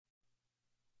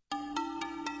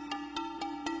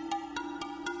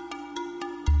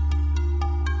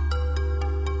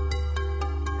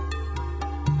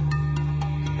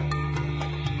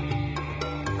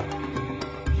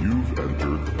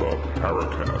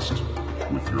Paracast,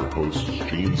 with your hosts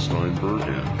Gene Steinberg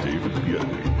and David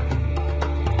Biedney.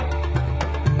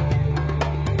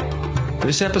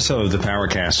 This episode of the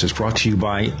Paracast is brought to you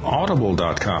by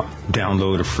Audible.com.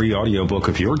 Download a free audiobook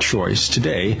of your choice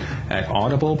today at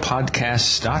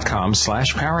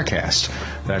audiblepodcasts.com/Paracast.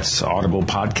 That's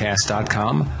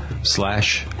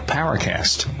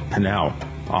audiblepodcast.com/Paracast. And now,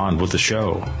 on with the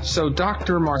show. So,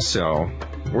 Dr. Marcel,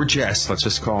 or Jess, let's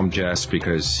just call him Jess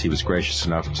because he was gracious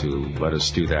enough to let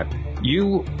us do that.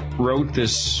 You wrote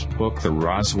this book, The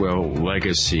Roswell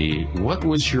Legacy. What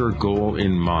was your goal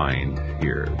in mind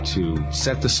here? To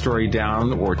set the story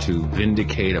down or to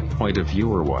vindicate a point of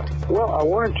view or what? Well, I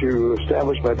wanted to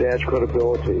establish my dad's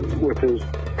credibility with his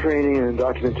training and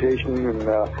documentation and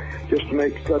just to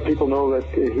let people know that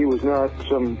he was not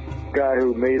some guy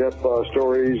who made up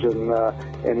stories and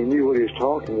he knew what he was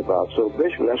talking about. So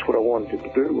basically that's what I wanted to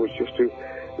do, was just to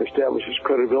establish his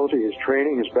credibility, his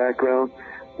training, his background,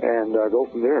 and go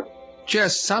from there.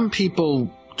 Jess, some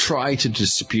people try to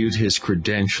dispute his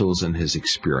credentials and his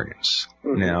experience.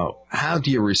 Mm-hmm. Now, how do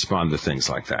you respond to things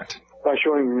like that? By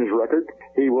showing him his record.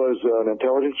 He was an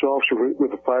intelligence officer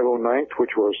with the 509th,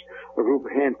 which was a group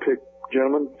of hand-picked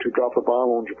gentlemen to drop a bomb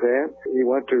on Japan. He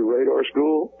went to radar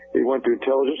school. He went to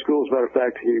intelligence school. As a matter of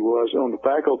fact, he was on the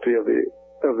faculty of the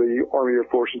Army Air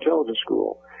Force Intelligence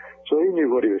School. So he knew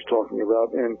what he was talking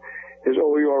about, and his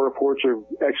OER reports are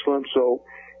excellent. So,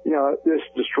 you know, this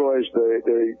destroys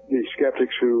the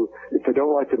skeptics who, if they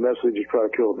don't like the message, you try to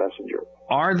kill the messenger.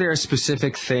 Are there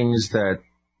specific things that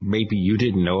maybe you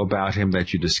didn't know about him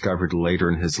that you discovered later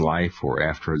in his life or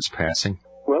after his passing?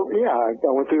 Well, yeah, I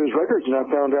went through his records and I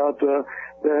found out that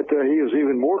he was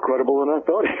even more credible than I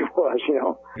thought he was. You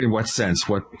know. In what sense?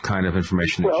 What kind of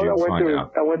information did you find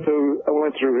out? I went through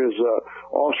his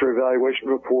officer evaluation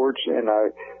reports, and I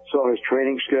saw his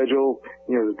training schedule.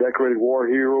 You know, the decorated war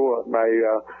hero. I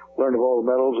learned of all the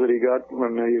medals that he got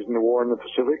when he was in the war in the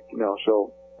Pacific. You know,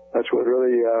 so that's what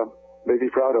really made me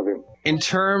proud of him. In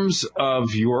terms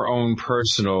of your own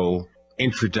personal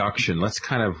introduction, let's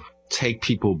kind of take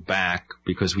people back,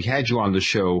 because we had you on the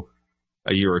show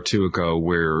a year or two ago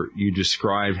where you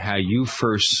described how you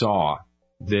first saw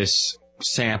this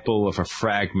sample of a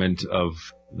fragment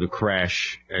of the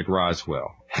crash at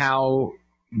Roswell. How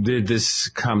did this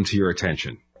come to your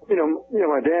attention? You know,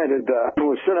 my dad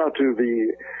was sent out to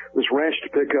this ranch to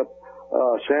pick up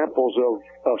samples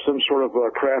of some sort of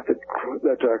craft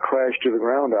that crashed to the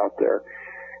ground out there.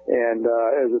 And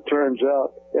as it turns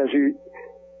out,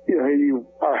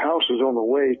 our house is on the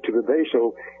way to the base,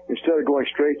 so instead of going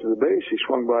straight to the base, he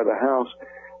swung by the house,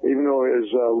 even though it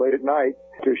was late at night,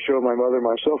 to show my mother and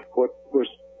myself what was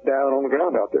down on the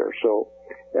ground out there. So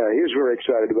he was very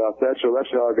excited about that, so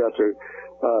that's how I got a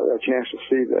chance to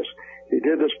see this. He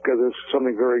did this because it's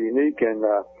something very unique, and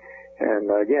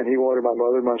again, he wanted my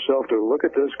mother and myself to look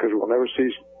at this because we'll never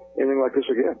see anything like this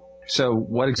again. So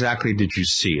what exactly did you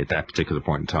see at that particular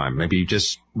point in time? Maybe you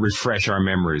just refresh our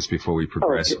memories before we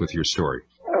progress with your story.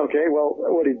 Okay, well,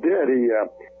 what he did, he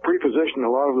pre-positioned a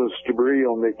lot of this debris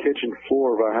on the kitchen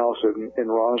floor of our house in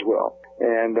Roswell.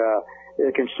 And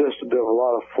it consisted of a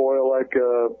lot of foil-like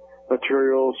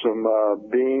material, some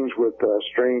beams with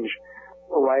strange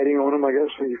writing on them, I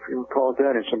guess if you would call it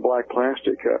that, and some black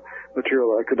plastic material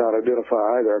that I could not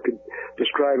identify either. I could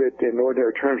describe it in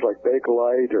ordinary terms like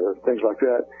bakelite or things like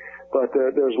that. But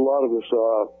there's a lot of this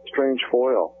strange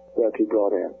foil that he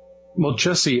brought in. Well,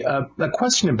 Jesse, a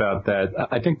question about that.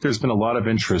 I think there's been a lot of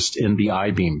interest in the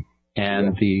I-beam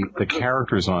and the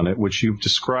characters on it, which you've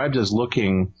described as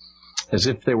looking as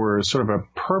if they were sort of a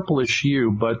purplish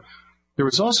hue, but there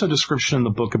was also a description in the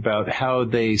book about how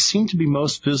they seem to be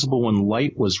most visible when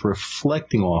light was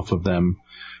reflecting off of them.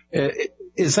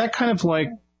 Is that kind of like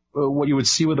what you would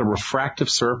see with a refractive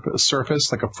surface,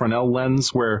 like a Fresnel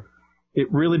lens, where it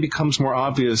really becomes more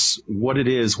obvious what it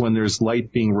is when there's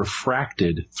light being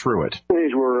refracted through it?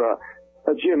 These were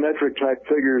geometric type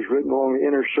figures written along the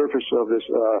inner surface of this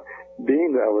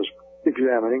beam that I was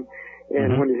examining.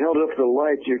 And when you held it up to the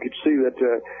light, you could see that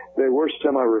they were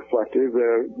semi-reflective,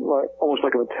 almost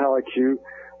like a metallic hue,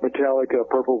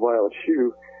 purple-violet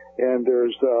hue. And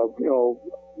there's, a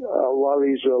lot of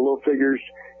these little figures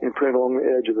imprinted along the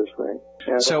edge of this thing.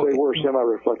 And so they were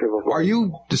semi-reflective of light. Are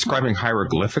you describing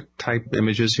hieroglyphic-type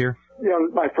images here? Yeah,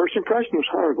 my first impression was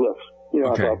hieroglyphs. You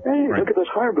know, I thought, hey, look at those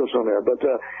hieroglyphs on there. But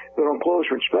on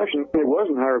closer inspection, it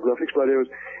wasn't hieroglyphics, but it was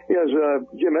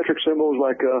geometric symbols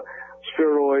like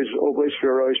spheroids, oblate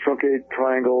spheroids, truncate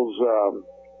triangles,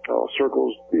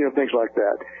 circles, things like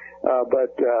that.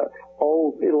 But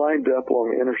all it lined up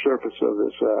along the inner surface of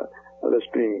this this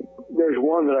being. There's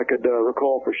one that I could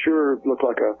recall for sure. It looked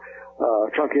like a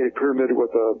truncated pyramid with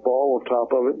a ball on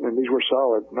top of it, and these were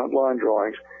solid, not line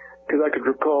drawings, because I could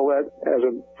recall that as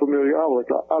a familiar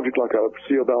object like a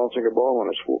seal balancing a ball on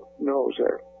its nose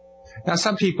there. Now,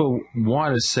 some people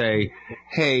want to say,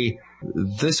 hey,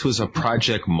 this was a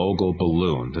Project Mogul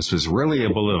balloon. This was really a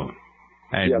balloon,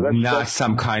 and not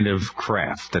some kind of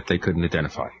craft that they couldn't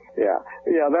identify.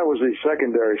 Yeah, that was the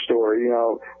secondary story.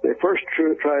 They first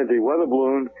tried the weather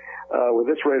balloon with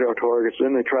its radar targets,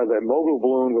 then they tried that Mogul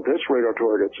balloon with its radar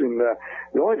targets. And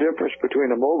the only difference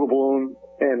between the Mogul balloon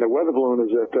and the weather balloon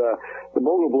is that the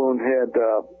Mogul balloon had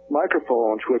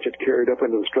microphones which it carried up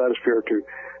into the stratosphere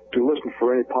to listen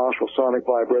for any possible sonic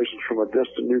vibrations from a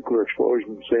distant nuclear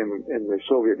explosion, say in the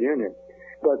Soviet Union.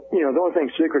 But, the only thing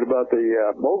secret about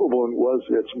the Mogul balloon was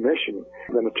its mission.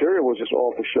 The material was just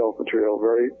off-the-shelf material,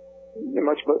 very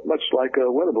much like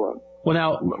a weather balloon. Well,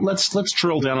 now, let's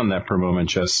drill down on that for a moment,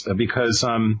 Jess, because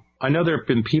I know there have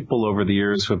been people over the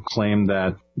years who have claimed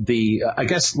that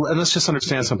let's just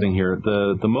understand something here.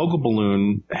 The Mogul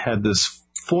balloon had this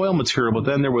foil material, but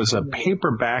then there was a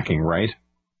paper backing, right?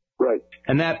 Right.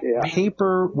 And that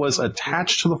paper was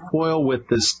attached to the foil with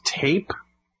this tape?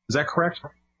 Is that correct?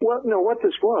 Well, no, what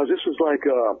this was like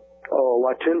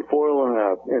tin foil on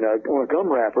a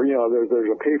gum wrapper. There's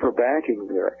a paper backing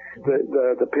there.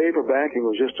 The paper backing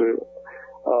was just to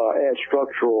add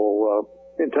structural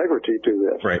integrity to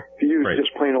this. Right. If you use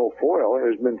just plain old foil, it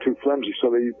has been too flimsy,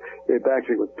 so they backed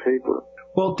it with paper.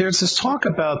 Well, there's this talk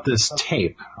about this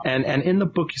tape, and in the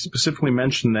book you specifically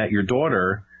mentioned that your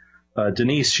daughter,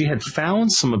 Denise, she had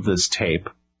found some of this tape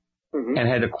and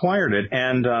had acquired it,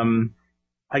 and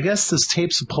I guess this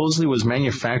tape supposedly was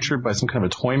manufactured by some kind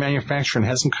of a toy manufacturer and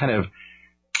has some kind of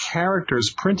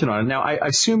characters printed on it. Now, I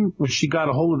assume when she got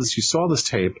a hold of this, you saw this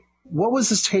tape. What was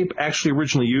this tape actually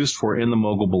originally used for in the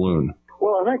Mogul balloon?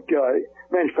 Well, I think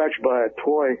manufactured by a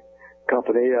toy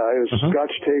company. It was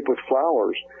Scotch tape with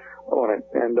flowers on it,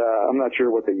 and I'm not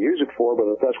sure what they used it for,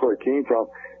 but that's where it came from.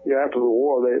 After the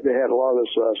war, they had a lot of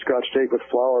this Scotch tape with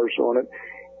flowers on it,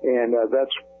 and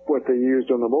that's what they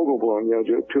used on the Mogul balloon,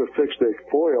 to affix the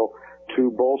foil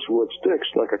to balsa wood sticks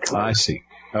like a kite. I see.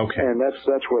 Okay. And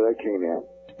that's where that came in.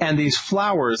 And these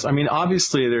flowers,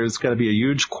 obviously there's got to be a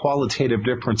huge qualitative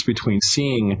difference between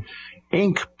seeing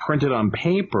ink printed on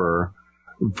paper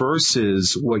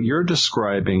versus what you're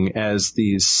describing as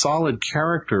these solid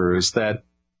characters that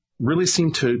really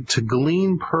seem to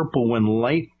gleam purple when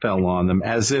light fell on them,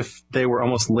 as if they were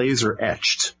almost laser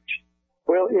etched.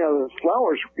 Well, the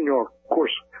flowers, of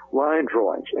course, line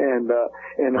drawings, and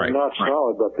they're not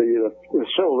solid, but the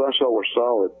symbols I saw were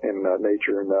solid in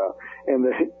nature, and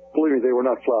believe me, they were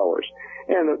not flowers.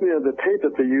 And the tape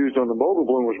that they used on the Mogul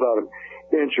balloon was about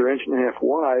an inch or inch and a half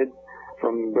wide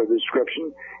from the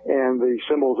description, and the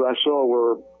symbols I saw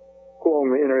were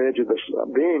along the inner edge of this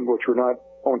beam, which were not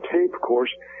on tape, of course,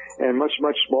 and much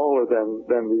smaller than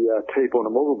the tape on the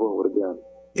Mogul balloon would have been.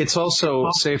 It's also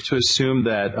safe to assume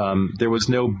that there was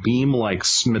no beam-like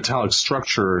metallic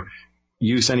structure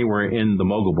used anywhere in the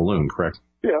Mogul balloon, correct?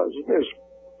 Yeah, there's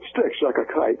sticks like a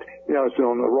kite. It's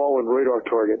on the Roland radar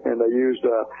target, and they used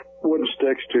wooden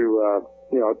sticks to,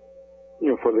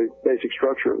 for the basic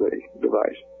structure of the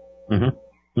device.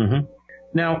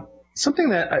 Now, something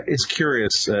that is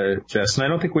curious, Jess, and I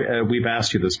don't think we've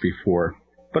asked you this before.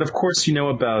 But, of course, you know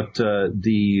about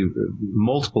the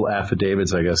multiple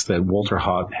affidavits, I guess, that Walter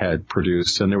Haut had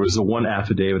produced. And there was the one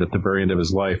affidavit at the very end of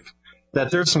his life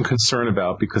that there's some concern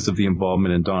about because of the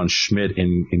involvement in Don Schmidt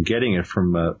in getting it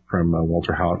from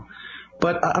Walter Haut.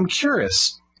 But I'm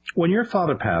curious, when your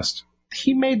father passed,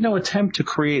 he made no attempt to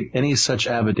create any such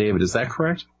affidavit. Is that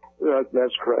correct?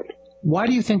 That's correct. Why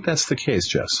do you think that's the case,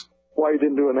 Jess? Why he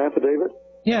didn't do an affidavit?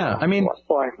 Yeah, I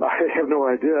have no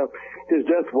idea. His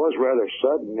death was rather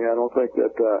sudden. I don't think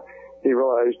that he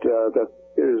realized that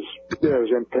it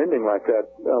was impending like that,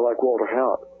 like Walter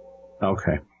Haut.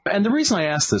 Okay. And the reason I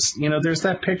ask this, there's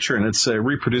that picture, and it's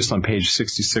reproduced on page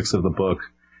 66 of the book.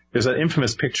 There's that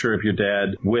infamous picture of your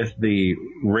dad with the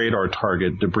radar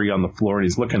target debris on the floor, and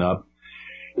he's looking up.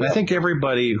 And I think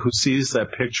everybody who sees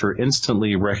that picture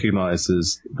instantly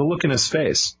recognizes the look in his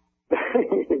face.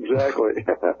 Exactly.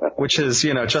 Which is,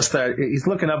 just that he's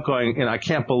looking up going, I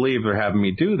can't believe they're having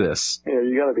me do this. Yeah,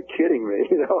 you got to be kidding me,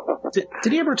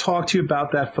 Did he ever talk to you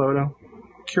about that photo?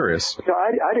 Curious. No,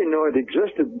 I didn't know it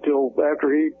existed until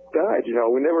after he died.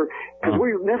 We never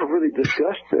really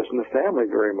discussed this in the family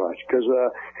very much because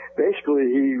basically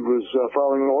he was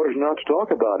following orders not to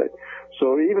talk about it.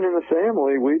 So even in the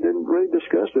family, we didn't really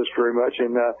discuss this very much,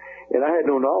 and I had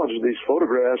no knowledge of these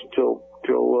photographs until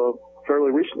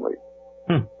fairly recently.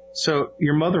 So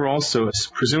your mother also,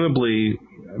 presumably,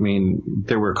 I mean,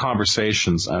 there were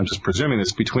conversations, I'm just presuming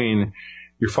this, between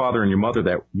your father and your mother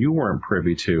that you weren't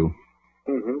privy to.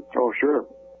 Mm-hmm. Oh, sure.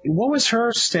 What was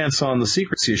her stance on the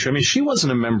secrecy issue? I mean, she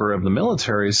wasn't a member of the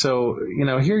military, so,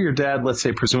 here your dad, let's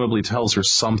say, presumably tells her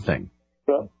something.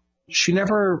 Yeah. She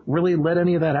never really let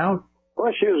any of that out?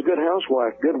 Well, she was a good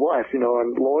housewife, good wife,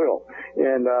 and loyal.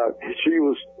 And she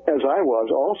was, as I was,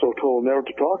 also told never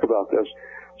to talk about this.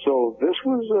 So this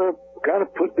was kind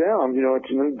of put down.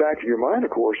 It's in the back of your mind, of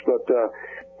course, but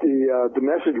the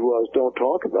message was don't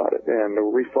talk about it.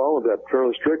 And we followed that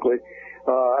fairly strictly.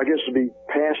 I guess it'd be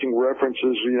passing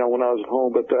references, when I was at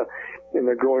home, but in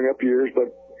the growing up years.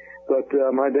 But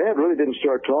my dad really didn't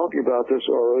start talking about this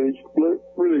or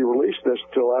really released this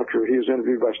until after he was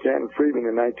interviewed by Stanton Friedman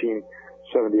in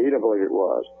 1978, I believe it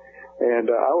was. And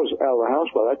I was out of the house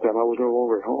by that time. I was no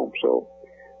longer at home, so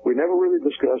we never really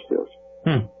discussed this.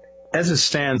 As it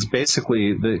stands,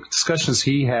 basically, the discussions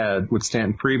he had with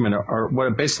Stanton Friedman are what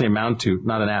it basically amount to,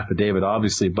 not an affidavit,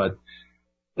 obviously, but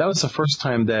that was the first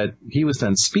time that he was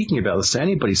then speaking about this to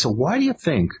anybody. So why do you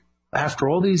think, after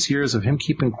all these years of him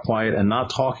keeping quiet and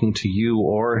not talking to you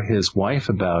or his wife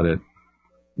about it,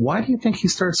 why do you think he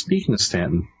started speaking to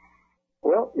Stanton?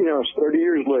 Well, it's 30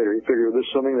 years later. He figured this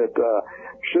is something that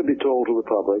should be told to the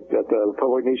public, that the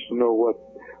public needs to know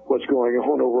what's going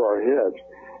on over our heads.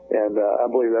 And I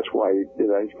believe that's why he did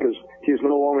that, because he was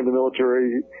no longer in the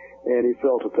military, and he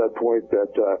felt at that point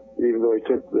that even though he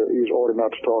was ordered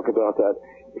not to talk about that,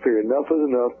 he figured enough is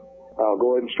enough. I'll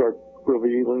go ahead and start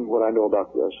revealing what I know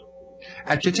about this.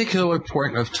 At a particular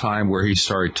point of time where he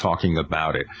started talking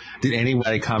about it, did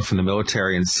anybody come from the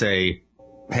military and say,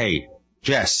 hey,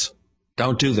 Jess,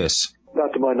 don't do this?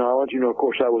 Not to my knowledge. Of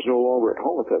course, I was no longer at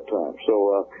home at that time.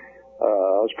 So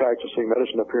I was practicing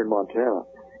medicine up here in Montana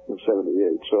in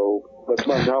 78. So, but to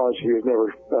my knowledge, he was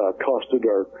never accosted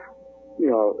or,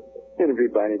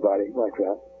 interviewed by anybody like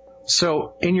that.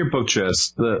 So, in your book,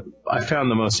 Jess, I found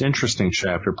the most interesting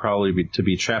chapter probably to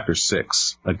be chapter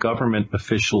 6, a government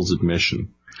official's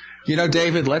admission.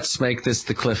 David, let's make this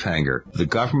the cliffhanger. The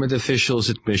government official's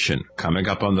admission, coming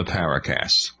up on the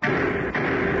Paracast.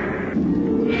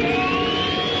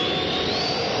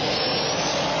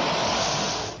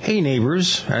 Hey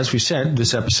neighbors, as we said,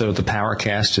 this episode of the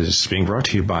Paracast is being brought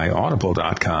to you by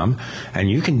Audible.com, and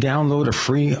you can download a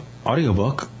free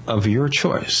audiobook of your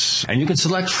choice. And you can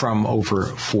select from over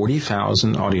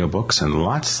 40,000 audiobooks and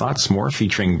lots more,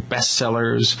 featuring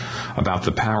bestsellers about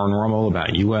the paranormal, about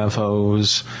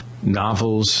UFOs,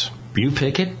 novels. You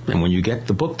pick it, and when you get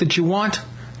the book that you want,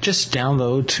 just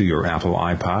download to your Apple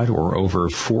iPod or over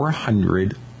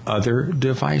 400 other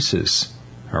devices.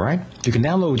 All right? You can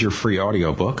download your free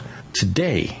audiobook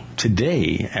today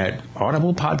at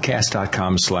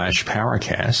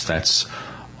audiblepodcast.com/Paracast. That's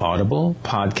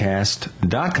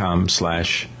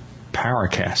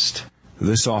audiblepodcast.com/Paracast.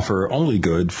 This offer only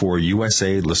good for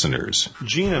USA listeners.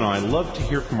 Gene and I love to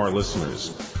hear from our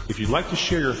listeners. If you'd like to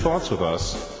share your thoughts with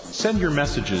us, send your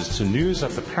messages to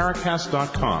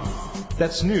news@theparacast.com.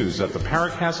 That's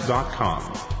news@theparacast.com.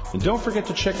 And don't forget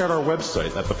to check out our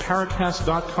website at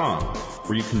theparacast.com,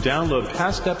 where you can download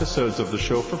past episodes of the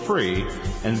show for free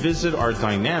and visit our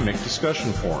dynamic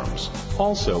discussion forums.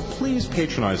 Also, please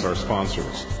patronize our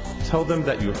sponsors. Tell them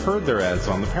that you heard their ads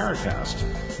on the Paracast.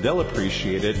 They'll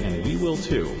appreciate it, and we will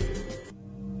too.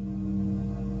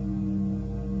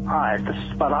 Hi, this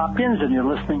is Bud Hopkins, and you're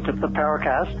listening to the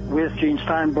Paracast with Gene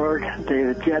Steinberg,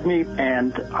 David Gedney,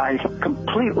 and I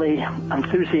completely,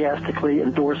 enthusiastically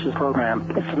endorse this program.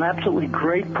 It's an absolutely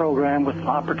great program with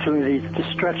opportunities to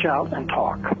stretch out and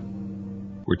talk.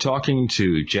 We're talking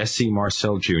to Jesse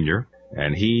Marcel Jr.,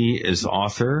 and he is the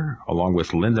author, along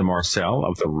with Linda Marcel,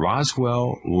 of the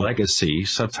Roswell Legacy,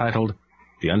 subtitled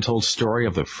The Untold Story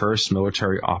of the First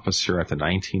Military Officer at the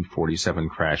 1947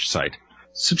 Crash Site.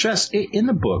 So, Jess, in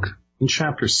the book, in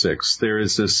chapter 6, there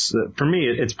is this, for me,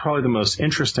 it's probably the most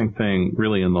interesting thing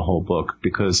really in the whole book,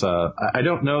 because I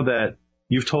don't know that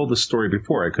you've told the story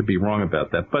before. I could be wrong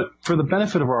about that. But for the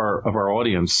benefit of our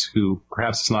audience who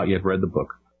perhaps has not yet read the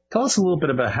book, tell us a little bit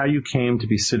about how you came to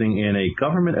be sitting in a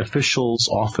government official's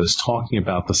office talking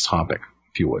about this topic,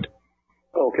 if you would.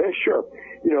 Okay, sure.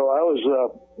 I was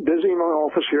busy in my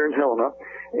office here in Helena,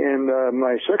 and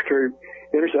my secretary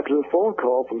intercepted a phone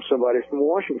call from somebody from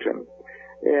Washington.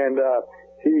 And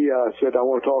he said, I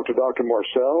want to talk to Dr.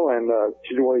 Marcel. And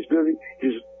she said, well, he's busy.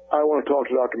 He said, I want to talk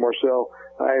to Dr. Marcel.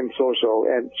 I am so-so.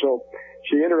 And so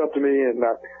she interrupted me, and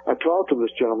I talked to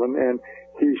this gentleman, and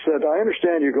he said, I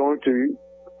understand you're coming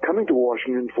to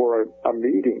Washington for a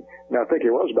meeting. Now, I think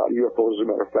it was about UFOs, as a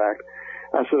matter of fact.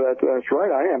 I said, that's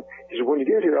right, I am. He said, when you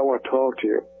get here, I want to talk to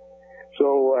you.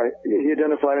 So he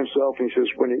identified himself, and he says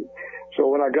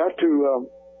when I got to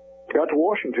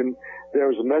Washington, there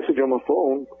was a message on my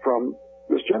phone from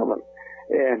this gentleman,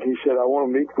 and he said, I want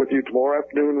to meet with you tomorrow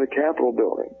afternoon in the Capitol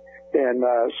building. And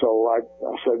so I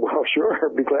said, well, sure,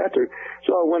 I'd be glad to.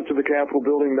 So I went to the Capitol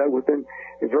building, met with him,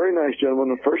 a very nice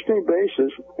gentleman on a first-name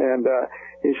basis, and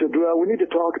he said, well, we need to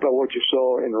talk about what you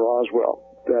saw in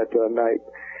Roswell that night.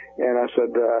 And I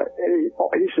said,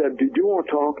 he said, did you want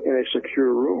to talk in a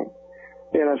secure room?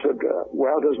 And I said,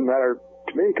 well, it doesn't matter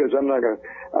to me because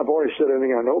I've already said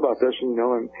everything I know about this, and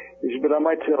he said, but I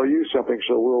might tell you something,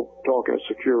 so we'll talk in a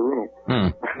secure room.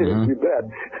 Mm-hmm. You bet.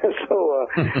 So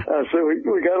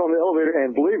we got on the elevator,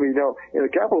 and believe me, in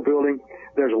the Capitol building,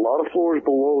 there's a lot of floors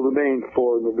below the main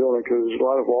floor in the building because there's a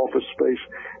lot of office space,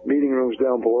 meeting rooms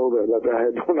down below there that I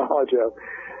had no knowledge of.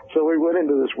 So we went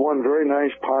into this one very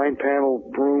nice pine panel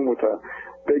room with a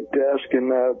big desk and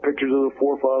pictures of the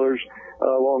forefathers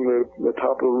along the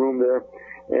top of the room there.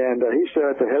 And he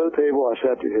sat at the head of the table. I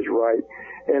sat to his right.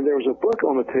 And there was a book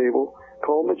on the table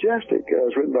called Majestic. It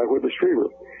was written by Whitley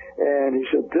Strieber. And he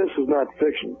said, this is not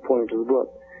fiction, pointing to the book,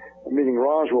 meaning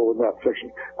Roswell was not fiction.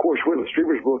 Of course, Whitley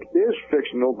Strieber's book is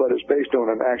fictional, but it's based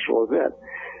on an actual event.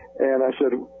 And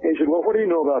he said, well, what do you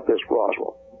know about this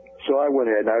Roswell? So I went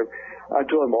ahead and I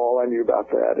told him all I knew about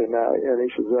that. And he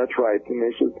said, that's right. And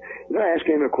he said, I asked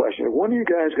him a question. When are you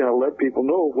guys going to let people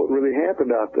know what really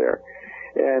happened out there?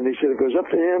 And he said, it goes up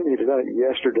to him. He did it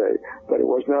yesterday, but it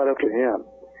was not up to him.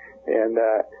 And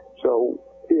so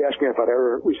he asked me if I'd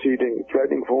ever received any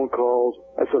threatening phone calls.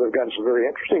 I said, I've gotten some very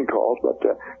interesting calls, but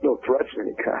no threats of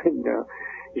any kind.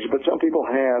 He said, but some people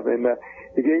have. And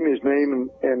he gave me his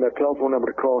name and the telephone number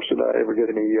to call should I ever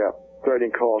get any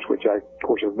threatening calls, which I, of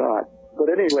course, have not. But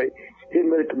anyway, he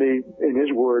admitted to me, in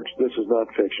his words, this is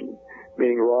not fiction.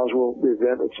 Meaning Roswell, the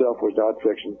event itself was not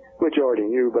fiction, which I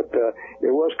already knew, but it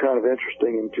was kind of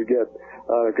interesting to get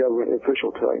a government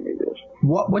official telling me this.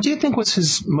 What do you think was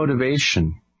his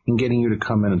motivation in getting you to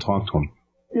come in and talk to him?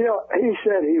 He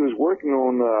said he was working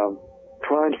on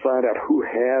trying to find out who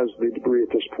has the debris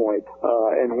at this point,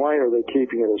 and why are they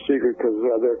keeping it a secret, because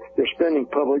they're spending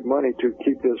public money to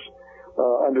keep this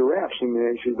under wraps, and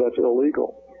he said that's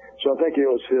illegal. So I think it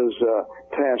was his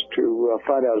task to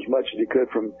find out as much as he could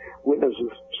from witnesses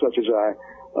such as I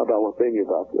about what they knew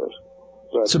about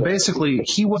this. So basically,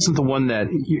 he wasn't the one that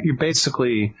you're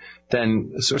basically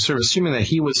then sort of assuming that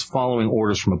he was following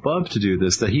orders from above to do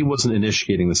this, that he wasn't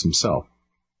initiating this himself.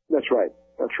 That's right.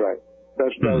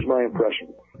 That was my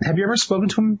impression. Have you ever spoken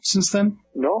to him since then?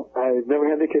 No, I've never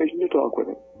had the occasion to talk with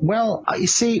him. Well, you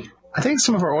see, I think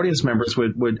some of our audience members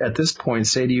would at this point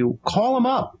say to you, call him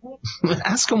up.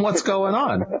 Ask him what's going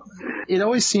on. It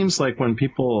always seems like when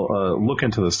people look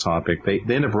into this topic, they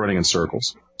end up running in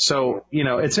circles. So,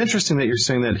 it's interesting that you're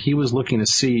saying that he was looking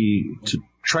to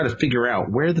try to figure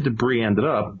out where the debris ended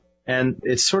up. And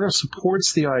it sort of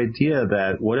supports the idea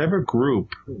that whatever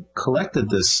group collected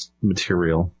this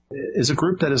material is a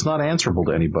group that is not answerable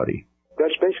to anybody.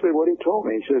 That's basically what he told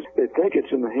me. He says they think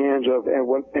it's in the hands of,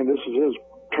 and this is his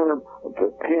term,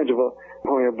 the hands of a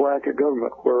black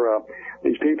government, where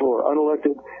these people are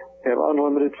unelected, have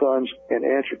unlimited funds, and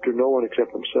answer to no one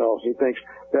except themselves. He thinks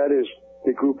that is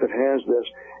the group that has this,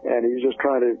 and he's just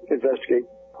trying to investigate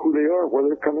who they are, where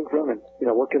they're coming from, and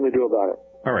what can they do about it.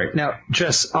 All right. Now,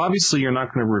 Jess, obviously you're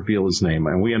not going to reveal his name,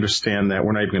 and we understand that.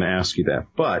 We're not even going to ask you that.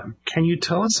 But can you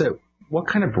tell us what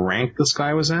kind of rank this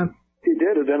guy was at? He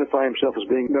did identify himself as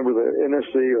being a member of the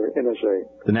NSC or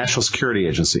NSA. The National Security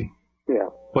Agency. Yeah.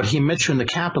 But he met you in the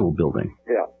Capitol building.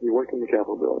 Yeah, he worked in the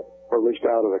Capitol building, or at least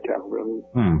out of the Capitol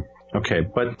building. Okay,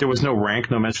 but there was no rank,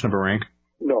 no mention of a rank?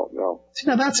 No. See,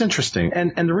 now that's interesting.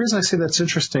 And the reason I say that's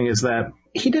interesting is that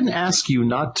he didn't ask you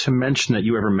not to mention that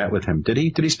you ever met with him, did he?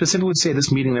 Did he specifically say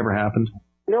this meeting never happened?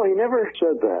 No, he never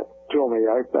said that to me.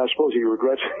 I suppose he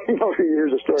regrets, he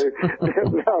hears the story.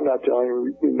 Now I'm not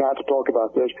telling him not to talk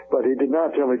about this, but he did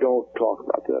not tell me don't talk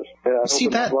about this. And I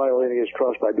hope I'm violating his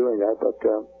trust by doing that, but...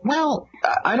 Well,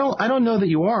 I don't know that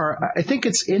you are. I think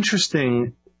it's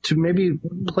interesting to maybe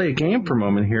play a game for a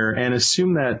moment here and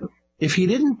assume that if he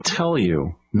didn't tell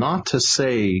you not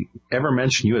to ever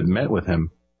mention you had met with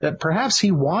him, that perhaps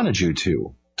he wanted you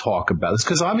to talk about this.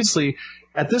 Because obviously,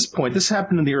 at this point, this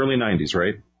happened in the early 90s,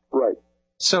 right? Right.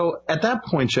 So at that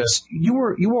point, Jess, you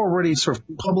were already sort of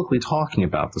publicly talking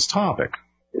about this topic.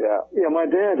 Yeah, my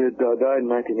dad had died in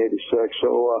 1986.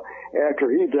 So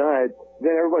after he died,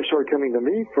 then everybody started coming to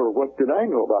me for what did I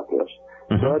know about this.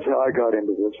 Mm-hmm. So that's how I got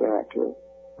into this act.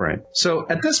 Right. So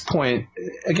at this point,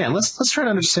 again, let's try to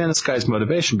understand this guy's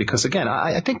motivation, because again,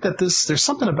 I think that there's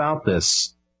something about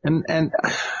this, and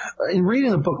in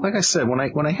reading the book, like I said, when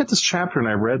I hit this chapter and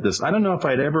I read this, I don't know if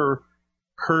I'd ever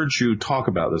heard you talk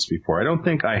about this before. I don't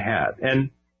think I had.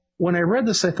 And when I read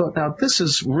this, I thought, now, this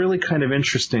is really kind of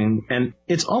interesting. And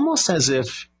it's almost as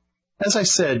if, as I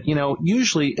said,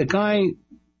 usually a guy,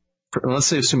 let's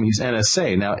say, assume he's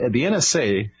NSA. Now, the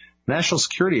NSA, National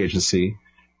Security Agency,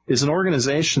 is an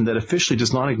organization that officially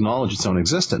does not acknowledge its own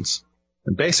existence.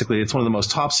 And basically, it's one of the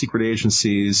most top secret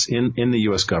agencies in the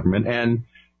U.S. government. And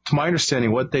to my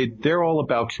understanding, they're all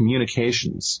about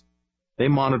communications. They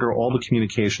monitor all the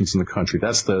communications in the country.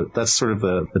 That's sort of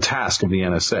the task of the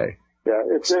NSA. Yeah,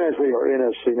 it's NSA or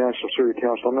NSC, National Security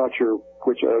Council. I'm not sure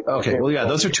which. Okay, well, yeah,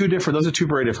 those are two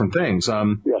very different things.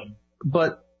 Yes.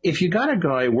 But if you got a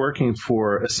guy working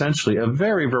for essentially a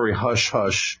very, very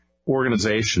hush-hush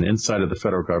organization inside of the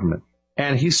federal government,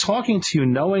 and he's talking to you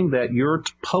knowing that you're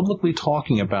publicly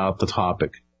talking about the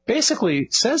topic, basically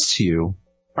says to you,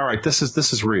 all right, this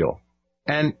is real.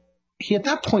 And he at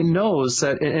that point knows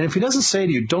that, and if he doesn't say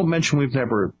to you, don't mention we've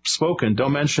never spoken,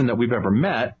 don't mention that we've ever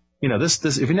met,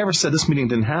 this, if he never said this meeting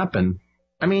didn't happen,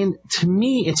 I mean, to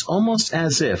me, it's almost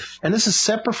as if, and this is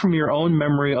separate from your own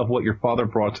memory of what your father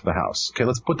brought to the house. Okay,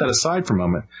 let's put that aside for a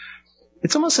moment.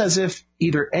 It's almost as if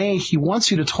either A, he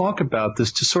wants you to talk about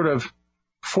this to sort of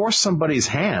force somebody's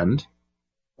hand,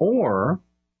 or,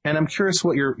 and I'm curious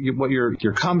what your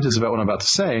comment is about what I'm about to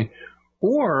say,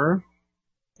 or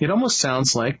it almost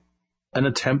sounds like an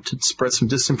attempt to spread some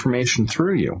disinformation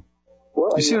through you.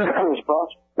 Well, you see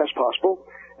that's possible.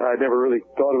 I never really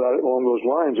thought about it along those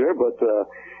lines there, but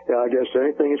I guess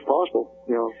anything is possible.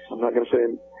 I'm not going to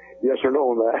say yes or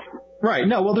no on that. Right.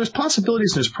 No, well, there's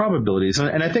possibilities and there's probabilities.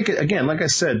 And I think, again, like I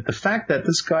said, the fact that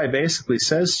this guy basically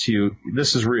says to you,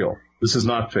 this is real, this is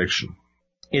not fiction.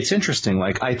 It's interesting.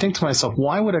 Like, I think to myself,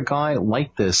 why would a guy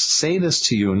like this say this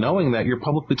to you knowing that you're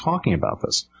publicly talking about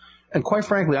this? And quite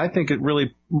frankly, I think it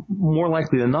really, more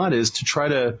likely than not, is to try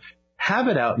to have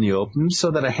it out in the open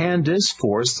so that a hand is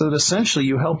forced, so that essentially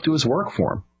you help do his work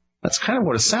for him. That's kind of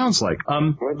what it sounds like.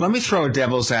 Let me throw a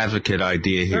devil's advocate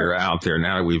idea here out there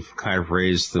now that we've kind of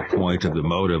raised the point of the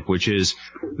motive, which is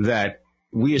that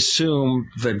we assume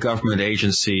that government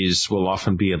agencies will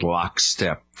often be at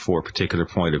lockstep for a particular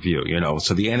point of view.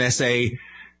 So the NSA,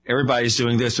 everybody's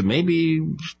doing this, but maybe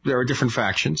there are different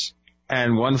factions.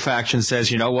 And one faction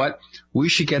says, you know what, we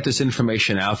should get this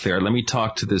information out there. Let me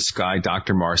talk to this guy,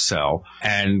 Dr. Marcel,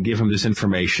 and give him this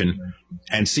information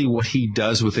and see what he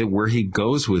does with it, where he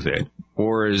goes with it.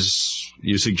 Or as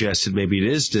you suggested, maybe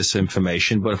it is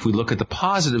disinformation. But if we look at the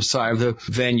positive side of the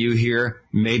venue here,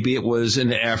 maybe it was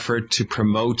an effort to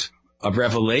promote a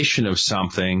revelation of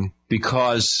something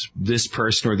because this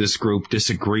person or this group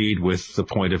disagreed with the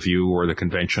point of view or the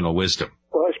conventional wisdom.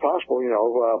 Well, it's possible,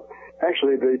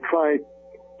 Actually, they tried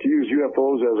to use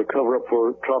UFOs as a cover-up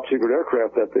for top-secret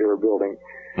aircraft that they were building.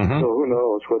 Mm-hmm. So who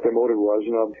knows what their motive was.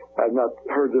 I've not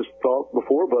heard this thought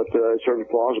before, but it's certainly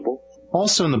plausible.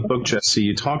 Also in the book, Jesse,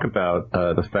 you talk about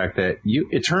the fact that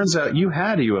it turns out you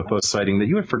had a UFO sighting that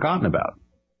you had forgotten about,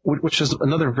 which is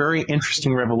another very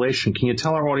interesting revelation. Can you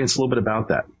tell our audience a little bit about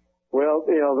that? Well,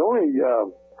 the only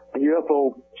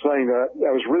UFO sighting that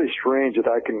was really strange that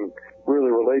I can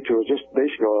really relate to is just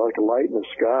basically like a light in the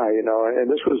sky, and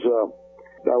this was,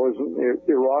 I was in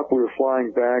Iraq. We were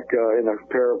flying back in a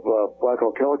pair of Black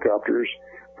Hawk helicopters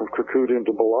from Kirkuk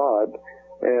into Balad,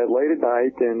 and late at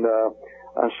night, and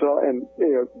I saw, and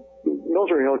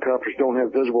military helicopters don't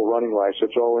have visible running lights.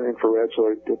 It's all infrared,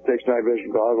 so it takes night vision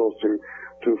goggles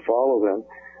to follow them.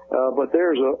 But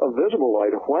there's a visible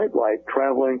light, a white light,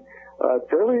 traveling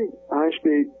fairly high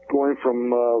speed, going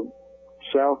from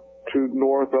south to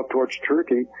north up towards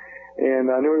Turkey.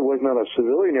 And I knew it was not a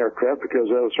civilian aircraft because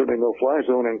there was certainly no fly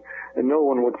zone, and no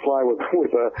one would fly with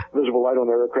a visible light on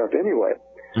their aircraft anyway.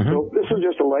 Mm-hmm. So this is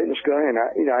just a light in the sky, and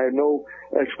I had no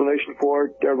explanation for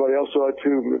it. Everybody else saw it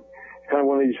too. Kind of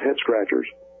one of these head scratchers.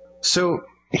 So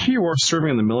here you are serving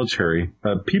in the military.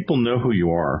 People know who you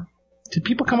are. Did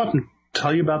people come up and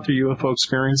tell you about their UFO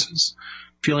experiences,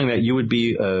 feeling that you would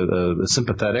be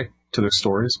sympathetic to their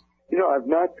stories? I've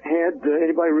not had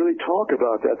anybody really talk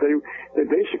about that. They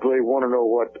basically want to know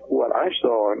what I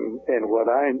saw and what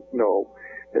I know.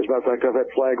 As a matter of fact, I've had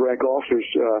flag rank officers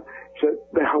sit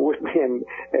down with me and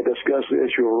discuss the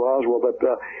issue of Roswell, but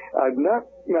I've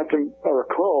not to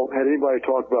recall had anybody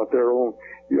talk about their own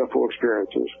UFO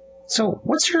experiences. So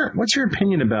what's your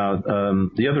opinion about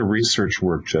the other research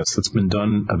work, Jess, that's been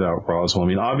done about Roswell? I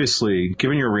mean, obviously,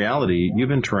 given your reality, you've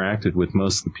interacted with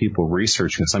most of the people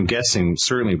researching this. I'm guessing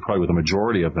certainly probably with the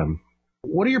majority of them.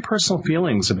 What are your personal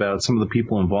feelings about some of the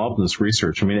people involved in this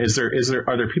research? I mean,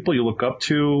 are there people you look up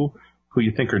to who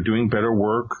you think are doing better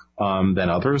work than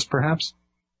others, perhaps?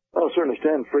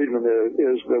 Stanton Friedman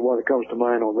is the one that comes to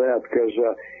mind on that, because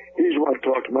he's the one who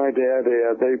talked to my dad.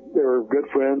 They were good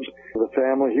friends of the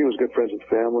family. He was good friends with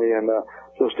the family, and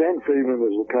so Stanton Friedman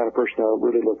was the kind of person I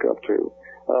really look up to.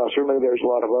 Certainly there's a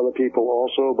lot of other people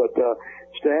also, but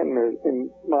Stanton is, in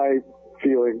my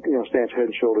feeling, stands head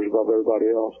and shoulders above everybody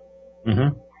else.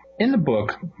 Mm-hmm. In the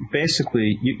book,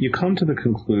 basically, you come to the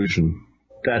conclusion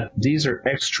that these are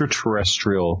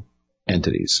extraterrestrial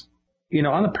entities.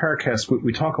 On the Paracast,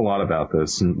 we talk a lot about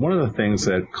this, and one of the things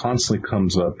that constantly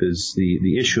comes up is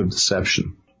the issue of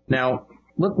deception. Now,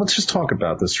 let's just talk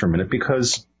about this for a minute,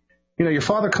 because, your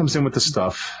father comes in with the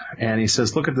stuff, and he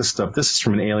says, look at this stuff. This is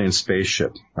from an alien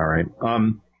spaceship, all right?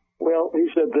 Well, he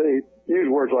said they use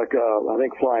words like, I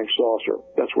think, flying saucer.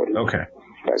 That's what he said. Okay.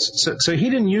 Right. So he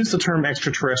didn't use the term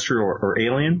extraterrestrial or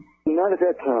alien? Not at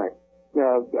that time.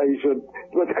 He said,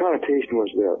 but the connotation was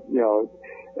there.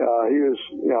 He was,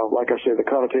 like I said, the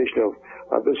connotation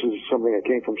of this is something that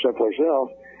came from someplace else,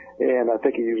 and I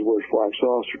think he used the word flying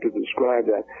saucer to describe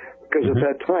that. Because at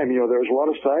that time, there was a lot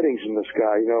of sightings in the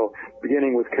sky,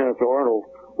 beginning with Kenneth Arnold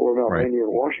over Mount Rainier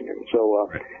in Washington. So,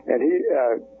 and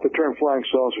the term flying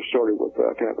saucer started with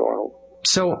Kenneth Arnold.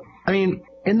 So,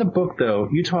 in the book, though,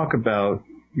 you talk about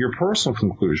your personal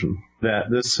conclusion that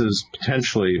this is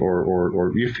potentially,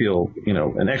 or you feel,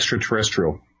 an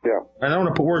extraterrestrial. Yeah. I don't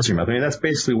want to put words in your mouth. That's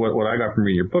basically what I got from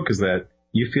reading your book, is that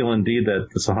you feel indeed that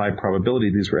it's a high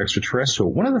probability these were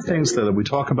extraterrestrial. One of the things that we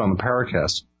talk about on the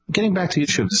Paracast, getting back to the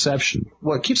issue of deception,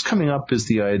 what keeps coming up is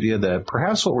the idea that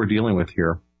perhaps what we're dealing with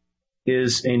here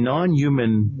is a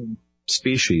non-human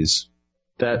species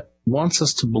that wants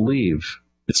us to believe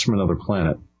it's from another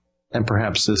planet, and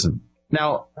perhaps isn't.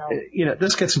 Now,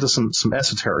 this gets into some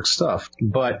esoteric stuff,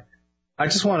 but I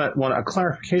just want a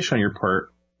clarification on your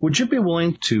part. Would you be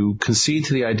willing to concede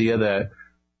to the idea that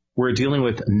we're dealing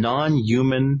with a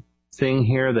non-human thing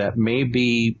here that may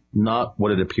be not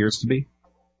what it appears to be?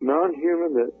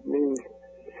 Non-human, that means...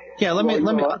 Yeah, let me...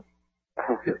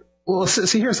 Well,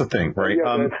 see, here's the thing, right? Yeah,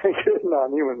 I think it's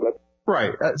non-human, but...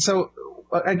 Right. So,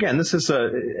 again, this is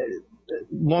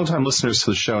long-time listeners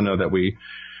to the show know that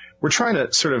we're trying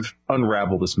to sort of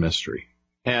unravel this mystery.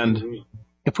 And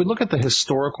if we look at the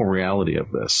historical reality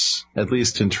of this, at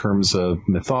least in terms of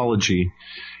mythology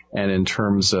and in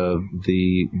terms of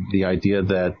the idea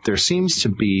that there seems to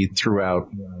be throughout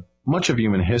much of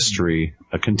human history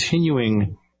a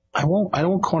continuing, I don't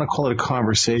want to call it a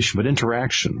conversation, but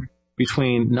interaction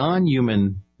between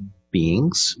non-human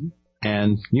beings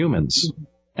and humans.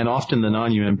 And often the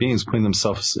non-human beings putting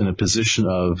themselves in a position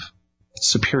of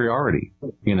superiority,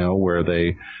 where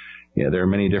there are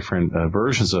many different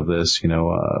versions of this,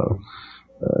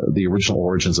 the original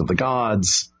origins of the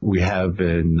gods. We have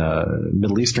in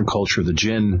Middle Eastern culture the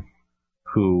jinn,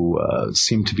 who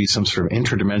seem to be some sort of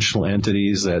interdimensional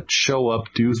entities that show up,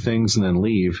 do things, and then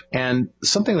leave. And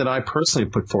something that I personally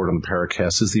put forward on the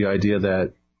Paracast is the idea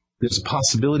that there's a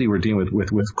possibility we're dealing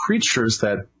with creatures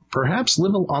that perhaps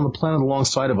live on the planet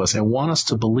alongside of us and want us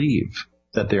to believe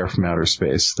that they are from outer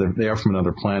space, that they are from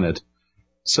another planet,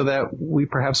 so that we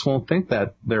perhaps won't think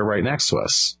that they're right next to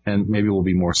us, and maybe we'll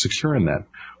be more secure in that.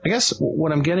 I guess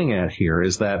what I'm getting at here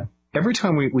is that every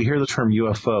time we hear the term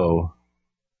UFO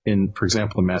in, for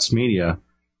example, in mass media,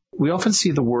 we often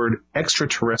see the word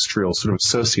extraterrestrial sort of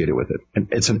associated with it. And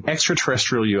it's an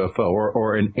extraterrestrial UFO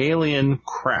or an alien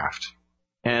craft.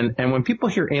 And when people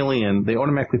hear alien, they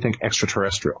automatically think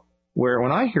extraterrestrial. Where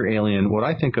when I hear alien, what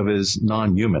I think of is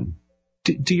non-human.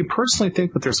 Do you personally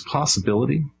think that there's a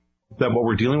possibility that what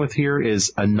we're dealing with here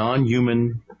is a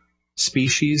non-human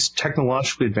species,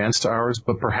 technologically advanced to ours,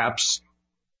 but perhaps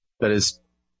that is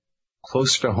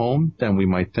closer to home than we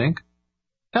might think?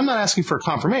 I'm not asking for a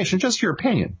confirmation, just your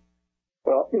opinion.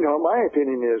 Well, my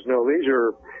opinion is, these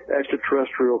are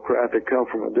extraterrestrial craft that come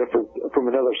from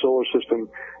another solar system,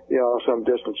 some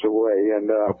distance away. And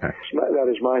that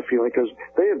is my feeling, because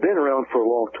they have been around for a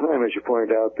long time, as you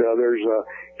pointed out. There's a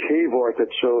cave art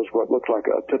that shows what looks like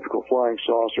a typical flying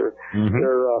saucer. Mm-hmm.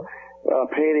 There are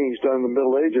paintings done in the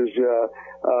Middle Ages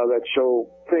that show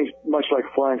things much like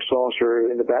a flying saucer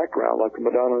in the background, like the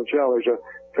Madonna and the Child. There's a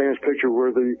famous picture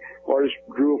where the artist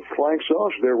drew a flying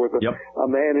saucer there with a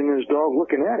man and his dog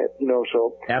looking at it,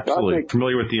 so. Absolutely.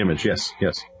 Familiar with the image, yes.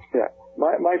 Yeah.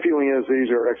 My feeling is these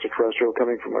are extraterrestrial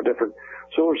coming from a different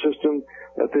solar system,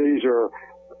 that these are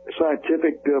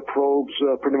scientific probes,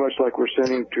 pretty much like we're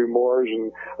sending to Mars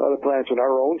and other planets in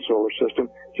our own solar system,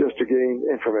 just to gain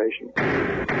information.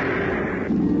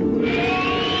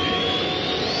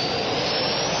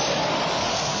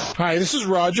 Hi, this is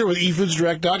Roger with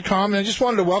eFoodsDirect.com, and I just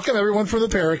wanted to welcome everyone from the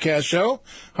Paracast show.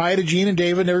 Hi to Gene and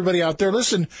David and everybody out there.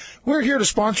 Listen, we're here to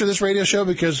sponsor this radio show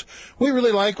because we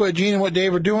really like what Gene and what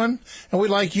Dave are doing, and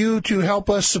we'd like you to help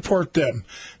us support them.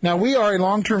 Now, we are a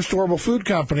long-term storable food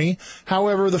company.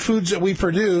 However, the foods that we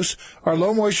produce are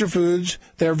low-moisture foods.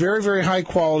 They're very, very high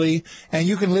quality, and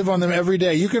you can live on them every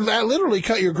day. You can literally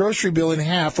cut your grocery bill in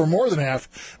half or more than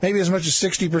half, maybe as much as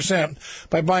 60%,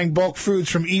 by buying bulk foods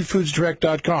from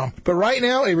eFoodsDirect.com. But right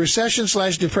now, a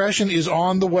recession/depression is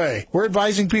on the way. We're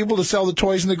advising people to sell the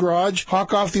toys in the garage,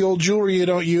 hawk off the old jewelry you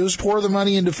don't use, pour the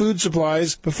money into food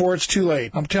supplies before it's too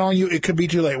late. I'm telling you, it could be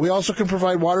too late. We also can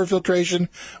provide water filtration,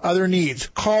 other needs.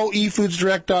 Call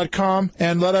eFoodsDirect.com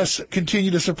and let us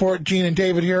continue to support Gene and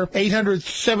David here.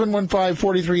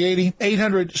 800-715-4380,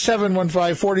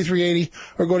 800-715-4380,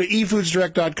 or go to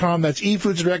eFoodsDirect.com. That's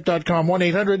eFoodsDirect.com,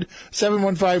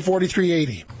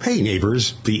 1-800-715-4380. Hey,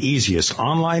 neighbors, the easiest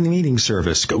online meeting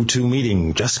service,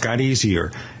 GoToMeeting, just got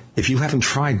easier. If you haven't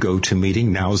tried GoToMeeting,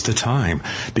 now's the time,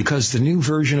 because the new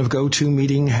version of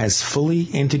GoToMeeting has fully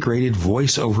integrated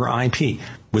voice over IP.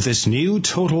 With this new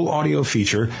total audio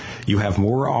feature, you have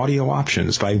more audio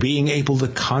options by being able to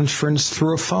conference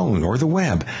through a phone or the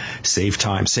web, save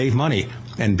time, save money,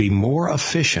 and be more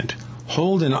efficient.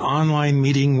 Hold an online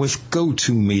meeting with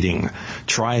GoToMeeting.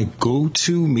 Try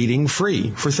GoToMeeting free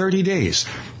for 30 days.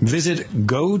 Visit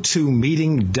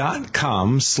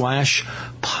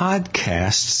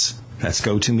gotomeeting.com/podcasts. That's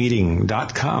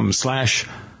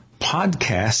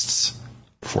gotomeeting.com/podcasts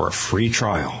for a free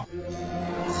trial.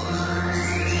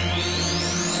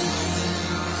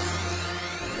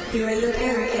 You're in the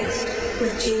Paracast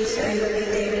with Gene Steinberg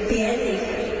and David Biedney.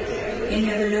 You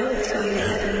never know what's going to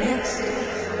happen next.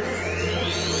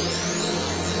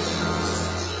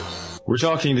 We're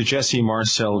talking to Jesse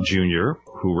Marcel Jr.,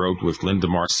 who wrote with Linda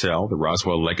Marcel, The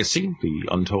Roswell Legacy, the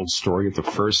untold story of the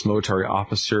first military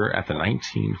officer at the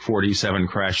 1947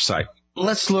 crash site.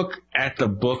 Let's look at the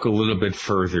book a little bit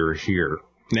further here.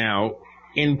 Now,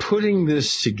 in putting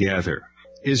this together,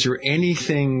 is there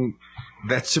anything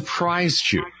that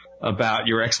surprised you about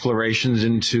your explorations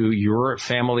into your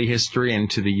family history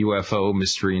and to the UFO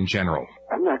mystery in general?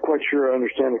 I'm not quite sure I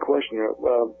understand the question.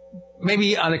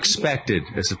 Maybe unexpected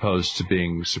as opposed to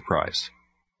being surprised.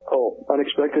 Oh,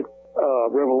 unexpected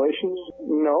revelations?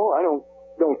 No, I don't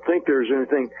think there's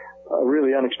anything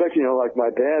really unexpected. You know, like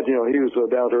my dad, you know, he was a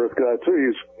down-to-earth guy too.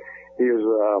 He was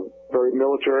very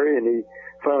military, and he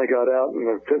finally got out in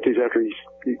the 50s after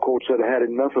he quote said, I had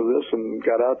enough of this, and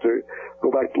got out to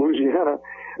go back to Louisiana.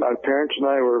 My parents and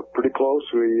I were pretty close.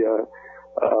 We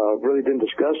really didn't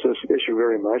discuss this issue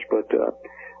very much, but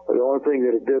the only thing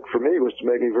that it did for me was to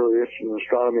make me very interested in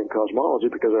astronomy and cosmology,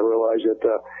 because I realized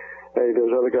that, hey,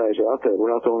 there's other guys out there.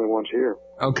 We're not the only ones here.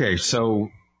 Okay, so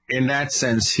in that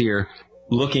sense here,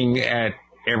 looking at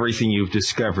everything you've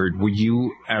discovered, were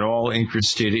you at all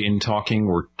interested in talking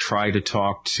or try to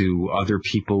talk to other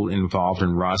people involved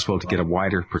in Roswell to get a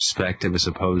wider perspective as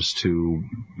opposed to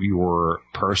your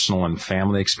personal and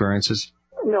family experiences?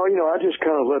 No, you know, I just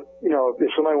kind of let, you know,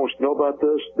 if somebody wants to know about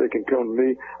this, they can come to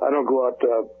me. I don't go out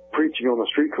preaching on the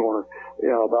street corner, you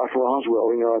know, about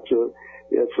Roswell. You know,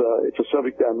 it's a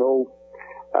subject I know.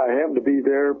 I happen to be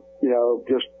there, you know,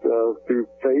 just through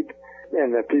fate.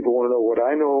 And if people want to know what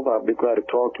I know, I'd be glad to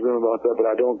talk to them about that, but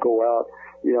I don't go out,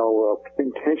 you know,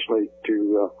 intentionally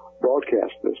to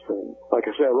broadcast this thing. Like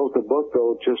I said, I wrote the book,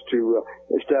 though, just to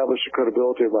establish the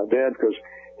credibility of my dad, because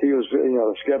he was, you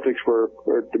know, the skeptics were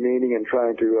demeaning and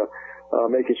trying to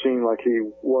make it seem like he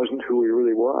wasn't who he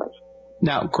really was.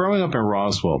 Now, growing up in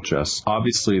Roswell, Jess,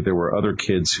 obviously there were other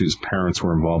kids whose parents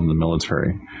were involved in the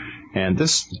military. And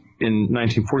this, in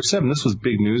 1947, this was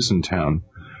big news in town.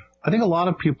 I think a lot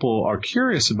of people are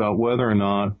curious about whether or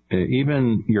not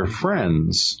even your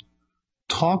friends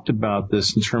talked about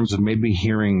this in terms of maybe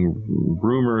hearing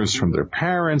rumors from their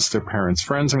parents'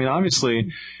 friends. I mean,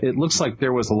 obviously, it looks like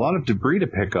there was a lot of debris to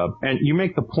pick up. And you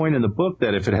make the point in the book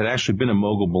that if it had actually been a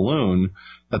mogul balloon,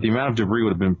 that the amount of debris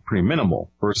would have been pretty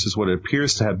minimal versus what it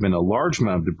appears to have been a large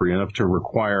amount of debris, enough to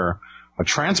require a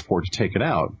transport to take it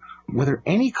out. Were there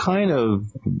any kind of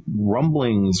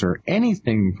rumblings or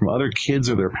anything from other kids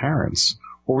or their parents?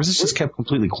 Or was this just kept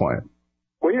completely quiet?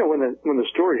 Well, you know, when the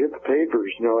story hit the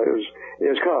papers, you know, it was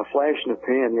kind of a flash in the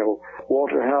pan. You know,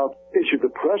 Walter Howe issued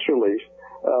the press release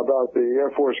about the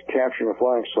Air Force capturing a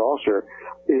flying saucer.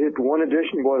 It hit one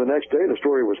edition. Boy, the next day the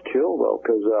story was killed, though,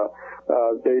 because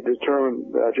they determined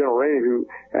General Rainey, who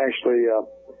actually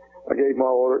gave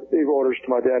orders to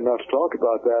my dad not to talk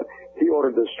about that. He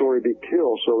ordered the story be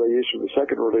killed, so they issued the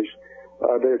second release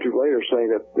a day or two later saying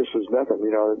that this is nothing.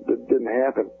 You know, it didn't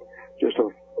happen, just a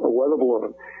weather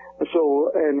balloon.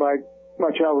 So, and my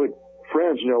childhood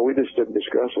friends, we just didn't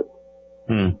discuss it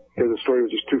because the story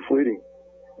was just too fleeting,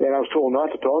 and I was told not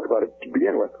to talk about it to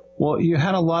begin with. Well, you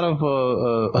had a lot of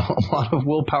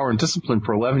willpower and discipline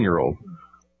for 11-year-old.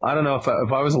 I don't know if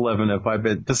I was 11,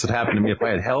 this had happened to me, if I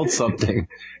had held something,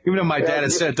 even though my dad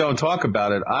had said don't talk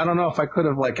about it. I don't know if I could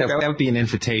have that would be an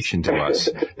invitation to us.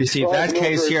 You see, if that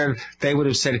case here, they would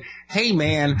have said, "Hey,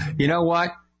 man, you know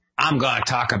what? I'm going to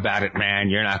talk about it, man.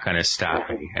 You're not going to stop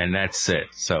me," and that's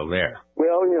it. So there.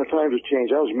 Well, times have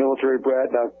changed. I was a military brat,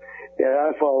 and I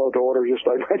followed orders just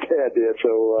like my dad did.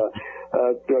 So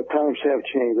times have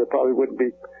changed. It probably wouldn't be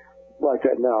like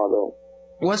that now, though.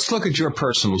 Let's look at your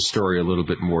personal story a little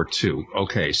bit more, too.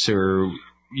 Okay, so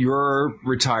you're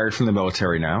retired from the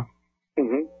military now.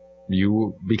 Mm-hmm.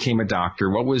 You became a doctor.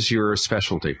 What was your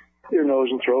specialty? Ear, nose,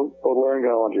 and throat,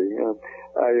 otolaryngology.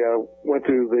 I went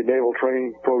through the Naval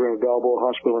Training Program at Balboa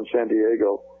Hospital in San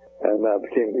Diego and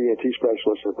became an ENT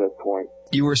specialist at that point.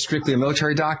 You were strictly a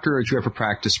military doctor, or did you ever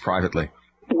practice privately?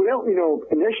 Well,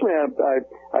 initially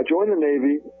I joined the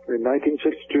Navy in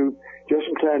 1962 just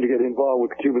in time to get involved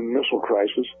with the Cuban Missile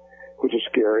Crisis, which is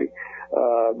scary.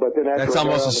 But then after that's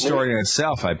almost a story in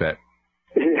itself, I bet.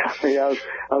 Yeah, I was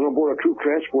on board a troop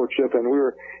transport ship, and we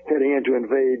were heading in to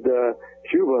invade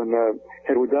Cuba, and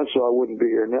had we done so, I wouldn't be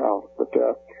here now. But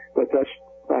that's,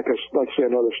 like I say,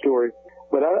 another story.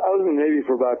 But I was in the Navy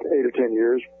for about 8 or 10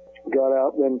 years, got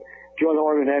out, then joined the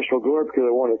Army National Guard because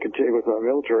I wanted to continue with my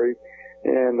military,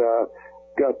 and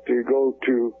got to go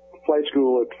to flight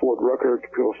school at Fort Rucker to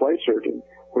become a flight surgeon,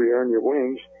 where you earn your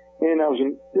wings. And I was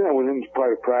in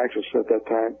private practice at that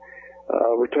time.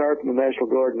 Retired from the National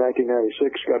Guard in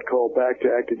 1996, got called back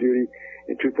to active duty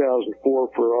in 2004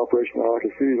 for Operation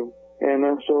Iraqi Freedom. And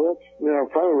so that's,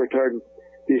 finally retired in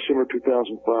December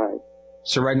 2005.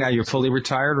 So right now you're fully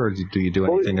retired, or do you do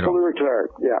anything at all? Fully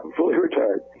retired, yeah, fully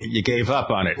retired. You gave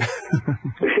up on it.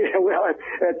 Yeah, well,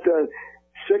 at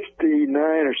 69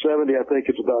 or 70, I think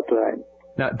it's about time.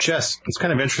 Now, Jess, it's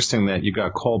kind of interesting that you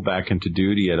got called back into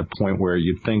duty at a point where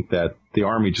you'd think that the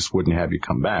Army just wouldn't have you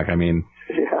come back. I mean,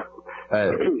 yeah.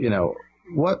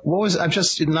 What was, I'm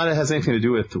just, not it has anything to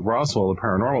do with Roswell or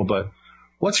paranormal, but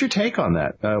what's your take on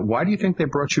that? Why do you think they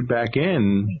brought you back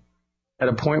in at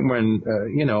a point when,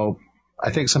 I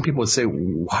think some people would say,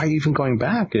 why are you even going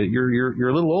back? You're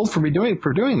a little old for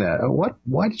doing that.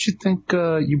 Why did you think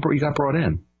you got brought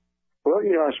in? Well,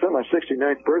 I spent my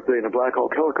 69th birthday in a Black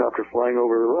Hawk helicopter flying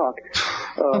over Iraq.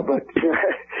 But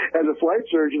as a flight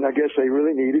surgeon, I guess they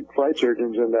really needed flight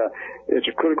surgeons, and it's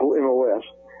a critical MOS.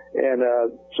 And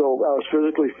so I was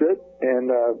physically fit, and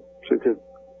said,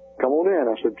 "Come on in."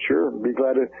 I said, "Sure, be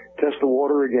glad to test the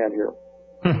water again here."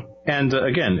 And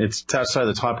again, it's outside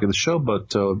the topic of the show,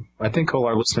 but I think all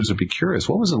our listeners would be curious.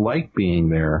 What was it like being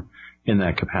there in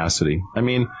that capacity? I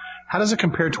mean, how does it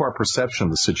compare to our perception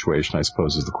of the situation, I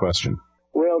suppose, is the question.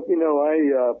 Well,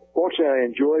 fortunately, I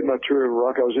enjoyed my tour of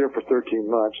Iraq. I was there for 13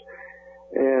 months,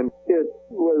 and it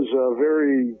was a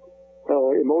very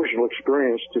emotional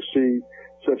experience to see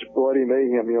such bloody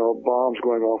mayhem, bombs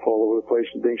going off all over the place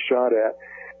and being shot at.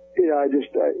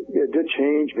 It did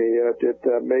change me. It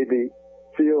made me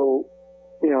feel,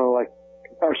 like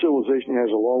our civilization has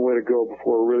a long way to go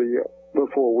before we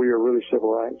are really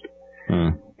civilized.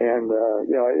 And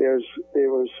it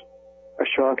was a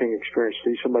shocking experience to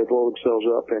see somebody blow themselves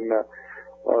up and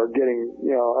or getting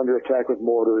under attack with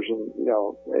mortars, and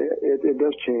it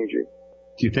does change you.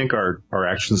 Do you think our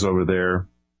actions over there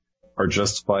are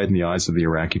justified in the eyes of the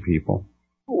Iraqi people?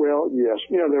 Well, yes.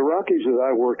 The Iraqis that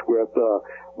I worked with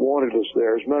wanted us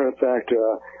there. As a matter of fact,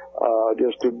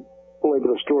 just to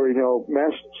belabor the story,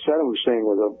 Saddam Hussein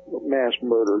was a mass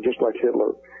murderer, just like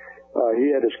Hitler. He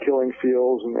had his killing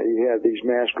fields, and he had these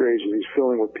mass graves that he's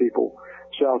filling with people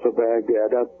south of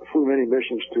Baghdad. I flew many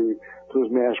missions to those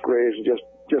mass graves and just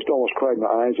almost cried my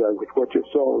eyes out with what you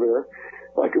saw there,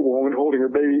 like a woman holding her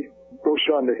baby, both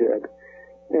shot in the head,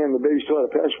 and the baby still had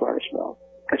a pacifier smell.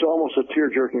 It's almost a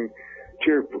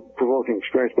tear-provoking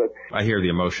experience. But I hear the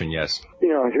emotion, yes.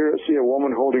 See a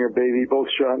woman holding her baby, both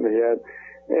shot in the head,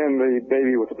 and the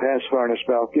baby with the pacifier in his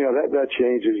mouth, that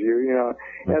changes you,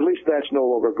 At least that's no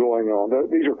longer going on.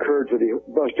 These are Kurds that he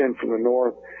bust in from the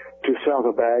north to south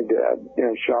of Baghdad,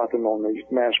 shot them on these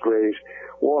mass graves,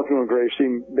 walking on graves,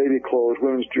 seeing baby clothes,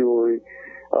 women's jewelry.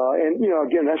 And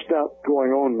again, that's not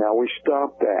going on now. We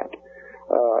stopped that.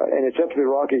 And it's up to the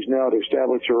Iraqis now to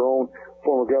establish their own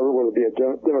form of government, whether it be a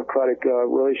democratic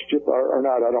relationship or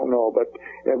not, I don't know. But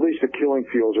at least the killing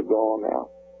fields are gone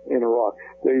now in Iraq.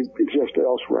 They exist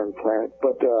elsewhere on the planet.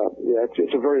 But,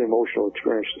 it's a very emotional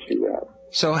experience to see that.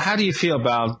 So how do you feel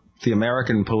about the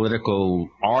American political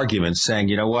argument saying,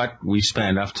 you know what, we spent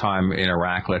enough time in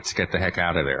Iraq, let's get the heck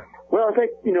out of there? Well, I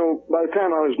think, by the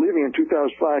time I was leaving in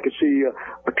 2005, I could see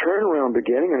a turnaround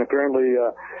beginning, and apparently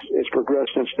it's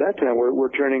progressed since that time. We're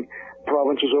turning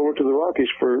provinces over to the Rockies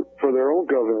for their own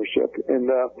governorship. And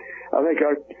I think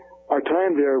our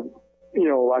time there,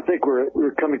 I think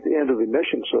we're coming to the end of the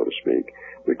mission, so to speak,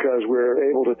 because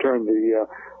we're able to turn the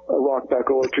rock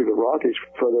back over to the Rockies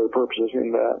for their purposes.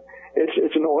 And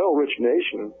it's an oil-rich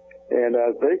nation, and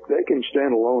they can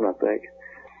stand alone, I think.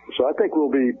 So I think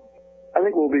we'll be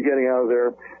getting out of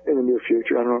there in the near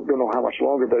future. I don't know how much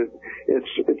longer, but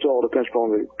it's all depends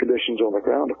upon the conditions on the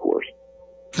ground, of course.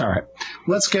 All right,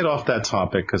 let's get off that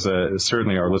topic because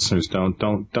certainly our listeners don't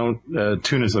tune into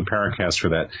the Paracast for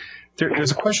that.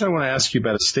 There's a question I want to ask you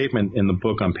about a statement in the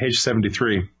book on page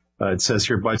 73. It says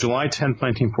here, by July 10th,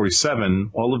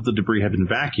 1947, all of the debris had been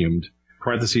vacuumed.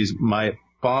 Parentheses, my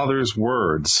father's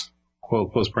words,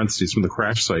 quote, close parentheses, from the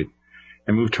crash site,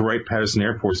 and moved to Wright-Patterson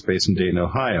Air Force Base in Dayton,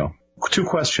 Ohio. 2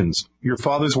 questions. Your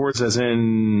father's words as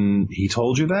in he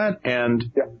told you that?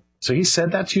 And yeah. So he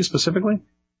said that to you specifically?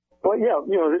 Well, yeah,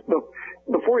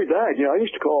 before he died, I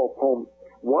used to call home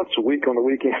once a week on the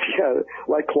weekend,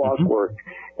 like clockwork.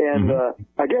 And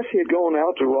I guess he had gone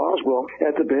out to Roswell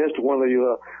at the behest of one of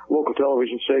the local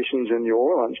television stations in New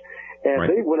Orleans, and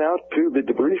they went out to the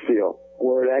debris field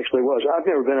where it actually was. I've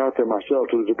never been out there myself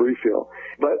to the debris field,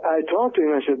 but I talked to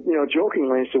him. I said,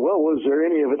 jokingly, I said, well, was there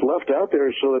any of it left out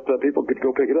there so that people could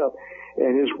go pick it up?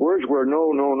 And his words were, no,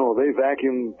 they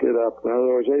vacuumed it up. In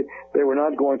other words, they were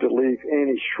not going to leave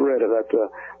any shred of that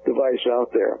device out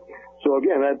there. So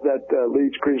again, that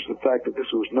leads credence to the fact that this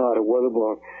was not a weather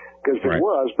balloon, because if it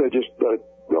was, they just but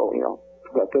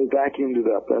they vacuumed it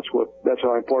up. That's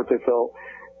how important they felt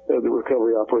the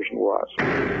recovery operation was.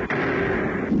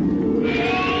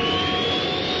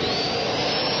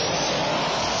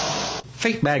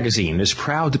 Fate magazine is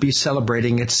proud to be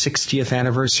celebrating its 60th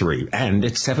anniversary and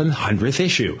its 700th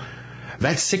issue.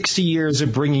 That's 60 years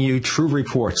of bringing you true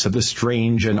reports of the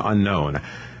strange and unknown.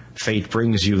 Fate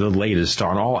brings you the latest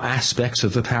on all aspects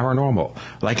of the paranormal,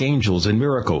 like angels and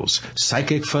miracles,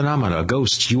 psychic phenomena,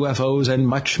 ghosts, UFOs, and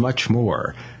much, much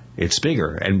more. It's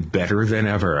bigger and better than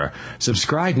ever.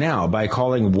 Subscribe now by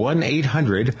calling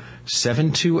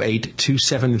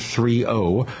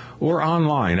 1-800-728-2730 or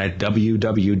online at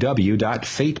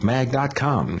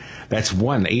www.fatemag.com. That's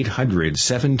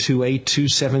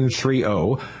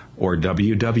 1-800-728-2730 or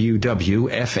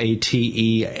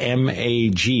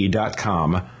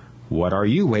www.fatemag.com. What are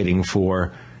you waiting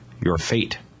for? Your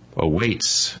fate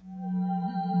awaits.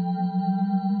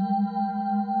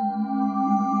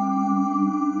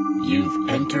 You've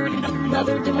entered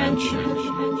another dimension.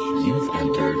 You've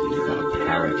entered the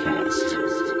Paracast.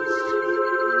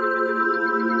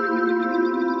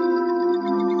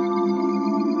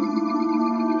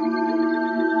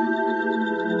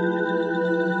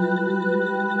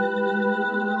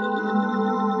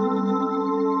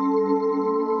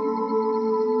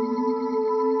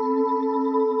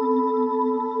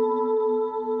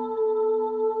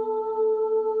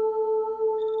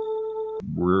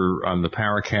 On the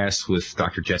Paracast with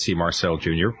Dr. Jesse Marcel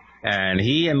Jr. And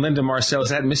he and Linda Marcel, is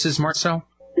that Mrs. Marcel?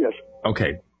 Yes.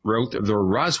 Okay. Wrote The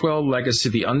Roswell Legacy,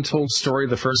 the untold story of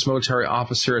the first military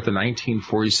officer at the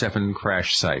 1947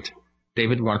 crash site.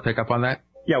 David, you want to pick up on that?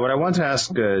 Yeah, what I wanted to ask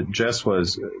Jess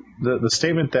was the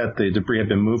statement that the debris had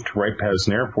been moved to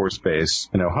Wright-Patterson Air Force Base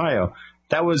in Ohio.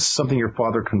 That was something your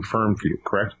father confirmed for you,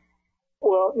 correct?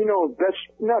 Well, that's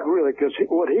not really, because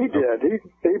what he did, he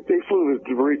flew the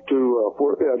debris to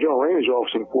General Ramey's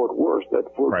office in Fort Worth, at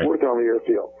Worth Army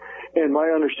Airfield. And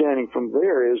my understanding from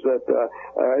there is that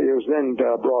it was then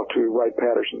brought to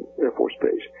Wright-Patterson Air Force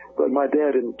Base. But my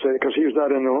dad didn't say it because he was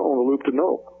not on the loop to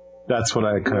know. That's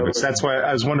what that's why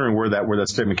I was wondering where that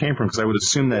statement came from, because I would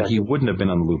assume that he wouldn't have been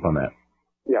on the loop on that.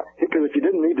 Yeah, because if you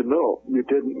didn't need to know, you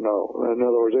didn't know. In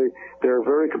other words, they're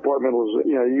very compartmentalized.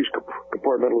 Use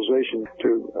compartmentalization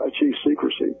to achieve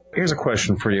secrecy. Here's a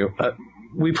question for you.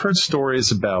 We've heard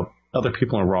stories about other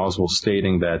people in Roswell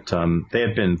stating that they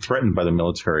had been threatened by the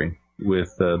military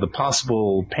with the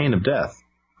possible pain of death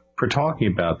for talking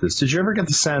about this. Did you ever get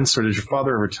the sense, or did your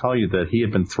father ever tell you that he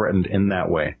had been threatened in that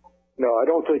way? No, I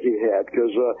don't think he had, because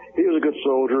he was a good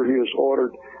soldier. He was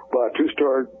ordered by a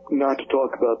two-star not to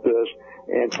talk about this.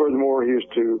 And furthermore, he was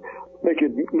to make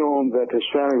it known that his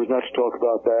family was not to talk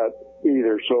about that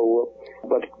either. So,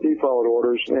 but he followed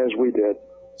orders, as we did.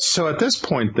 So at this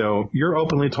point, though, you're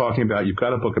openly talking about, you've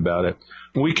got a book about it.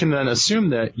 We can then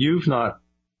assume that you've not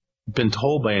been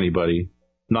told by anybody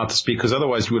not to speak, because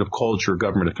otherwise you would have called your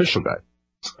government official guy.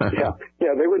 Yeah,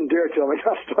 they wouldn't dare tell me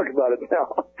not to talk about it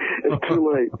now. It's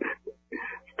too late.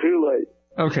 It's too late.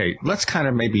 Okay, let's kind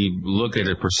of maybe look at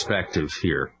a perspective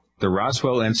here. The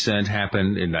Roswell incident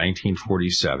happened in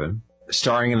 1947.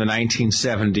 Starting in the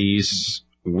 1970s,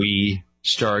 we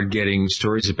started getting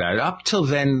stories about it. Up till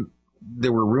then,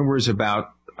 there were rumors about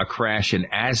a crash in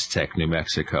Aztec, New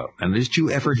Mexico. And did you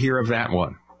ever hear of that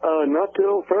one? Not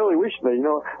till fairly recently.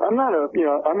 I'm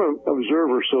an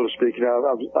observer, so to speak.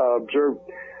 I've observed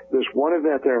this one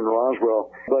event there in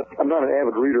Roswell, but I'm not an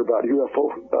avid reader about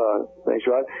UFO things,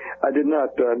 so I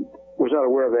was not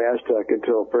aware of the Aztec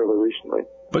until fairly recently.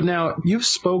 But now, you've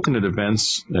spoken at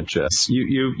events, Jess.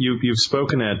 You've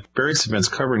spoken at various events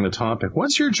covering the topic.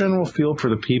 What's your general feel for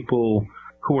the people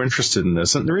who are interested in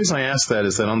this? And the reason I ask that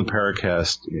is that on the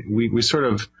Paracast, we sort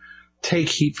of take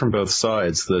heat from both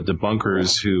sides, the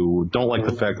debunkers who don't like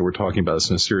the fact that we're talking about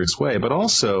this in a serious way, but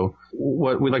also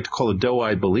what we like to call the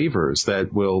doe-eyed believers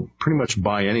that will pretty much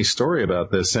buy any story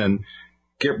about this and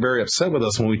get very upset with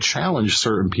us when we challenge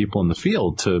certain people in the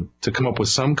field to come up with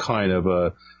some kind of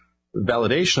a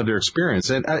validation of their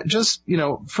experience. And just,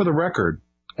 for the record,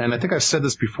 and I think I've said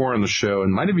this before on the show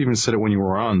and might have even said it when you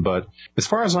were on, but as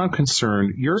far as I'm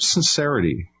concerned, your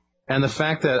sincerity and the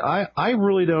fact that I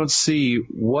really don't see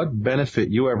what benefit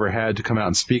you ever had to come out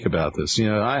and speak about this.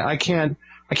 I can't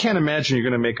imagine you're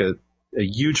going to make a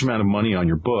huge amount of money on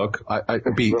your book.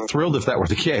 I'd be thrilled if that were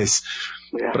the case,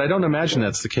 but I don't imagine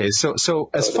that's the case. So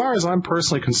as far as I'm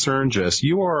personally concerned, Jess,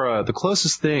 you are the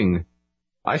closest thing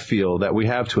I feel that we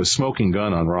have to a smoking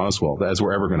gun on Roswell as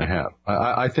we're ever going to have.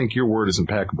 I think your word is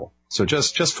impeccable. So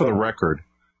just for the record,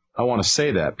 I want to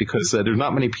say that because there's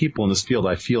not many people in this field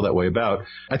I feel that way about.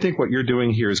 I think what you're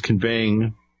doing here is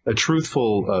conveying a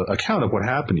truthful account of what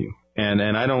happened to you. And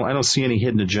I don't see any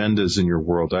hidden agendas in your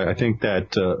world. I think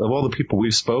that of all the people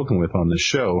we've spoken with on this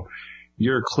show,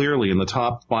 you're clearly in the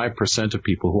top 5% of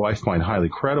people who I find highly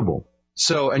credible.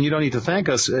 So, and you don't need to thank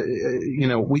us.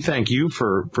 We thank you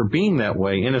for being that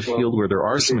way in a field where there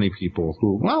are so many people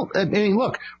who,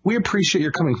 look, we appreciate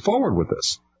your coming forward with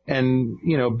this. And,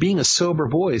 being a sober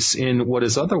voice in what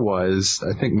is otherwise,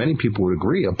 I think many people would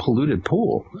agree, a polluted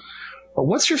pool.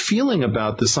 What's your feeling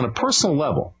about this on a personal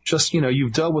level? Just,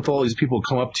 you've dealt with all these people who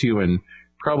come up to you and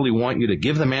probably want you to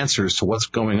give them answers to what's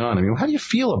going on. I mean, how do you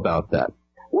feel about that?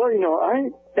 Well,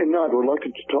 I am not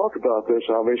reluctant to talk about this,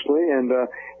 obviously, and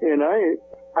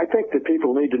I think that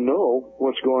people need to know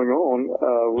what's going on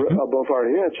above our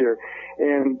heads here.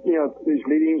 And, these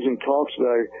meetings and talks that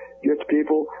I get to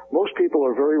people, most people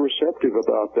are very receptive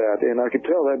about that, and I can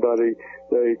tell that by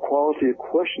the quality of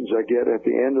questions I get at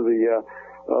the end of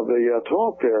the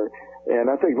talk there. And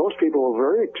I think most people are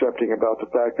very accepting about the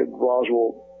fact that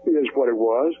Roswell is what it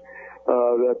was.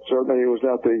 That certainly it was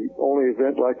not the only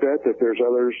event like that there's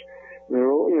others.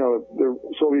 The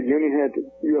Soviet Union had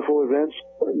UFO events,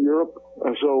 Europe,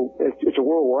 so it's a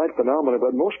worldwide phenomenon,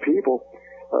 but most people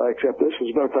accept this. As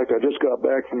a matter of fact, I just got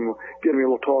back from giving a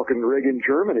little talk in Reagan,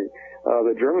 Germany.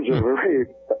 The Germans are very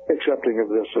accepting of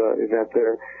this event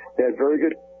there. They had very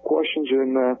good questions,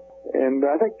 and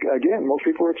I think, again, most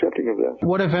people are accepting of this.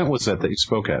 What event was that you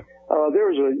spoke at? There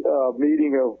was a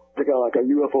meeting like a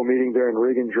UFO meeting there in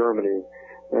Reagan, Germany,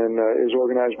 and is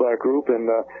organized by a group, and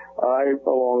I,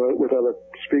 along with other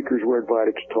speakers, were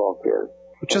invited to talk there.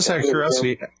 Just out of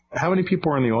curiosity, how many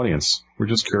people are in the audience? We're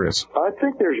just curious. I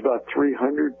think there's about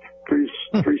 300,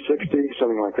 360,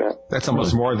 something like that. That's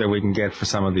almost more than we can get for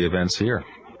some of the events here.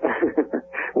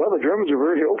 Well, the Germans are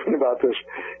very open about this.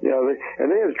 They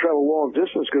had to travel long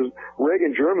distance because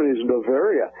Reagan, Germany is in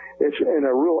Bavaria. It's in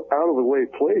a real out-of-the-way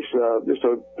place, just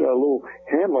a little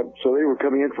hamlet. So they were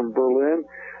coming in from Berlin,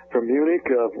 from Munich,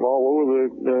 from all over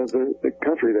the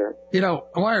country there.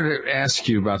 I wanted to ask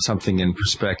you about something in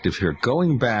perspective here.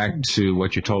 Going back to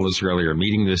what you told us earlier,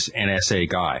 meeting this NSA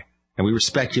guy, and we were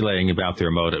speculating about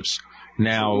their motives.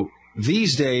 Now,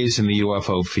 these days in the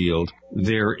UFO field,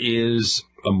 there is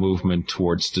a movement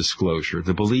towards disclosure,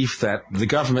 the belief that the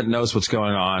government knows what's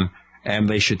going on and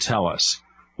they should tell us.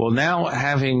 Well, now,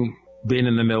 having been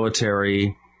in the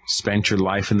military, spent your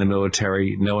life in the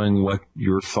military, knowing what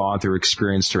your father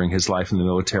experienced during his life in the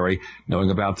military, knowing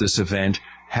about this event,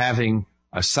 having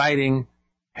a sighting,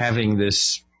 having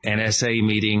this NSA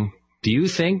meeting, do you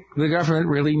think the government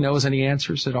really knows any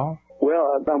answers at all?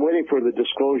 Well, I'm waiting for the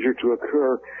disclosure to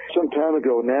occur. Some time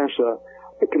ago, NASA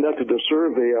conducted a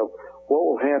survey of what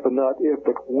will happen, not if,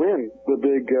 but when the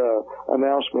big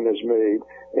announcement is made.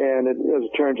 And as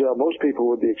it turns out, most people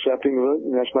would be accepting of it,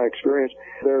 and that's my experience.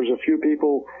 There's a few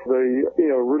people,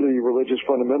 really religious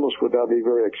fundamentalists would not be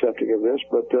very accepting of this,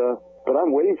 but But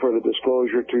I'm waiting for the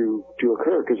disclosure to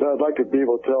occur because I'd like to be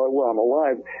able to tell it while I'm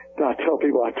alive, not tell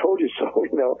people I told you so.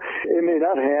 It may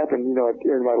not happen,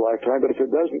 during my lifetime, but if it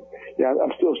doesn't,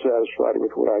 I'm still satisfied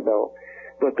with what I know.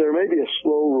 But there may be a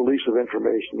slow release of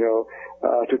information,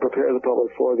 to prepare the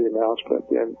public for the announcement.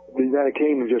 And the United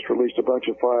Kingdom just released a bunch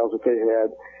of files that they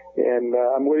had, and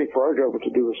I'm waiting for our government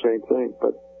to do the same thing,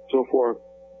 but so far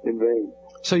in vain.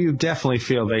 So you definitely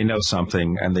feel they know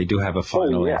something, and they do have a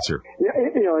final answer. Yeah,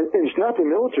 and it's not the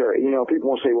military. People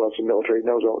won't say, well, it's the military.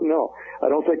 No, I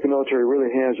don't think the military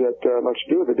really has that much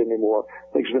to do with it anymore.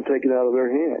 I think it's been taken out of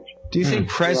their hands. Do you think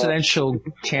presidential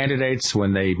candidates,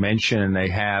 when they mention, and they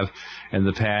have in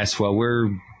the past, well,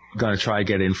 we're going to try to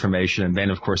get information, and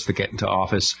then, of course, they get into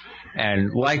office,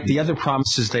 and like the other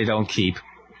promises they don't keep,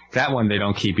 that one they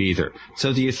don't keep either.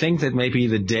 So do you think that maybe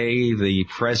the day the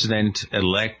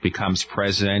president-elect becomes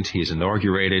president, he's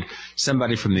inaugurated,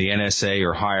 somebody from the NSA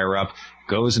or higher up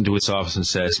goes into his office and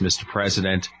says, Mr.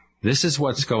 President, this is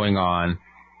what's going on,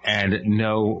 and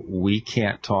no, we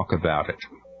can't talk about it?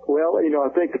 Well, I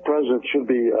think the president should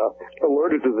be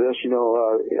alerted to this,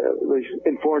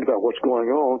 informed about what's going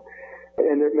on.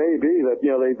 And it may be that,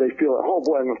 they feel, oh,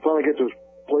 boy, I'm going to finally get to this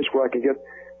place where I can get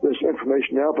this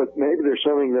information out, but maybe there's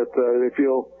something that they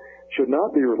feel should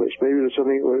not be released. Maybe there's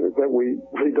something that we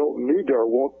really don't need or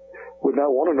would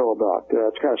not want to know about.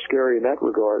 It's kind of scary in that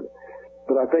regard.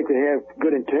 But I think they have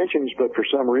good intentions, but for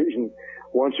some reason,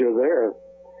 once they're there,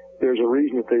 there's a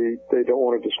reason that they don't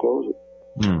want to disclose it.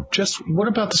 Just what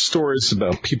about the stories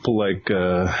about people like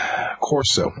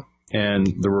Corso and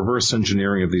the reverse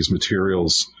engineering of these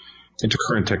materials into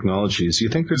current technologies? Do you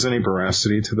think there's any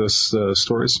veracity to those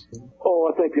stories?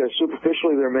 Oh, I think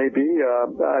superficially there may be.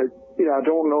 I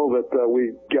don't know that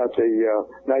we got the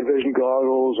night vision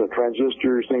goggles and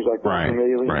transistors, things like that from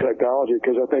alien technology,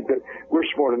 because I think that we're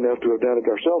smart enough to have done it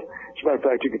ourselves. As a matter of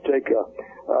fact, you could take a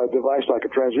device like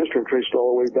a transistor and trace it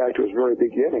all the way back to its very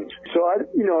beginnings. So,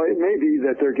 it may be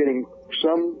that they're getting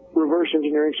some reverse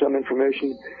engineering, some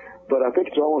information, but I think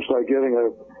it's almost like giving a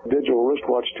digital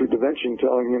wristwatch to Da Vinci and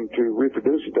telling him to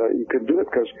reproduce it. You couldn't do it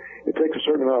because it takes a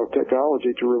certain amount of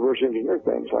technology to reverse engineer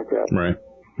things like that. Right.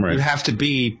 You have to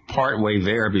be part way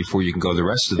there before you can go the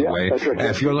rest of the way. That's right.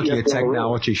 If you're looking at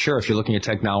technology, if you're looking at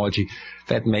technology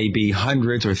that may be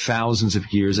hundreds or thousands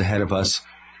of years ahead of us,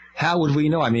 how would we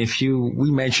know? I mean, we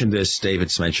mentioned this,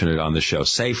 David's mentioned it on the show.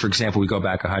 Say, for example, we go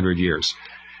back 100 years.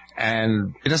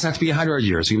 And it doesn't have to be 100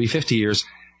 years. It could be 50 years.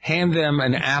 Hand them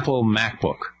an Apple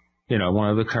MacBook, one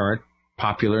of the current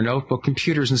popular notebook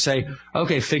computers, and say,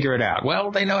 okay, figure it out. Well,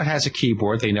 they know it has a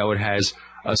keyboard. They know it has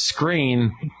a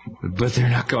screen, but they're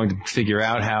not going to figure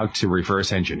out how to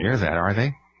reverse engineer that, are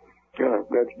they? Yeah,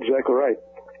 that's exactly right.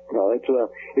 No, it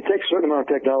takes a certain amount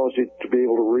of technology to be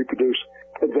able to reproduce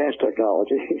advanced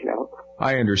technology,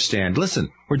 I understand.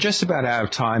 Listen, we're just about out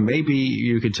of time. Maybe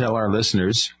you could tell our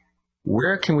listeners,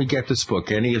 where can we get this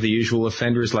book? Any of the usual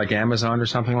offenders like Amazon or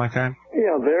something like that?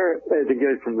 Yeah, they can get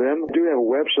it from them. I do have a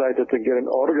website that they can get an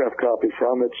autographed copy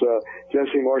from. It's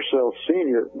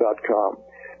JesseMarcelSenior.com.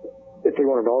 If they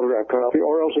want an autographed copy,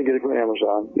 or else they get it from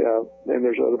Amazon. And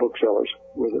there's other booksellers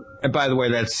with it. And by the way,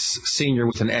 that's Senior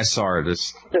with an SR.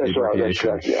 That's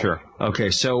correct, yeah. Sure. Okay,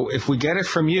 so if we get it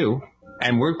from you,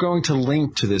 and we're going to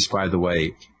link to this, by the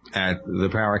way, at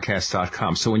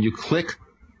theparacast.com. So when you click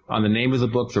on the name of the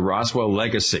book, The Roswell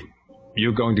Legacy,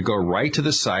 you're going to go right to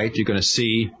the site. You're going to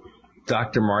see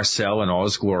Dr. Marcel in all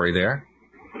his glory there,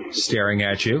 staring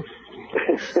at you.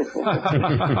 You're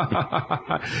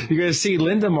going to see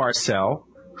Linda Marcel,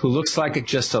 who looks like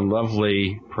just a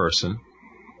lovely person.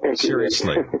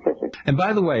 Seriously. And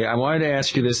by the way, I wanted to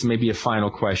ask you this, maybe a final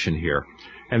question here.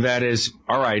 And that is,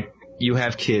 all right, you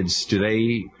have kids. Do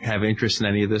they have interest in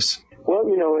any of this? Well,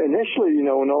 initially,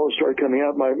 when all this started coming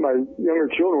out, my younger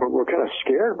children were kind of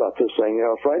scared about this thing,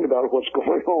 frightened about what's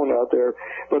going on out there.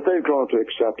 But they've grown to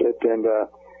accept it. And,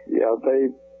 they,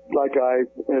 like I,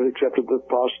 have accepted the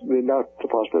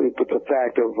possibility, but the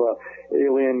fact of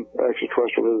alien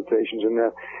extraterrestrial visitations and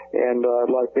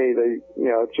like me,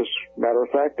 it's just matter of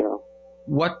fact now.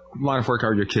 What line of work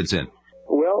are your kids in?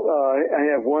 Well, I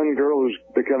have one girl who's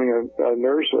becoming a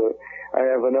nurse. I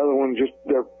have another one,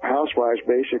 they're housewives,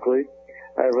 basically.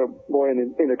 I have a boy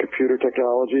in computer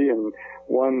technology, and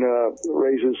one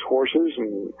raises horses,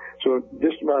 and so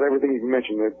just about everything you can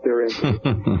mention that they're in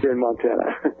here in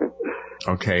Montana.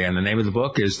 Okay, and the name of the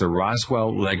book is The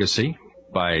Roswell Legacy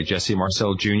by Jesse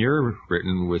Marcel Jr.,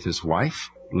 written with his wife,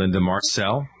 Linda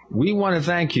Marcel. We want to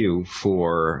thank you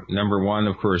for, number one,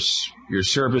 of course, your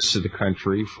service to the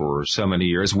country for so many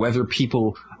years, whether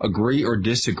people agree or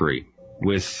disagree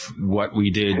with what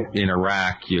we did in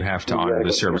Iraq, you have to honor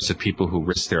the service of people who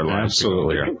risked their lives.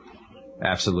 Absolutely.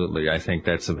 Absolutely. I think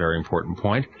that's a very important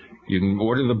point. You can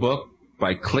order the book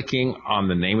by clicking on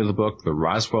the name of the book, The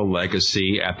Roswell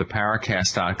Legacy, at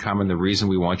theparacast.com. And the reason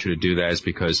we want you to do that is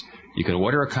because you can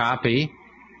order a copy.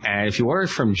 And if you order it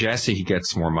from Jesse, he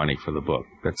gets more money for the book.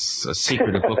 That's a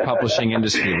secret of book publishing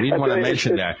industry. We didn't want to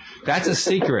mention that. That's a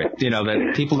secret,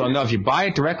 that people don't know. If you buy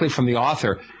it directly from the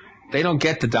author, they don't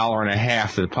get the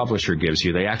 $1.50 that the publisher gives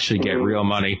you. They actually get real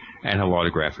money, and he'll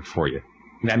autograph it for you.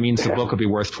 And that means the book will be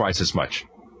worth twice as much.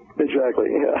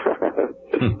 Exactly,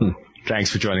 yeah.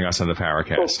 Thanks for joining us on the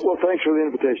Paracast. Well, thanks for the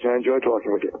invitation. I enjoyed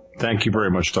talking with you. Thank you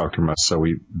very much, Dr. Marcel.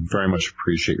 We very much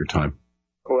appreciate your time.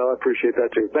 Well, I appreciate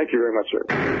that, too. Thank you very much, sir.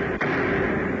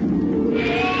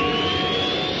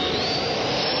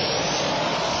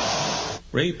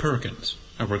 Ray Perkins,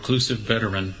 a reclusive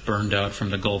veteran burned out from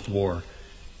the Gulf War,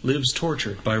 lives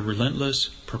tortured by relentless,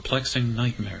 perplexing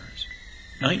nightmares.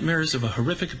 Nightmares of a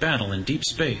horrific battle in deep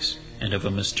space and of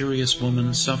a mysterious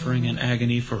woman suffering in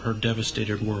agony for her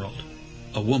devastated world.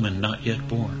 A woman not yet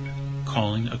born,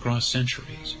 calling across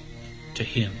centuries to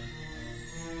him.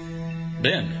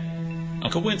 Then, a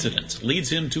coincidence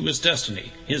leads him to his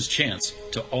destiny, his chance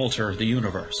to alter the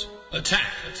universe. Attack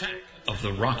of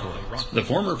the Rockoids. The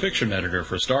former fiction editor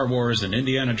for Star Wars and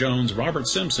Indiana Jones, Robert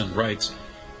Simpson, writes,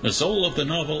 "The soul of the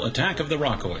novel Attack of the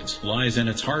Rockoids lies in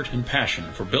its heart and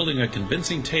passion for building a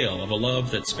convincing tale of a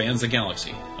love that spans the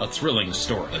galaxy. A thrilling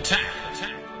story. Attack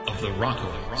of the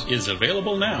Rockoids is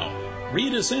available now.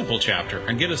 Read a sample chapter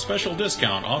and get a special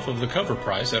discount off of the cover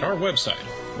price at our website,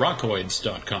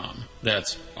 rockoids.com.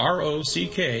 That's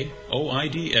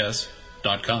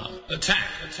ROCKOIDS.com. Attack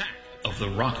of the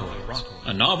Rockoids,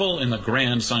 a novel in the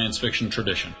grand science fiction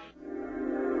tradition."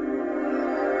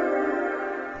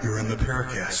 You're in the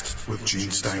Paracast with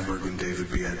Gene Steinberg and David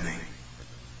Biedney.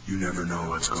 You never know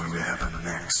what's going to happen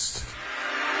next.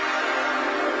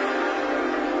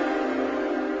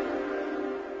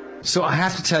 So I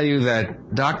have to tell you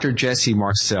that Dr. Jesse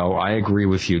Marcel, I agree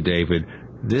with you, David.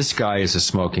 This guy is a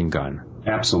smoking gun.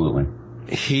 Absolutely.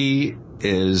 He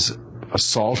is a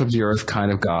salt of the earth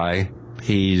kind of guy.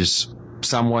 He's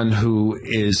someone who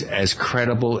is as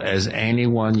credible as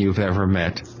anyone you've ever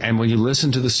met. And when you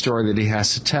listen to the story that he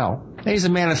has to tell, he's a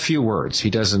man of few words. He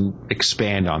doesn't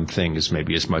expand on things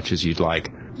maybe as much as you'd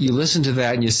like. You listen to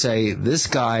that and you say, this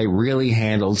guy really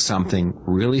handled something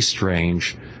really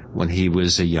strange when he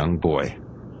was a young boy.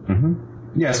 Mm-hmm.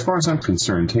 Yeah, as far as I'm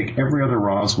concerned, take every other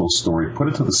Roswell story, put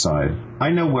it to the side.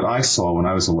 I know what I saw when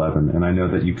I was 11, and I know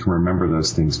that you can remember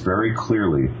those things very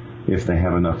clearly if they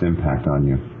have enough impact on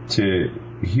you. To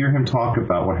hear him talk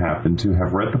about what happened, to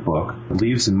have read the book,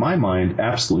 leaves in my mind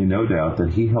absolutely no doubt that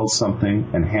he held something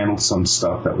and handled some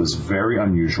stuff that was very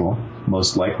unusual,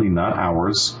 most likely not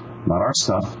ours, not our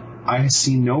stuff. I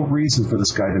see no reason for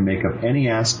this guy to make up any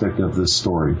aspect of this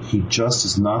story. He just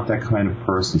is not that kind of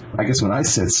person. I guess when I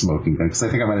said smoking gun, because I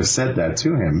think I might have said that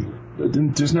to him,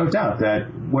 there's no doubt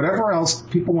that whatever else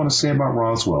people want to say about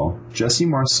Roswell, Jesse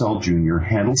Marcel Jr.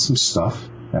 handled some stuff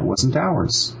that wasn't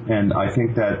ours. And I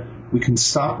think that we can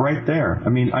stop right there. I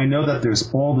mean, I know that there's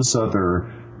all this other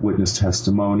witness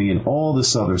testimony and all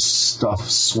this other stuff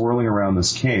swirling around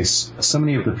this case. So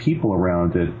many of the people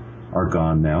around it are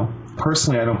gone now.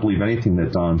 Personally, I don't believe anything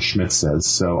that Don Schmidt says,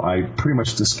 so I pretty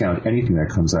much discount anything that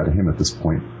comes out of him at this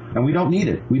point. And we don't need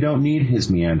it. We don't need his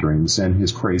meanderings and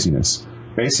his craziness.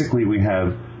 Basically, we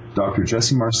have Dr.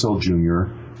 Jesse Marcel Jr.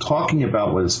 talking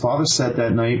about what his father said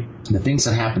that night, and the things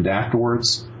that happened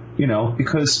afterwards,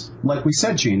 because, like we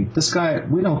said, Gene, this guy,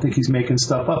 we don't think he's making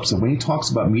stuff up. So when he talks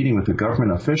about meeting with a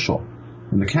government official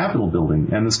in the Capitol building,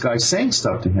 and this guy saying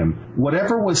stuff to him,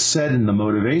 whatever was said in the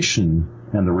motivation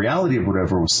and the reality of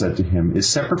whatever was said to him is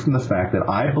separate from the fact that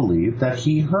I believe that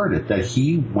he heard it, that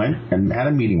he went and had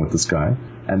a meeting with this guy,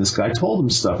 and this guy told him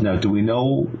stuff. Now, do we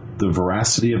know the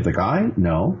veracity of the guy?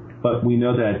 No. But we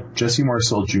know that Jesse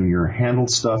Marcel Jr. handled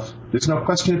stuff. There's no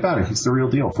question about it. He's the real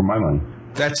deal, for my money.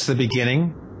 That's the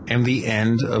beginning and the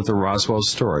end of the Roswell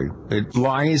story. It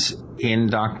lies in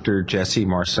Dr. Jesse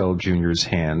Marcel Jr.'s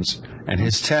hands and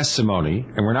his testimony.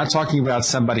 And we're not talking about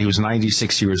somebody who's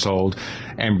 96 years old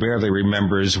and barely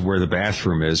remembers where the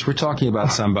bathroom is. We're talking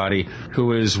about somebody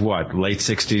who is, late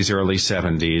 60s, early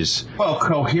 70s. Well,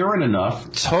 coherent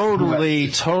enough. Totally.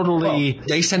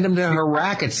 They send him to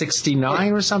Iraq at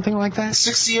 69 or something like that?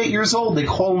 68 years old. They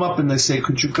call him up and they say,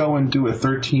 could you go and do a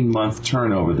 13-month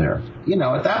turn over there?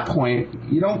 At that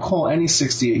point, you don't call any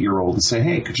 68-year-old and say,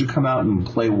 hey, could you come out and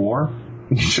play war?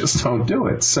 You just don't do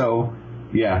it. So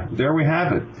Yeah, there we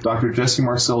have it. Dr. Jesse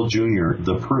Marcel Jr.,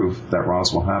 the proof that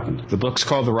Roswell happened. The book's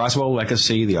called The Roswell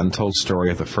Legacy, the untold story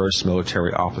of the first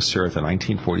military officer at the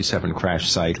 1947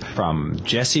 crash site, from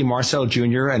Jesse Marcel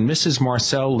Jr. and Mrs.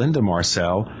 Marcel, Linda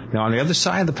Marcel. Now, on the other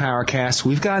side of the Paracast,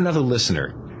 we've got another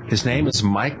listener. His name is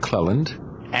Mike Clelland,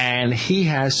 and he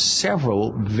has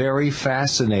several very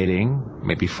fascinating,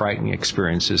 maybe frightening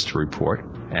experiences to report,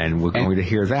 and we're going to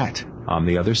hear that on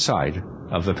the other side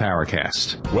of the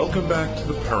Paracast. Welcome back to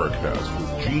the Paracast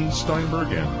with Gene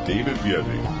Steinberg and David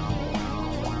Biedny.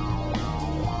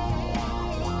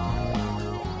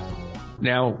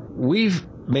 Now, we've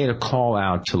made a call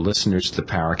out to listeners to the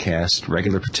Paracast,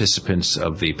 regular participants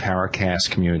of the Paracast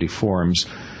community forums,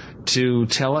 to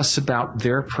tell us about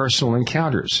their personal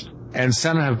encounters. And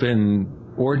some have been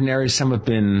ordinary, some have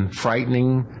been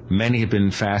frightening, many have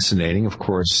been fascinating. Of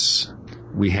course,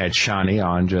 we had Shani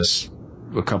on just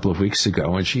a couple of weeks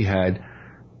ago, and she had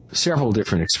several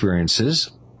different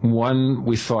experiences. One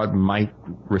we thought might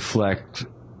reflect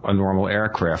a normal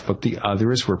aircraft, but the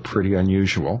others were pretty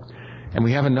unusual. And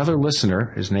we have another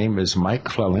listener, his name is Mike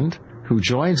Clelland, who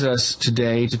joins us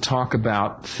today to talk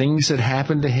about things that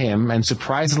happened to him, and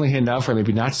surprisingly enough, or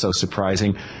maybe not so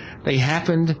surprising, they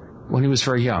happened when he was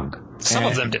very young. Some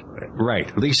of them did. Right.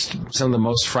 At least some of the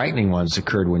most frightening ones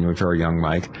occurred when you were very young,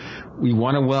 Mike. We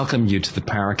want to welcome you to the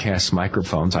Paracast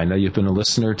microphones. I know you've been a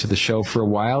listener to the show for a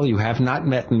while. You have not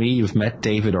met me. You've met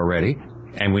David already.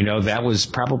 And we know that was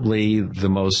probably the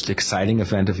most exciting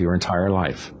event of your entire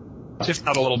life. If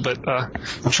not a little bit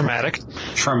traumatic.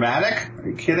 Traumatic? Are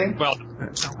you kidding? Well,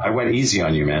 I went easy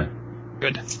on you, man.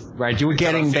 Good. Right. You were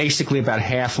getting basically about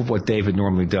half of what David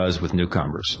normally does with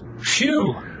newcomers.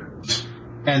 Phew.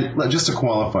 And just a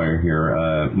qualifier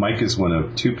here, Mike is one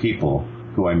of two people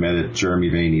who I met at Jeremy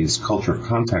Vaney's Culture of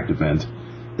Contact event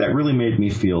that really made me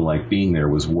feel like being there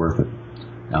was worth it.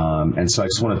 And so I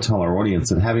just want to tell our audience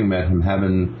that having met him,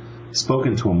 having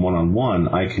spoken to him one-on-one,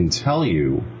 I can tell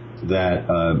you that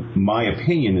my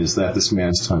opinion is that this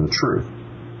man's telling the truth.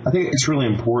 I think it's really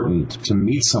important to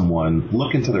meet someone,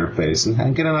 look into their face,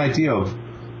 and get an idea of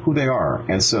who they are.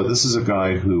 And so this is a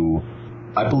guy who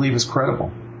I believe is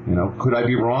credible. You know, could I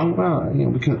be wrong? Well, you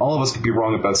know, all of us could be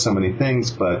wrong about so many things,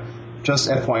 but just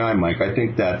FYI, Mike, I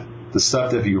think that the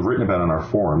stuff that you've written about on our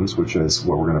forums, which is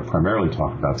what we're going to primarily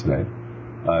talk about today,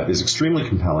 is extremely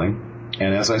compelling.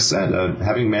 And as I said,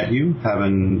 having met you,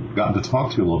 having gotten to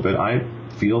talk to you a little bit, I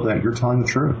feel that you're telling the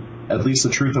truth, at least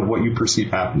the truth of what you perceive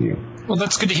happened to you. Well,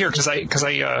 that's good to hear, because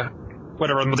I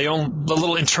whatever the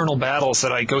little internal battles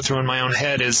that I go through in my own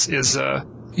head is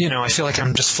you know, I feel like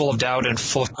I'm just full of doubt and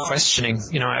full of questioning.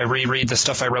 You know, I reread the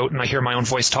stuff I wrote and I hear my own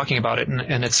voice talking about it,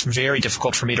 and it's very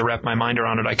difficult for me to wrap my mind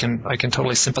around it. I can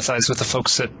totally sympathize with the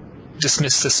folks that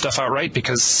dismiss this stuff outright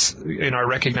because, you know, I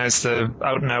recognize the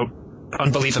out-and-out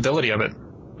unbelievability of it.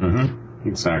 Mm-hmm.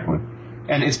 Exactly.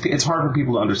 And it's hard for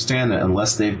people to understand that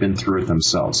unless they've been through it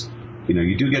themselves. You know,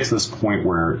 you do get to this point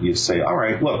where you say, all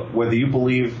right, look, whether you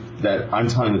believe that I'm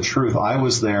telling the truth, I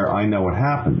was there, I know what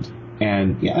happened.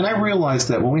 And I realize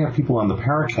that when we have people on the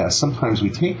Paracast, sometimes we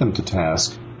take them to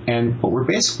task, and what we're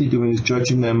basically doing is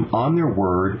judging them on their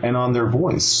word and on their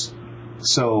voice.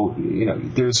 So, you know,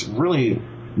 there's really,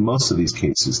 most of these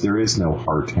cases, there is no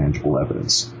hard, tangible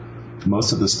evidence.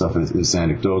 Most of this stuff is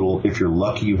anecdotal. If you're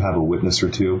lucky, you have a witness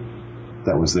or two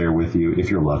that was there with you,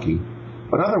 if you're lucky.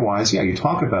 But otherwise, you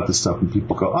talk about this stuff and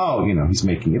people go, oh, you know, he's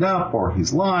making it up, or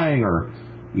he's lying, or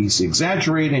he's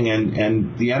exaggerating,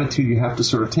 and the attitude you have to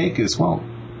sort of take is, well,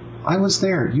 I was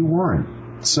there, you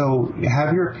weren't. So you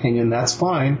have your opinion, that's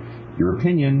fine. Your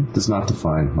opinion does not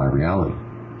define my reality.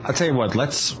 I'll tell you what,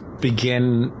 let's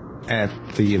begin at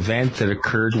the event that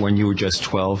occurred when you were just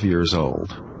 12 years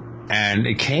old. And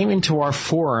it came into our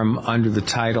forum under the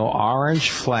title Orange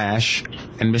Flash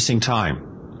and Missing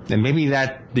Time. And maybe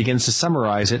that begins to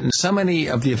summarize it. And so many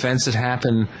of the events that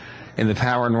happen in the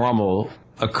paranormal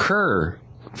occur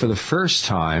for the first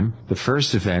time. The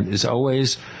first event is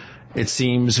always, it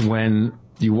seems, when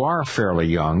you are fairly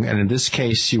young. And in this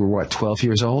case, you were what, 12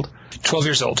 years old? 12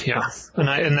 years old, yeah. And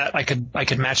I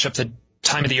could match up the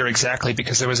time of the year exactly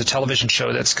because there was a television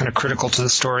show that's kind of critical to the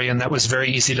story, and that was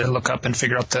very easy to look up and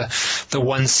figure out the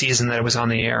one season that it was on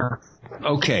the air.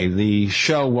 Okay, the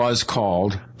show was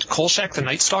called Kolchak the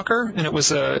Night Stalker, and it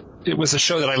was a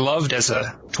show that I loved as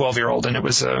a 12-year-old, and it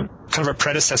was kind of a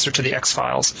predecessor to the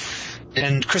X-Files.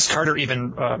 And Chris Carter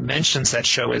even mentions that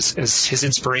show as his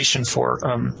inspiration for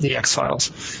the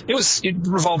X-Files. It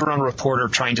revolved around a reporter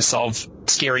trying to solve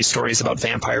scary stories about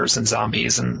vampires and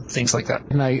zombies and things like that.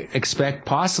 And I expect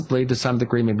possibly to some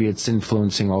degree maybe it's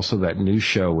influencing also that new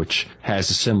show which has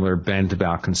a similar bent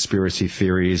about conspiracy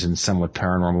theories and somewhat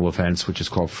paranormal events, which is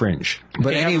called Fringe.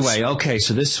 But anyway, okay,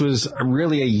 so this was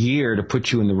really a year to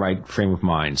put you in the right frame of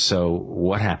mind. So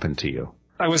what happened to you?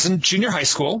 I was in junior high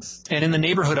school, and in the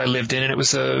neighborhood I lived in, and it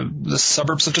was the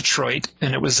suburbs of Detroit,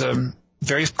 and it was a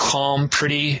very calm,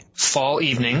 pretty fall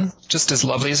evening, just as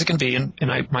lovely as it can be, and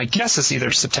my guess is either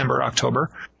September or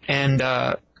October, and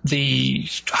the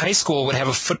high school would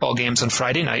have football games on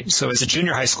Friday night, so as a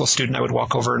junior high school student, I would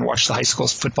walk over and watch the high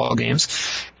school's football games,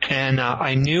 and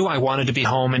I knew I wanted to be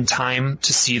home in time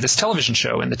to see this television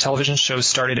show, and the television show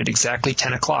started at exactly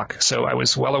 10 o'clock, so I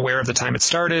was well aware of the time it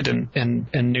started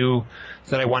and knew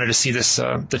that I wanted to see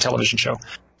the television show.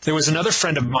 There was another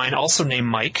friend of mine also named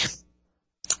Mike,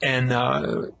 and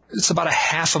it's about a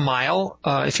half a mile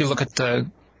if you look at the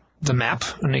map,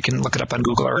 and you can look it up on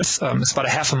Google Earth. It's about a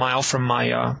half a mile from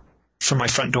my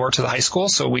front door to the high school,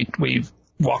 so we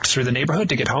walked through the neighborhood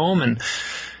to get home,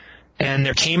 and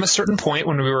there came a certain point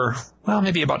when we were,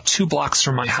 maybe about 2 blocks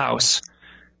from my house,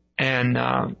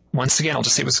 and once again, I'll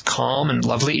just say it was a calm and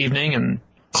lovely evening and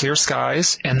clear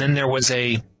skies, and then there was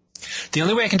the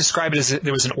only way I can describe it is that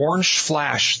there was an orange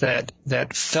flash that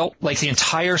felt like the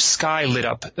entire sky lit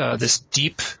up, this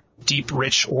deep,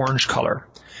 rich orange color.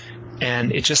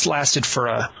 And it just lasted for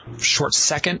a short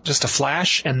second, just a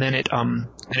flash, and then it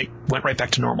went right back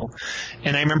to normal.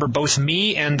 And I remember both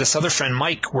me and this other friend,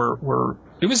 Mike,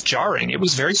 it was jarring. It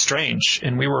was very strange.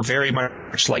 And we were very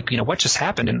much like, what just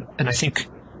happened? And I think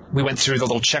we went through the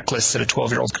little checklist that a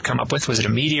 12-year-old could come up with. Was it a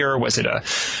meteor? Was it a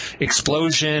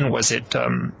explosion? Was it,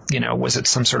 was it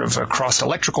some sort of crossed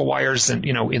electrical wires and,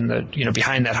 in the,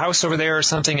 behind that house over there or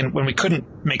something? And when we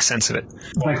couldn't make sense of it.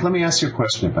 Mike, let me ask you a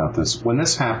question about this. When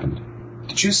this happened,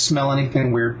 did you smell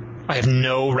anything weird? I have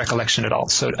no recollection at all,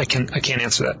 so I can't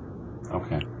answer that.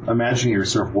 Okay. Imagine you're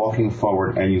sort of walking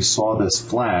forward and you saw this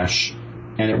flash,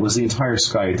 and it was the entire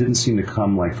sky. It didn't seem to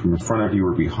come like from in front of you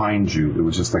or behind you. It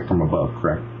was just like from above,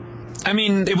 correct? I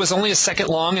mean, it was only a second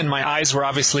long, and my eyes were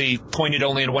obviously pointed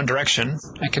only in one direction.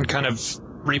 I can kind of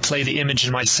replay the image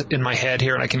in my head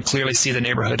here, and I can clearly see the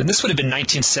neighborhood. And this would have been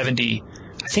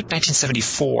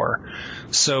 1974.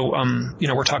 So,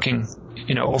 we're talking,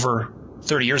 over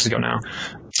 30 years ago now.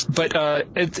 But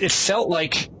it felt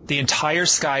like the entire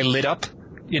sky lit up,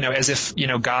 as if,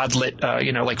 God lit,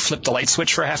 flipped the light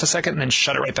switch for half a second and then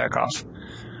shut it right back off.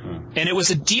 And it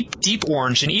was a deep, deep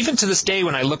orange. And even to this day,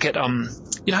 when I look at,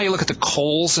 how you look at the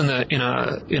coals in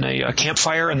a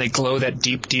campfire and they glow that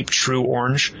deep, deep, true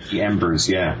orange? The embers,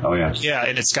 yeah. Oh, yeah. Yeah,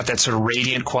 and it's got that sort of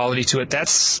radiant quality to it.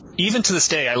 That's, even to this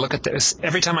day, I look at this,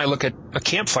 every time I look at a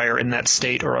campfire in that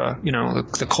state or,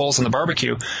 the coals in the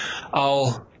barbecue,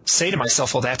 I'll say to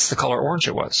myself, well, that's the color orange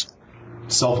it was.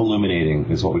 Self-illuminating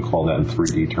is what we call that in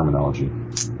 3D terminology.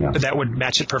 Yeah. But that would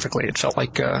match it perfectly. It felt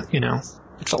like,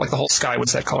 it felt like the whole sky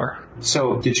was that color.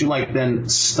 So did you then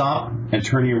stop and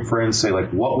turn to your friend and say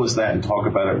what was that and talk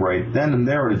about it right then and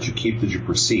there, or did you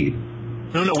proceed?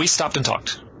 No, we stopped and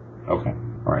talked. Okay.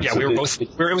 All right. Yeah, so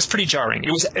it was pretty jarring.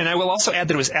 And I will also add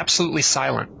that it was absolutely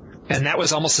silent. And that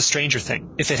was almost a stranger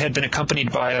thing. If it had been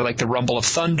accompanied by the rumble of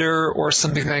thunder or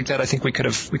something like that, I think we could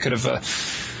have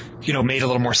made a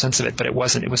little more sense of it, but it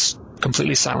wasn't. It was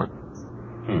completely silent.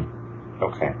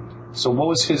 Okay. So what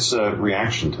was his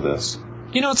reaction to this?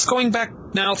 It's going back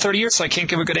now 30 years, so I can't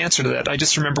give a good answer to that. I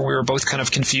just remember we were both kind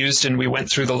of confused, and we went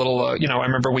through the little, I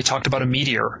remember we talked about a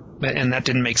meteor, and that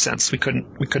didn't make sense. We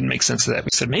couldn't make sense of that. We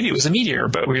said maybe it was a meteor,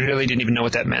 but we really didn't even know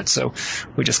what that meant. So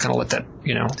we just kind of let that,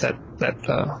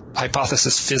 that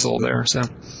hypothesis fizzle there. So.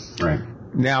 Right.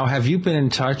 Now, have you been in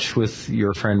touch with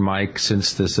your friend Mike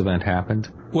since this event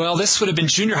happened? Well, this would have been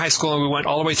junior high school, and we went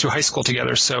all the way through high school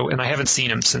together, and I haven't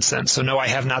seen him since then. So, no, I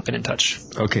have not been in touch.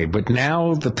 Okay, but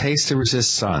now the pace to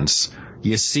resist suns.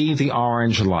 You see the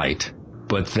orange light,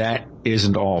 but that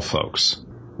isn't all, folks.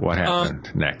 What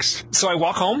happened next? So I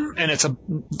walk home, and it's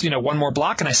one more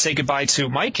block, and I say goodbye to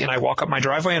Mike, and I walk up my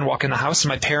driveway and walk in the house, and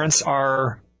my parents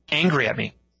are angry at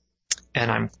me. And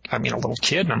I'm a little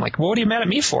kid, and I'm like, well, what are you mad at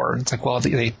me for? And it's like, well,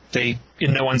 they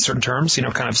in no uncertain terms,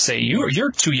 kind of say,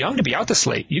 you're too young to be out this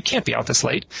late. You can't be out this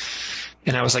late.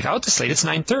 And I was like, out this late? It's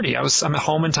 9:30. I'm at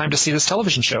home in time to see this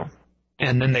television show.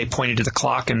 And then they pointed to the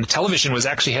clock, and the television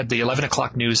had the 11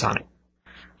 o'clock news on it.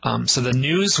 So the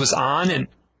news was on, and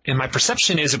my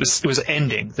perception is it was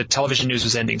ending. The television news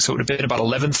was ending. So it would have been about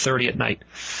 11:30 at night.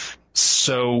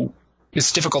 So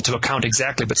it's difficult to account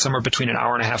exactly, but somewhere between an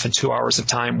hour and a half and 2 hours of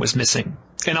time was missing.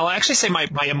 And I'll actually say my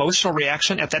emotional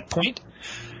reaction at that point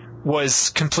was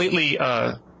completely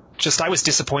I was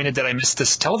disappointed that I missed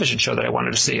this television show that I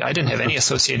wanted to see. I didn't have any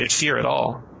associated fear at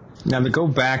all. Now, to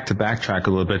backtrack a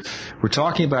little bit, we're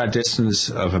talking about a distance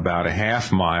of about a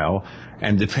half mile,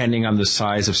 and depending on the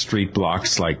size of street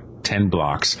blocks, like 10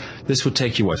 blocks, this would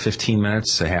take you, 15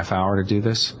 minutes, a half hour to do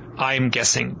this? I'm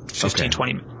guessing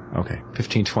 20 minutes. Okay,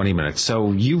 15, 20 minutes.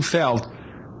 So you felt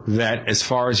that as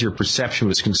far as your perception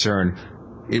was concerned,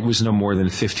 it was no more than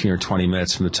 15 or 20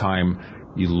 minutes from the time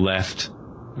you left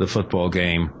the football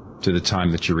game to the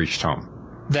time that you reached home.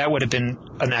 That would have been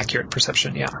an accurate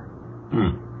perception, yeah.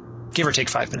 Give or take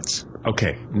 5 minutes.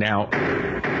 Okay, now...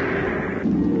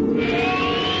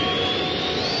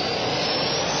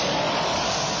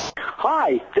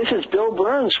 Hi, this is Bill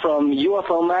Burns from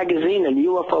UFO Magazine and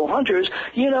UFO Hunters.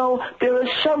 You know, there are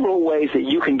several ways that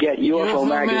you can get UFO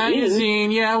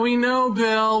Magazine. Yeah, we know,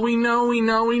 Bill. We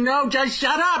know. Just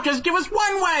shut up. Just give us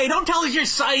one way. Don't tell us you're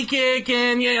psychic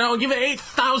and, give it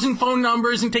 8,000 phone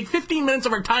numbers and take 15 minutes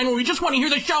of our time when we just want to hear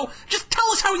the show. Just tell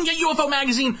us how we can get UFO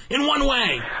Magazine in one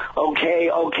way.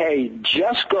 Okay.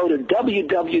 Just go to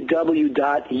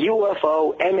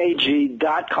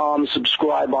www.ufomag.com,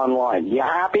 subscribe online. You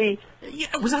happy?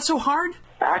 Yeah, was that so hard?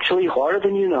 Actually, harder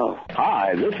than you know.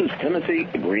 Hi, this is Timothy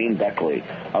Green Beckley,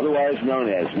 otherwise known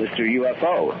as Mr.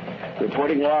 UFO,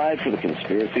 reporting live for the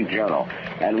Conspiracy Journal.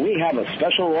 And we have a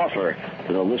special offer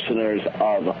to the listeners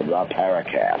of the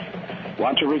Paracast.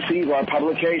 Want to receive our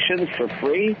publications for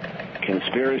free?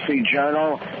 Conspiracy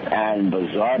Journal and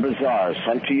Bizarre Bazaar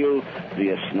sent to you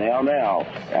via snail mail.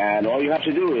 And all you have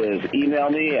to do is email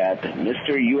me at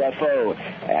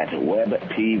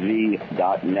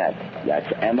mrufo@webtv.net. That's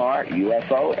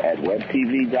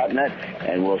mrufo@webtv.net,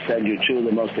 and we'll send you two of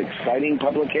the most exciting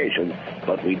publications.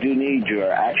 But we do need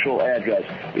your actual address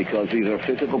because these are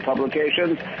physical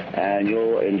publications, and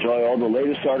you'll enjoy all the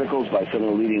latest articles by some of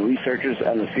the leading researchers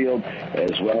in the field,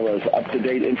 as well as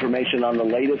up-to-date information on the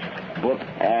latest book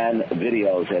and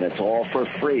videos, and it's all for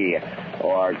free.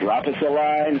 Or drop us a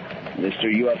line,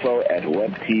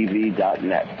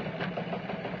 mrufo@webtv.net.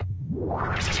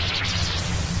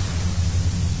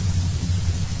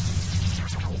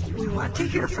 We want to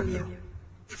hear from you.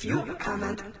 If you have a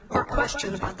comment or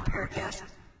question about the Paracast,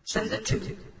 send it to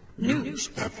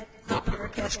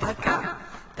news@theparacast.com.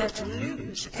 That's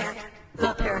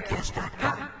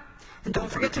news@theparacast.com. And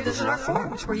don't forget to visit our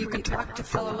forums where you can talk to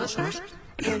fellow listeners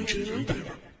and Gene and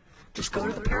David. Just go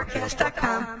to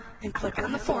theparacast.com and click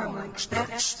on the forum links.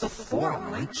 That's the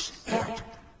forum links at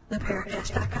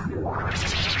theparacast.com.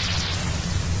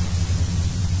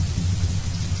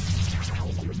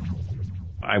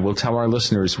 I will tell our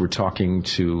listeners we're talking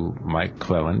to Mike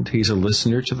Clelland. He's a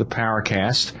listener to the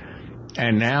Paracast,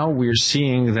 and now we're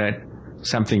seeing that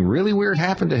something really weird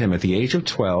happened to him at the age of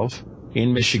 12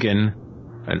 in Michigan,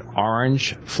 an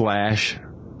orange flash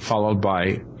followed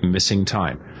by missing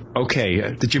time.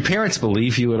 Okay, did your parents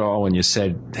believe you at all when you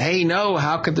said, hey, no,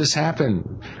 how could this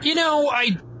happen?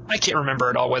 I can't remember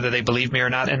at all whether they believed me or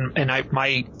not, and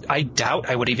I doubt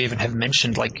I would even have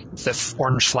mentioned the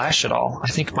orange flash at all. I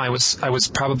think I was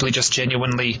probably just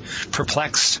genuinely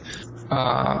perplexed,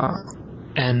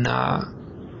 and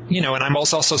I'm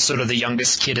also sort of the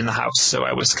youngest kid in the house, so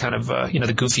I was kind of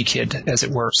the goofy kid, as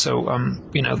it were. So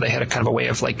they had a kind of a way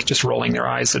of just rolling their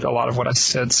eyes at a lot of what I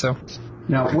said. So.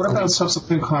 Now, what about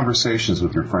subsequent conversations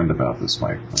with your friend about this,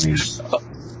 Mike?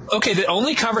 Okay, the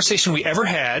only conversation we ever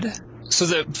had. So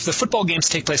the football games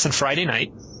take place on Friday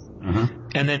night,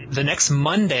 and then the next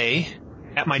Monday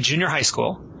at my junior high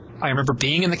school, I remember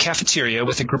being in the cafeteria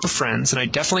with a group of friends, and I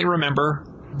definitely remember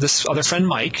this other friend,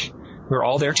 Mike. We were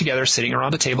all there together sitting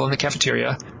around a table in the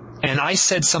cafeteria, and I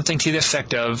said something to the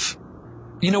effect of,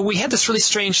 we had this really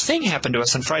strange thing happen to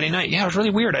us on Friday night. Yeah, it was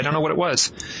really weird. I don't know what it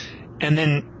was. And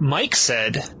then Mike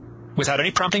said, without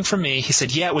any prompting from me, he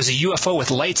said, yeah, it was a UFO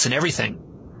with lights and everything.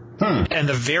 And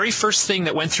the very first thing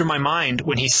that went through my mind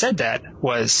when he said that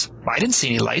was, I didn't see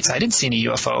any lights. I didn't see any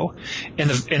UFO.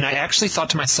 And I actually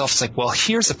thought to myself, it's well,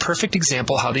 here's a perfect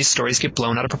example how these stories get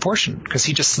blown out of proportion, because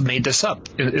he just made this up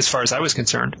as far as I was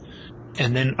concerned.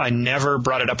 And then I never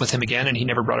brought it up with him again, and he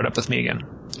never brought it up with me again.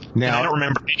 Now, and I don't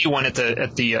remember anyone at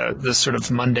the sort of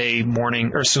Monday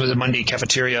morning or so the Monday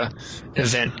cafeteria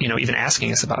event, even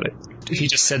asking us about it. He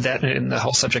just said that, and the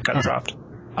whole subject got dropped.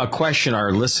 A question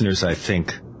our listeners, I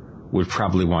think, would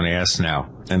probably want to ask now,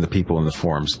 and the people in the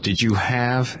forums. Did you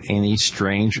have any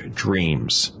strange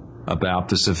dreams about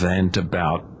this event,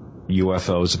 about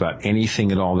UFOs, about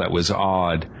anything at all that was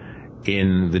odd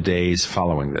in the days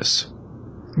following this?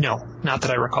 No, not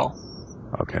that I recall.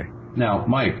 Okay. Now,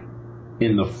 Mike,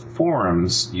 in the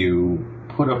forums, you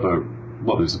put up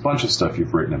there's a bunch of stuff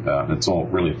you've written about, and it's all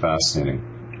really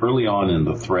fascinating. Early on in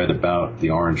the thread about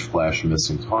the orange flash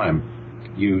missing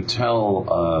time, you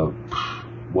tell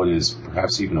what is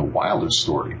perhaps even a wilder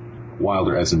story,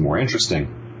 wilder as in more interesting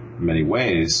in many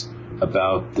ways,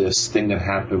 about this thing that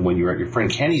happened when you were at your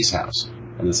friend Kenny's house.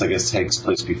 And this, I guess, takes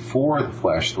place before the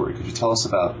flash story. Could you tell us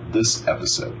about this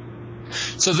episode?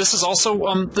 So this is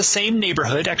also the same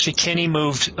neighborhood. Actually, Kenny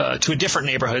moved to a different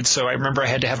neighborhood, so I remember I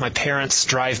had to have my parents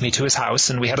drive me to his house,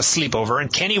 and we had a sleepover.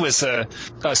 And Kenny was a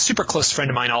super close friend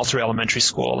of mine all through elementary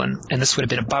school, and this would have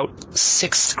been about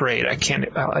 6th grade. It'd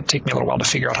take me a little while to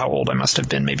figure out how old I must have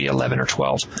been, maybe 11 or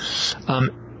 12.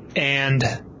 And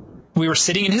we were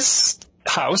sitting in his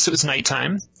house. It was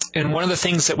nighttime. And one of the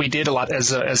things that we did a lot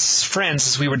as friends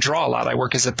is we would draw a lot. I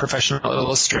work as a professional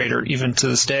illustrator even to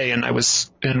this day, and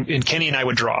and Kenny and I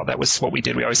would draw. That was what we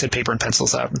did. We always had paper and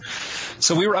pencils out.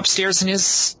 So we were upstairs in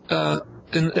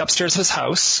upstairs of his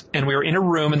house, and we were in a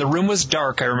room, and the room was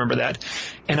dark. I remember that.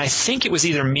 And I think it was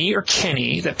either me or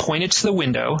Kenny that pointed to the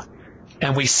window,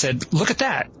 and we said, "Look at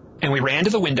that." And we ran to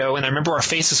the window, and I remember our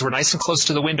faces were nice and close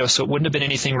to the window, so it wouldn't have been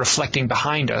anything reflecting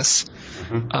behind us.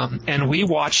 Mm-hmm. And we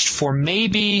watched for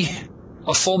maybe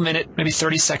a full minute, maybe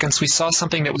 30 seconds. We saw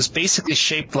something that was basically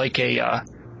shaped like a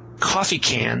coffee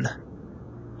can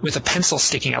with a pencil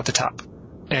sticking out the top.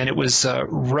 And it was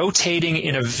rotating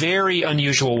in a very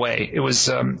unusual way. It was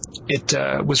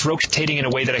rotating in a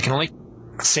way that I can only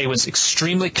say was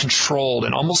extremely controlled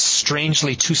and almost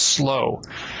strangely too slow.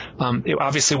 It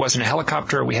obviously wasn't a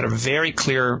helicopter. We had a very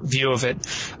clear view of it.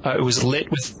 It was lit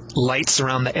with lights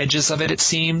around the edges of it, it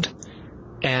seemed.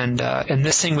 And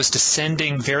this thing was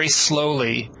descending very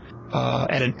slowly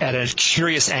at a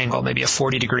curious angle, maybe a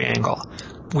 40-degree angle.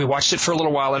 We watched it for a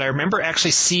little while, and I remember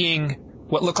actually seeing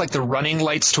what looked like the running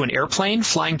lights to an airplane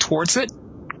flying towards it.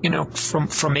 From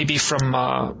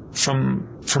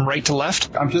right to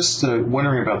left. I'm just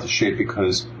wondering about the shape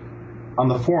because on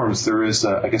the forums there is,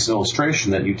 I guess, an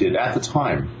illustration that you did at the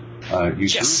time. You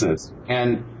drew this,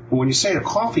 and when you say a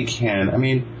coffee can, I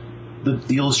mean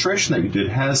the illustration that you did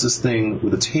has this thing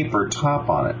with a tapered top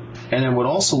on it, and then what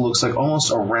also looks like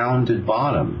almost a rounded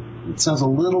bottom. It sounds a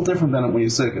little different than when you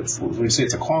say it's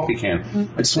a coffee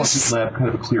can. I just want people to have kind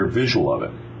of a clear visual of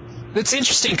it. It's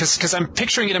interesting because I'm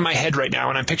picturing it in my head right now,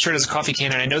 and I'm picturing it as a coffee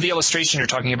can, and I know the illustration you're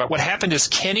talking about. What happened is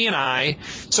Kenny and I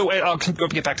 – so I'll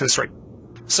get back to this right.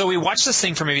 So we watched this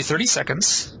thing for maybe 30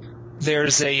 seconds.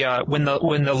 There's when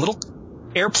the little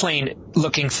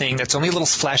airplane-looking thing that's only a little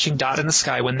flashing dot in the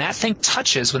sky, when that thing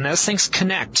touches, when those things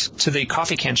connect to the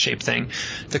coffee can-shaped thing,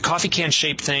 the coffee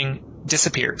can-shaped thing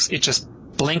disappears. It just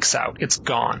blinks out. It's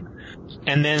gone.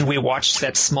 And then we watched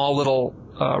that small little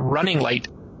running light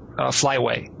fly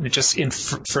away. It just,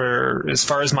 for as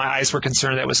far as my eyes were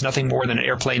concerned, that was nothing more than an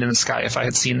airplane in the sky. If I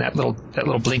had seen that little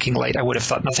blinking light, I would have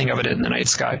thought nothing of it in the night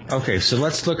sky. Okay, so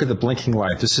let's look at the blinking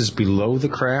light. This is below the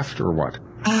craft, or what?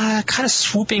 Kind of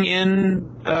swooping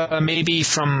in, maybe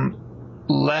from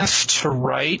left to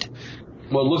right.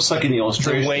 Well, it looks like in the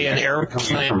illustration, the way an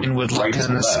airplane would look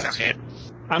in the sky.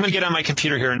 I'm going to get on my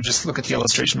computer here and just look at the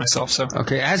illustration myself. So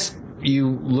okay, as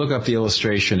you look up the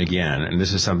illustration again, and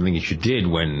this is something that you did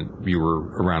when you were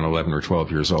around 11 or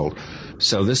 12 years old.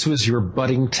 So this was your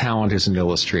budding talent as an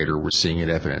illustrator. We're seeing it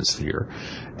evidenced here.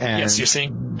 And yes, you're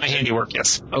seeing my handiwork,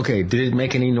 yes. Okay, did it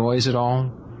make any noise at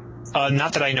all?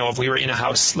 Not that I know of. We were in a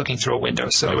house looking through a window,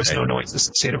 so there was no noise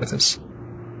associated with this.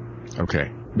 Okay,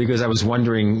 because I was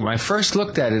wondering, when I first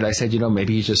looked at it, I said,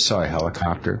 maybe you just saw a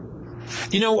helicopter.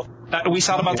 We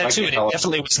thought about that too, and it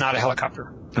definitely was not a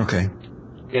helicopter. Okay.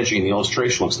 Yeah, Gene, the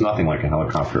illustration looks nothing like a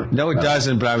helicopter. No, it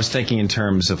doesn't, but I was thinking in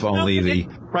terms of only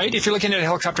Right, if you're looking at a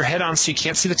helicopter head-on, so you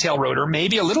can't see the tail rotor,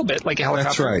 maybe a little bit like a helicopter.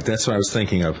 That's right, that's what I was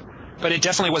thinking of. But it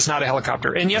definitely was not a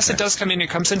helicopter. And yes, It does come in. It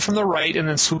comes in from the right and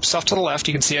then swoops off to the left.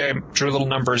 You can see I drew little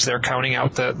numbers there counting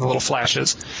out the little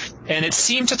flashes. And it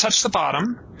seemed to touch the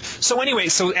bottom. So anyway,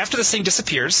 after this thing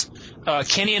disappears,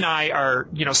 Kenny and I are,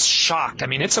 shocked. I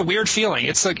mean, it's a weird feeling.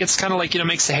 It's kind of like,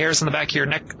 makes the hairs on the back of your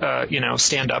neck,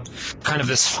 stand up. Kind of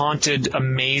this haunted,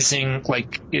 amazing,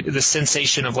 the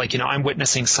sensation of I'm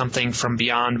witnessing something from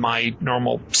beyond my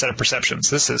normal set of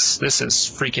perceptions. This is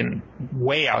freaking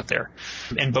way out there.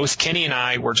 And both Kenny and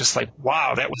I were just like,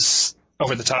 wow, that was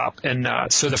over the top. And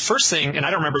so the first thing, and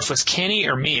I don't remember if it was Kenny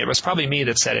or me, it was probably me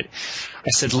that said it. I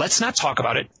said, let's not talk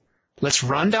about it. Let's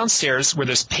run downstairs where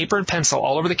there's paper and pencil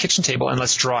all over the kitchen table, and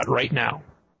let's draw it right now.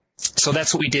 So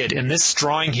that's what we did. And this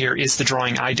drawing here is the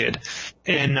drawing I did.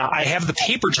 And I have the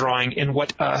paper drawing in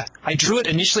what I drew it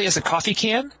initially as a coffee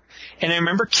can. And I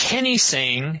remember Kenny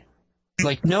saying,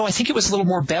 no, I think it was a little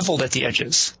more beveled at the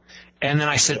edges. And then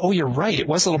I said, oh, you're right. It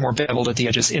was a little more beveled at the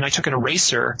edges. And I took an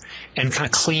eraser and kind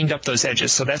of cleaned up those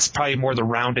edges. So that's probably more the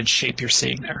rounded shape you're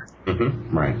seeing there.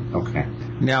 Mm-hmm. Right. Okay.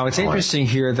 Now, it's interesting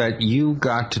here that you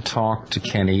got to talk to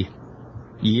Kenny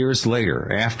years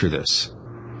later after this.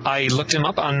 I looked him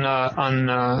up on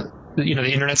the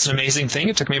internet's an amazing thing.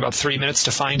 It took me about 3 minutes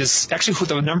to find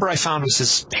the number I found was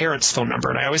his parents' phone number,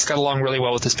 and I always got along really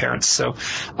well with his parents. So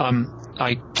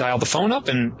I dialed the phone up,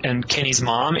 and Kenny's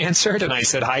mom answered, and I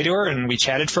said hi to her, and we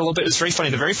chatted for a little bit. It was very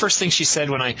funny. The very first thing she said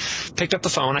when I picked up the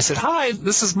phone, I said, "Hi,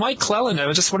 this is Mike Clelland. I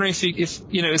was just wondering if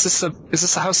is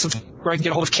this a house where I can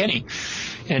get a hold of Kenny?"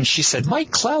 And she said,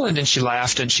 "Mike Clelland," and she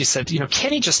laughed, and she said,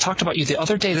 "Kenny just talked about you the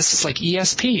other day. This is like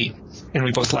ESP." And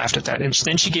we both laughed at that. And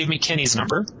then she gave me Kenny's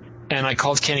number. And I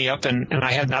called Kenny up, and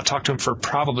I had not talked to him for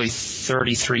probably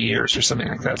 33 years or something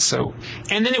like that. So,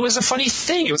 and then it was a funny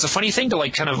thing. It was a funny thing to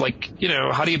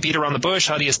how do you beat around the bush?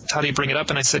 How do you bring it up?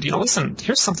 And I said, listen,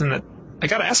 here's something that I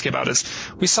got to ask you about is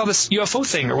we saw this UFO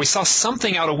thing, or we saw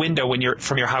something out a window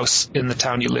from your house in the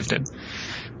town you lived in.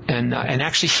 And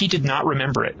actually he did not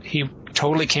remember it. He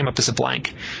totally came up as a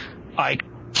blank. I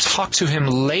talked to him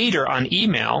later on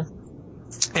email,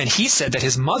 and he said that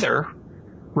his mother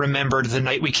remembered the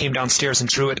night we came downstairs and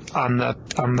drew it on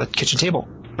the kitchen table.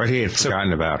 But he had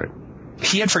forgotten about it.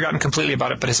 He had forgotten completely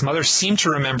about it, but his mother seemed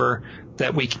to remember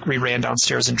that we ran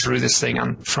downstairs and drew this thing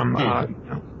on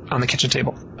the kitchen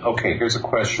table. Okay, here's a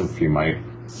question for you, Mike.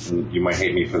 You might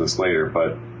hate me for this later,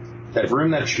 but that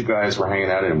room that you guys were hanging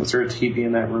out in, was there a TV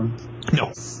in that room?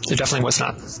 No, there definitely was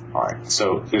not. All right,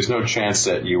 so there's no chance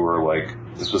that you were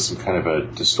this was some kind of a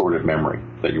distorted memory,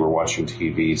 that you were watching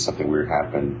TV, something weird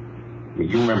happened. I mean,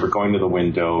 you remember going to the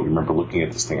window, you remember looking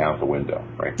at this thing out the window,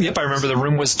 right? Yep, I remember the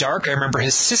room was dark. I remember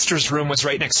his sister's room was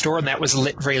right next door, and that was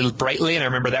lit very brightly, and I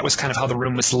remember that was kind of how the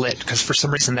room was lit, because for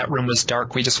some reason that room was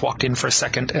dark. We just walked in for a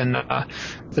second, and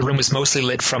the room was mostly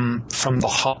lit from the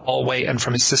hallway and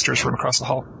from his sister's room across the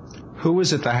hall. Who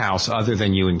was at the house other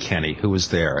than you and Kenny? Who was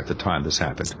there at the time this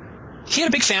happened? He had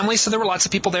a big family, so there were lots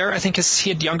of people there. I think he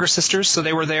had younger sisters, so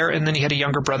they were there, and then he had a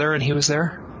younger brother, and he was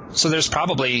there. So there's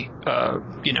probably,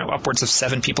 upwards of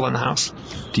 7 people in the house.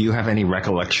 Do you have any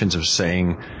recollections of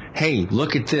saying, hey,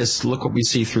 look at this, look what we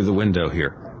see through the window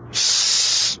here?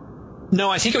 No,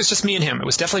 I think it was just me and him. It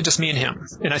was definitely just me and him.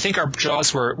 And I think our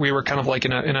jaws we were kind of like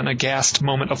in an aghast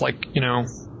moment of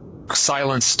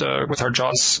silenced with our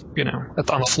jaws,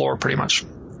 on the floor pretty much.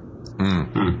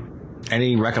 Mm-hmm.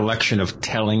 Any recollection of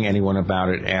telling anyone about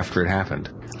it after it happened?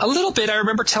 A little bit. I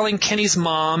remember telling Kenny's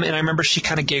mom, and I remember she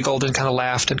kind of giggled and kind of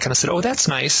laughed and kind of said, "Oh, that's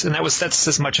nice." And that's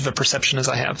as much of a perception as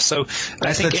I have. So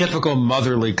that's the typical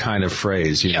motherly kind of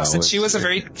phrase, Yes, and she was a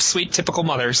very sweet, typical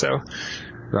mother. So,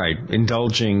 right,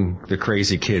 indulging the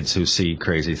crazy kids who see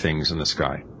crazy things in the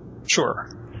sky. Sure.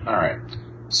 All right.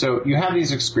 So you have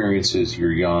these experiences.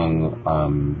 You're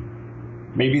young.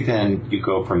 Maybe then you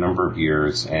go for a number of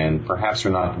years, and perhaps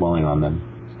you're not dwelling on them.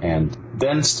 And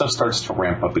then stuff starts to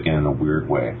ramp up again in a weird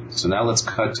way. So now let's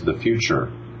cut to the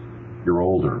future. You're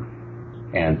older,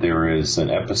 and there is an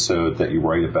episode that you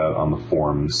write about on the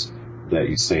forums that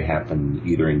you say happened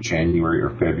either in January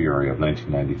or February of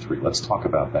 1993. Let's talk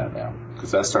about that now,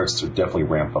 because that starts to definitely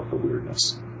ramp up the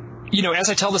weirdness. As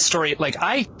I tell the story,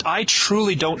 I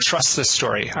truly don't trust this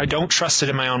story. I don't trust it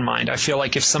in my own mind. I feel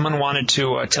like if someone wanted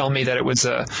to tell me that it was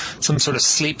some sort of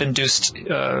sleep-induced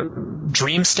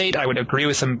dream state, I would agree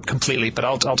with them completely, but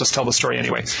I'll just tell the story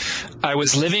anyway. I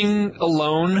was living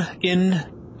alone in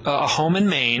a home in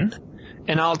Maine,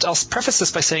 and I'll preface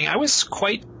this by saying I was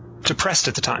quite depressed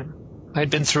at the time. I had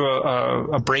been through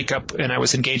a breakup, and I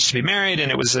was engaged to be married,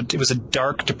 and it was a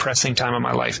dark, depressing time of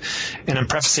my life. And I'm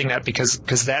prefacing that because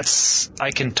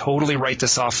I can totally write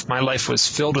this off. My life was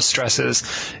filled with stresses,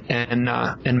 and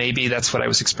maybe that's what I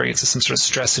was experiencing, some sort of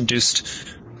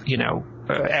stress-induced,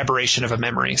 aberration of a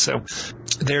memory. So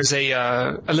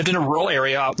I lived in a rural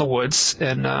area out in the woods,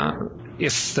 and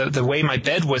if the way my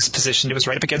bed was positioned, it was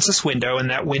right up against this window, and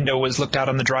that window was looked out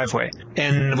on the driveway.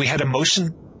 And we had a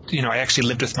motion. I actually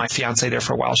lived with my fiance there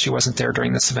for a while. She wasn't there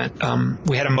during this event.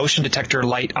 We had a motion detector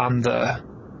light on the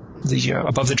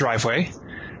above the driveway,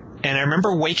 and I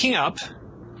remember waking up,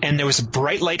 and there was a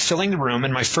bright light filling the room,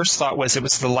 and my first thought was it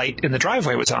was the light in the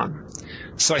driveway was on.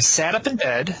 So I sat up in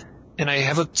bed, and I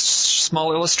have a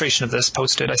small illustration of this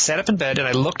posted. I sat up in bed, and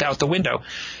I looked out the window,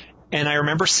 and I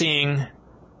remember seeing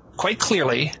quite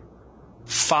clearly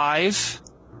 5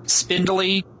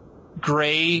 spindly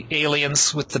gray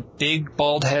aliens with the big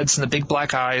bald heads and the big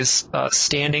black eyes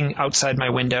standing outside my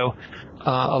window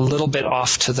a little bit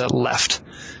off to the left.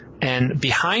 And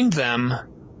behind them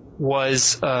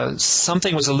was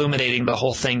something was illuminating the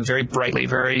whole thing very brightly,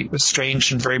 very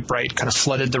strange and very bright, kind of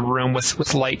flooded the room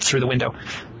with light through the window.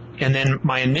 And then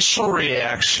my initial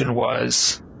reaction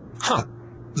was,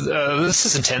 this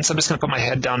is intense. I'm just going to put my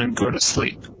head down and go to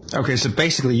sleep. Okay, so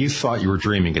basically you thought you were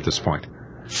dreaming at this point.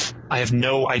 I have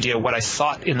no idea what I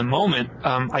thought in the moment.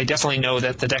 I definitely know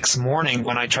that the next morning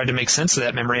when I tried to make sense of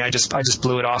that memory, I just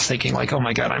blew it off thinking like, oh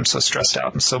my God, I'm so stressed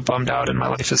out. I'm so bummed out. And my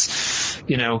life is,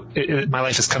 my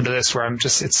life has come to this where I'm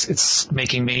just, it's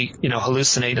making me,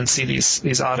 hallucinate and see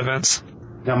these odd events.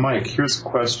 Now, Mike, here's a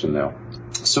question now.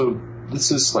 So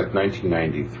this is like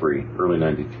 1993, early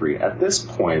 93. At this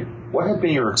point, what had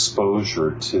been your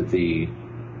exposure to the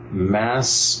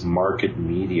mass market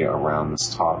media around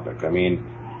this topic? I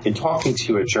mean, in talking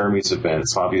to you at Jeremy's event,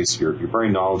 it's obvious you're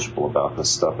very knowledgeable about this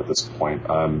stuff at this point.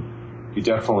 You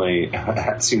definitely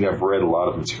seem to have read a lot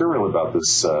of material about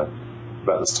this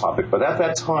topic. But at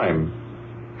that time,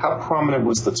 how prominent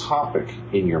was the topic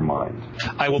in your mind?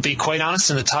 I will be quite honest,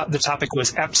 and the topic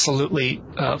was absolutely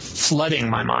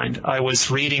flooding my mind. I was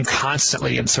reading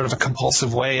constantly in sort of a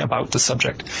compulsive way about the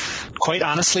subject. Quite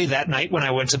honestly, that night when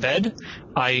I went to bed,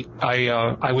 I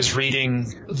was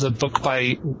reading the book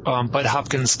by Bud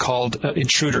Hopkins called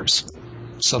Intruders.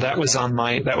 So that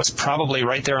was probably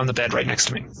right there on the bed right next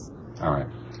to me. All right.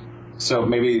 So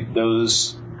maybe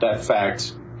that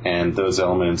fact and those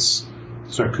elements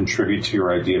sort of contribute to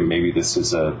your idea maybe this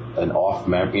is an off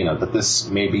memory, that this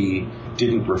maybe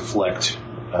didn't reflect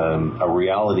a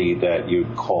reality that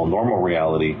you'd call normal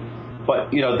reality.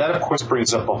 But, that of course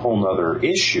brings up a whole other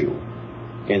issue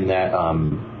in that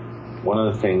one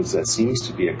of the things that seems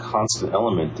to be a constant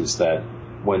element is that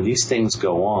when these things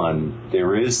go on,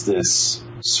 there is this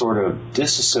sort of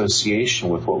disassociation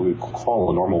with what we would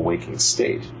call a normal waking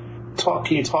state.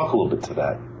 Can you talk a little bit to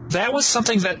that? That was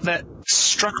something that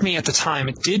struck me at the time.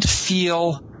 It did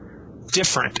feel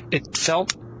different. It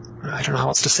felt, I don't know how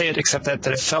else to say it, except that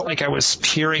it felt like I was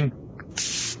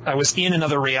in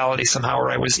another reality somehow,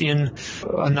 or I was in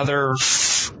another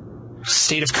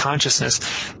state of consciousness.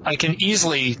 I can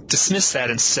easily dismiss that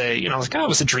and say, it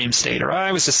was a dream state, or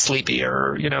I was just sleepy,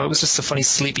 or, it was just a funny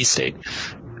sleepy state.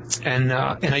 And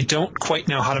I don't quite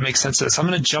know how to make sense of this. I'm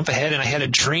going to jump ahead, and I had a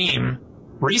dream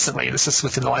recently. This is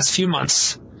within the last few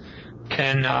months.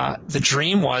 And the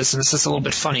dream was, and this is a little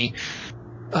bit funny,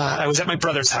 I was at my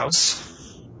brother's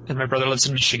house, and my brother lives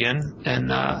in Michigan,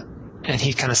 and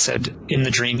he kind of said, in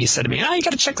the dream, he said to me, you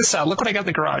got to check this out. Look what I got in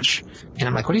the garage. And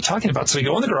I'm like, what are you talking about? So we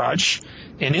go in the garage,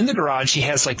 and in the garage, he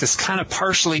has like this kind of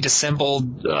partially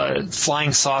dissembled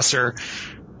flying saucer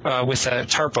with a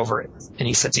tarp over it. And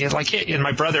he said, and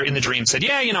my brother in the dream said,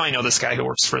 I know this guy who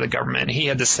works for the government. He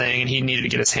had this thing and he needed to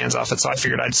get his hands off it. So I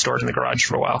figured I'd store it in the garage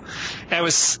for a while. And I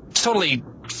was totally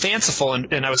fanciful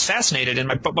and I was fascinated.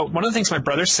 But one of the things my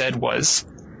brother said was,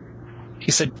 he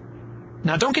said,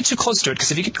 now don't get too close to it, because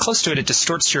if you get close to it, it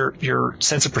distorts your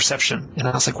sense of perception. And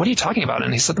I was like, what are you talking about?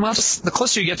 And he said, well, just the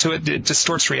closer you get to it, it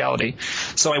distorts reality.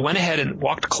 So I went ahead and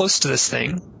walked close to this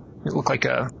thing. It looked like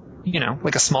a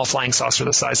small flying saucer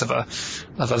the size of a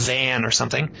van or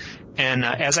something. And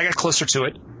as I got closer to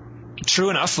it, true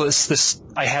enough,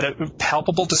 I had a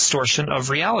palpable distortion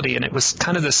of reality, and it was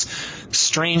kind of this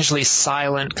strangely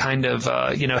silent kind of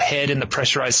head in the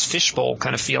pressurized fishbowl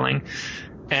kind of feeling,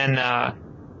 and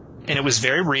it was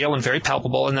very real and very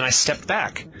palpable. And then I stepped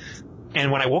back,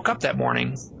 and when I woke up that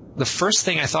morning, the first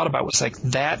thing I thought about was like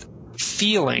that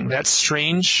feeling, that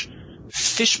strange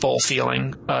fishbowl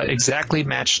feeling, exactly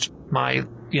matched my,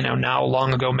 now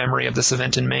long ago memory of this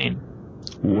event in Maine.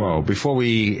 Whoa, before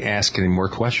we ask any more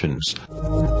questions.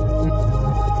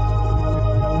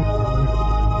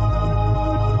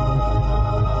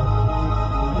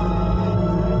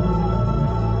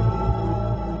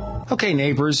 Okay,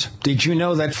 neighbors, did you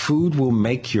know that food will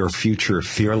make your future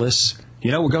fearless?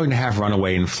 We're going to have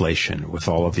runaway inflation with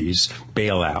all of these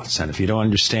bailouts, and if you don't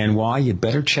understand why, you'd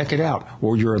better check it out,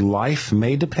 or your life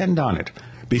may depend on it.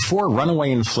 Before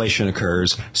runaway inflation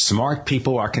occurs, smart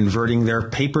people are converting their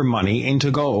paper money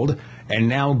into gold, and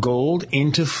now gold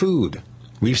into food.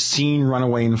 We've seen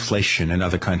runaway inflation in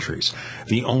other countries.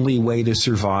 The only way to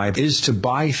survive is to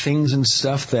buy things and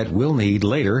stuff that we'll need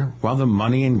later while the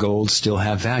money and gold still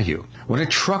have value. When a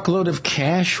truckload of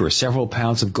cash or several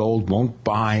pounds of gold won't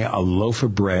buy a loaf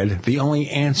of bread, the only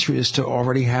answer is to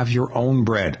already have your own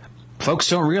bread.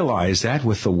 Folks don't realize that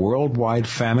with the worldwide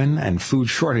famine and food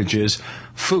shortages,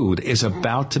 food is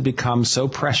about to become so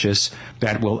precious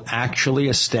that will actually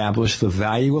establish the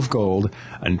value of gold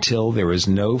until there is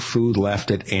no food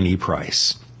left at any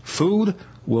price. Food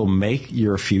will make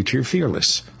your future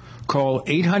fearless. Call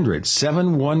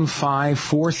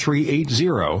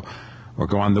 800-715-4380 or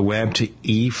go on the web to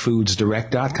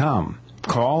efoodsdirect.com.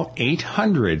 Call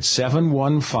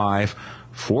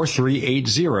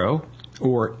 800-715-4380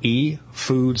 or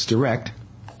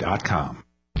efoodsdirect.com.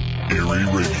 Erie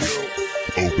Radio,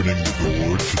 opening the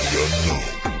door to the unknown.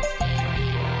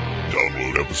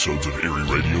 Download episodes of Erie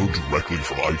Radio directly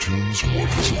from iTunes or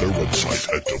visit their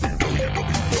website at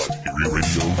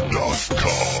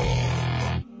www.erieradio.com.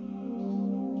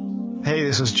 Hey,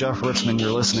 this is Jeff Ritzman.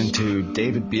 You're listening to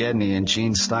David Biedney and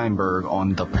Gene Steinberg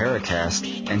on the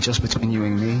Paracast. And just between you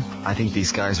and me, I think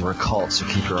these guys are a cult, so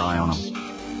keep your eye on them.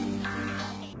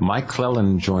 Mike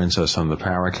Clelland joins us on the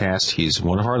Paracast. He's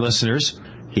one of our listeners.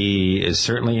 He is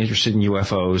certainly interested in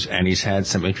UFOs, and he's had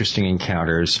some interesting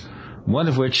encounters, one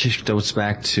of which goes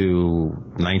back to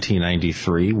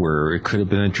 1993, where it could have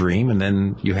been a dream, and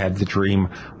then you had the dream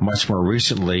much more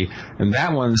recently. And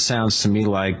that one sounds to me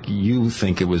like you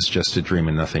think it was just a dream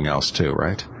and nothing else, too,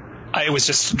 right? It was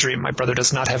just a dream. My brother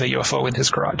does not have a UFO in his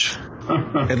garage.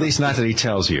 At least not that he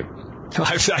tells you.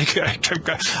 I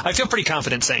feel pretty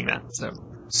confident saying that.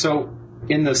 So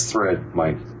in this thread,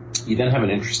 Mike, you then have an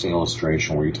interesting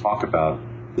illustration where you talk about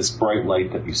this bright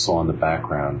light that you saw in the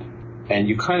background, and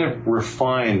you kind of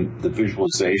refine the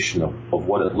visualization of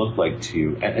what it looked like to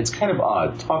you. And it's kind of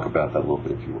odd. Talk about that a little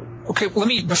bit, if you would. Okay,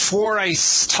 before I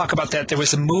talk about that, there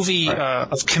was a movie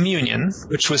of Communion,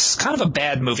 which was kind of a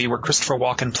bad movie where Christopher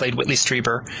Walken played Whitley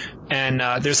Strieber. And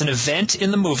there's an event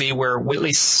in the movie where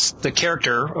the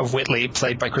character of Whitley,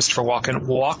 played by Christopher Walken,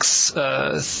 walks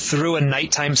through a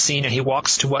nighttime scene, and he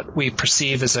walks to what we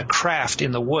perceive as a craft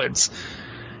in the woods.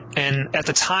 And at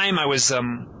the time I was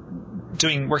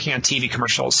working on TV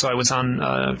commercials, so I was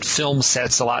on film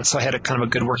sets a lot, so I had a kind of a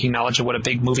good working knowledge of what a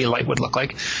big movie light would look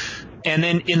like. And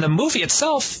then in the movie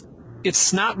itself,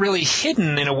 it's not really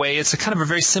hidden in a way. It's a kind of a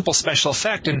very simple special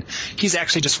effect, and he's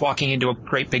actually just walking into a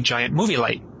great big giant movie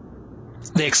light.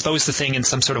 They expose the thing in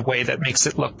some sort of way that makes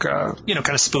it look, kind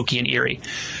of spooky and eerie.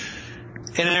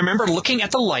 And I remember looking at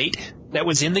the light that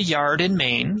was in the yard in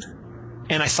Maine,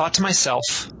 and I thought to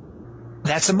myself,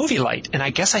 that's a movie light. And I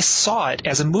guess I saw it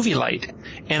as a movie light.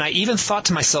 And I even thought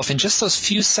to myself, in just those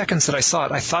few seconds that I saw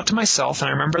it, I thought to myself, and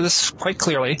I remember this quite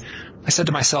clearly, I said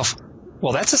to myself,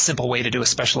 well, that's a simple way to do a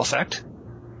special effect.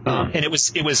 And it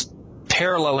was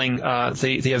paralleling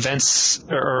the events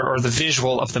or the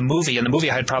visual of the movie. And the movie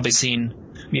I had probably seen,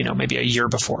 maybe a year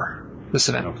before this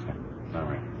event. Okay. All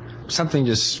right. Something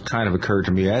just kind of occurred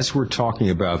to me. As we're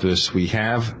talking about this, we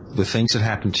have the things that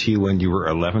happened to you when you were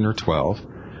 11 or 12.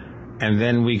 And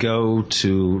then we go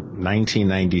to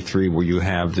 1993, where you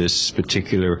have this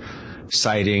particular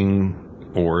sighting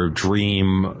or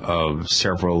dream of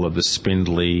several of the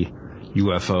spindly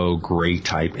UFO gray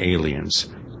type aliens.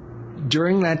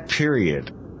 During that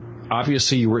period,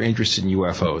 obviously you were interested in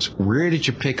UFOs. Where did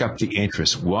you pick up the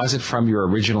interest? Was it from your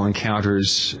original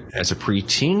encounters as a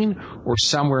preteen or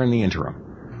somewhere in the interim?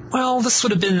 Well, this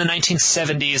would have been the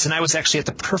 1970s, and I was actually at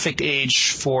the perfect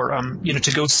age for,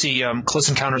 to go see Close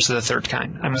Encounters of the Third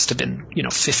Kind. I must have been,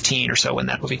 15 or so when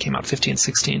that movie came out, 15,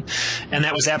 16. And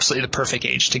that was absolutely the perfect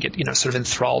age to get, sort of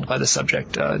enthralled by the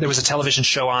subject. There was a television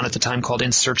show on at the time called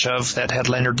In Search Of that had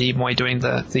Leonard Nimoy doing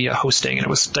the hosting, and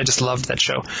I just loved that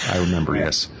show. I remember,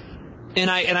 yes.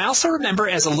 And I also remember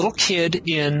as a little kid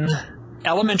in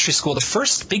elementary school, the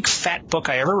first big fat book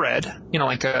I ever read,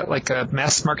 like a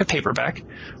mass market paperback,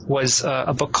 was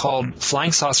a book called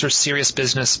Flying Saucers: Serious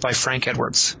Business by Frank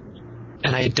Edwards.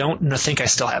 And I don't think I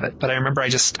still have it, but I remember I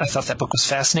thought that book was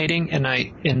fascinating, and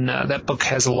that book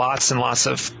has lots and lots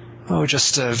of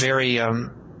very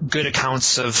good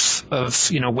accounts of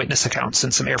witness accounts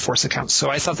and some Air Force accounts. So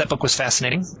I thought that book was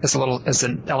fascinating as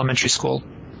an elementary school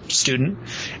student.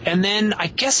 And then I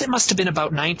guess it must have been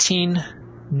about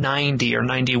 1990 or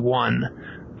 91,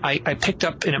 I picked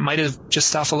up, and it might have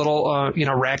just off a little,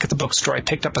 rack at the bookstore, I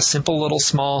picked up a simple little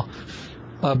small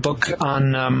book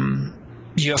on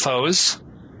UFOs,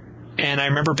 and I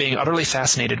remember being utterly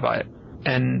fascinated by it,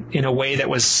 and in a way that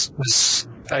was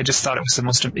I just thought it was the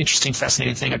most interesting,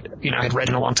 fascinating thing I had read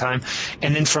in a long time.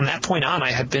 And then from that point on,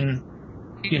 I had been,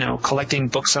 collecting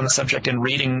books on the subject and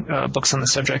reading books on the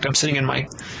subject. I'm sitting in my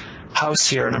house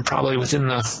here, and I'm probably within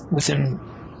the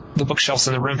bookshelves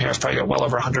in the room here, I've probably got well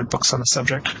over 100 books on the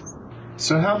subject.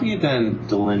 So how do you then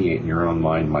delineate in your own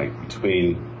mind, Mike,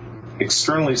 between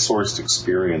externally sourced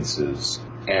experiences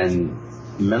and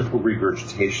mental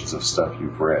regurgitations of stuff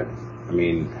you've read? I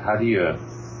mean, how do you...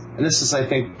 And this is, I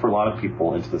think, for a lot of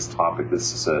people into this topic,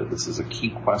 this is a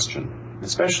key question,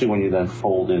 especially when you then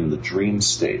fold in the dream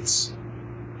states.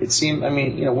 It seemed,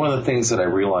 one of the things that I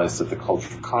realized at the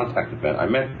Culture of Contact event, I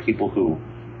met people who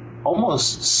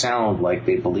almost sound like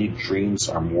they believe dreams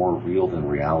are more real than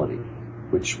reality.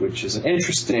 which is an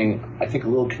interesting, I think a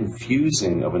little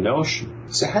confusing of a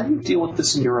notion. So how do you deal with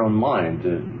this in your own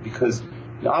mind? Because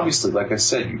obviously, like I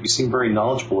said, you seem very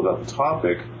knowledgeable about the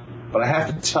topic, but I have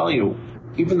to tell you,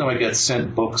 even though I get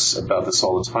sent books about this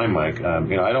all the time, Mike, I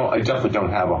definitely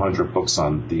don't have 100 books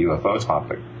on the UFO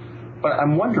topic, but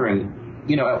I'm wondering,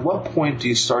 at what point do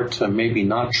you start to maybe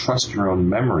not trust your own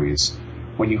memories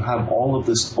when you have all of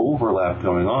this overlap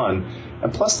going on?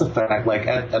 And plus the fact, like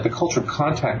at the Culture of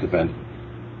Contact event,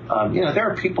 there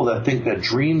are people that think that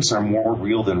dreams are more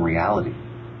real than reality,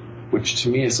 which to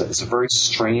me is a very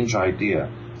strange idea.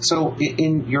 So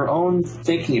in your own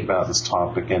thinking about this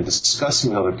topic and discussing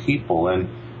with other people and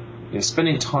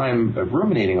spending time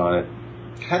ruminating on it,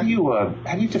 how do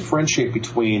you differentiate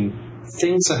between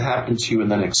things that happen to you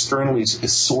and then externally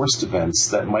sourced events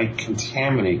that might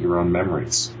contaminate your own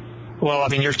memories? Well, I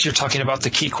mean, you're talking about the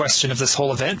key question of this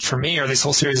whole event for me, or this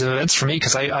whole series of events for me,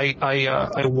 because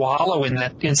I wallow in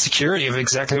that insecurity of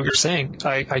exactly what you're saying.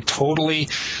 I totally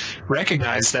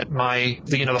recognize that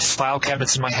the file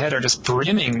cabinets in my head are just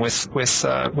brimming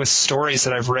with stories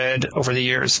that I've read over the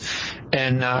years,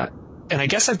 and I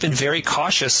guess I've been very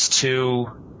cautious to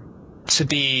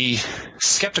be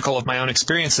skeptical of my own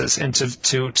experiences and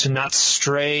to not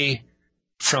stray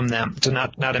from them, to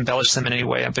not embellish them in any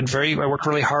way. I work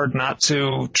really hard not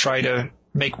to try to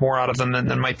make more out of them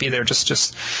than might be there.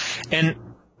 And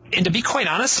to be quite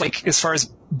honest, like as far as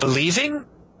believing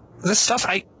this stuff,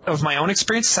 of my own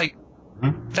experiences,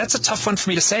 that's a tough one for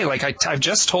me to say. Like I've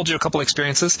just told you a couple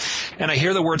experiences, and I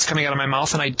hear the words coming out of my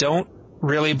mouth, and I don't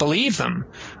really believe them.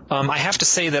 I have to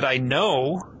say that I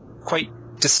know quite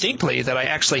distinctly that I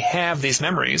actually have these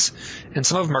memories, and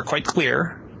some of them are quite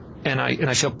clear. And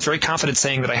I feel very confident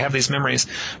saying that I have these memories.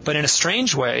 But in a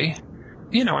strange way,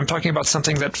 I'm talking about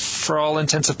something that for all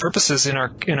intents and purposes in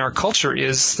our culture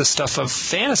is the stuff of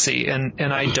fantasy, and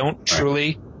I don't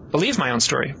truly believe my own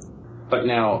story. But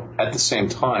now, at the same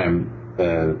time,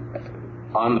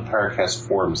 on the Paracast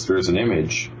forums, there's an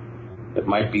image that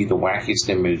might be the wackiest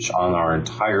image on our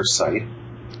entire site.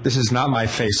 This is not my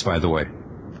face, by the way.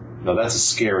 No, that's a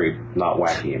scary, not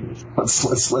wacky image.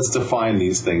 Let's define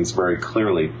these things very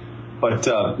clearly. But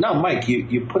no, Mike,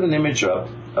 you put an image up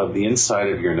of the inside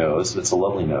of your nose. It's a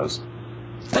lovely nose.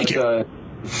 Thank you.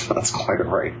 That's quite all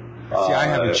right. See, I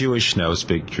have a Jewish nose,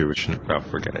 big Jewish nose. Oh,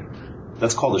 forget it.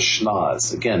 That's called a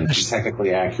schnoz. Again, be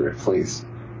technically accurate, please.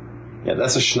 Yeah,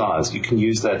 that's a schnoz. You can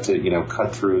use that to,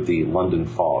 cut through the London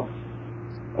fog.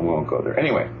 And we won't go there.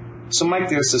 Anyway, so Mike,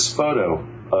 there's this photo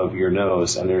of your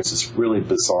nose, and there's this really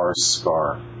bizarre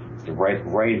scar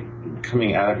right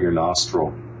coming out of your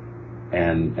nostril.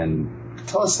 And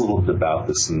tell us a little bit about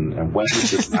this and when did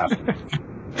this happen?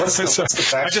 What's the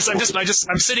fact?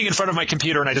 I'm sitting in front of my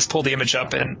computer, and I just pull the image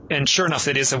up, and sure enough,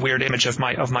 it is a weird image of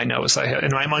my nose.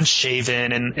 And I'm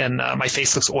unshaven, and my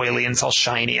face looks oily and it's all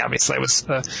shiny. Obviously,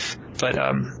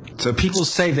 So people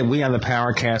say that we on the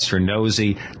Paracast are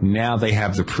nosy. Now they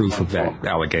have the proof of that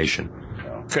allegation.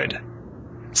 Good.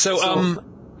 So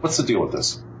what's the deal with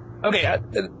this? Okay,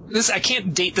 I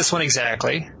can't date this one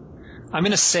exactly. I'm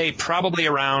going to say probably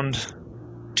around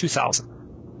 2000,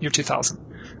 year 2000.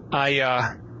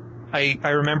 I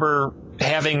remember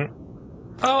having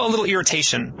a little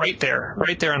irritation right there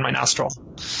in my nostril,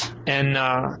 and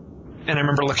I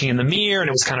remember looking in the mirror, and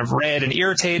it was kind of red and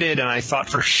irritated, and I thought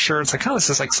for sure it's like, this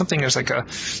is like something. There's like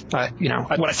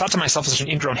what I thought to myself was an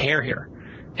ingrown hair here,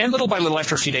 and little by little,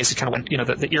 after a few days, it kind of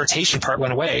went. The irritation part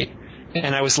went away,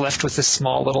 and I was left with this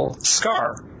small little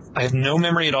scar. I have no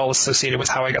memory at all associated with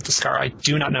how I got the scar. I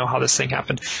do not know how this thing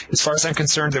happened. As far as I'm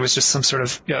concerned, there was just some sort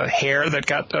of hair that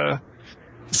got.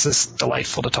 This is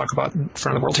delightful to talk about in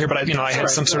front of the world here, but I had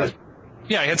some sort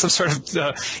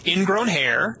of ingrown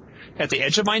hair at the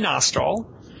edge of my nostril,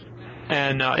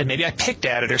 and maybe I picked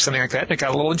at it or something like that. And it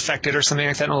got a little infected or something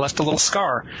like that, and left a little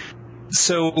scar.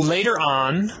 So later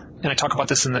on, and I talk about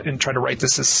this and try to write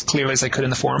this as clearly as I could in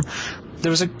the forum.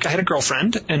 I had a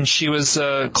girlfriend, and she was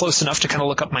close enough to kind of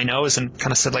look up my nose and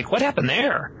kind of said, like, what happened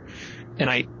there? And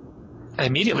I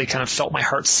immediately kind of felt my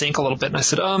heart sink a little bit, and I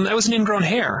said, that was an ingrown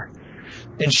hair.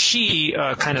 And she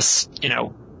kind of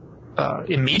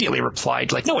immediately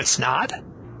replied, like, no, it's not.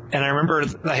 And I remember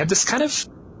I had this kind of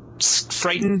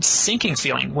frightened, sinking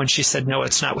feeling when she said, no,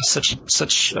 it's not, with such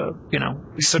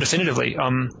so definitively.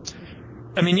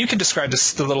 You can describe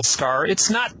the little scar.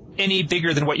 It's not any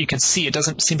bigger than what you can see. It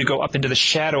doesn't seem to go up into the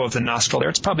shadow of the nostril there.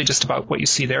 It's probably just about what you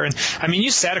see there. And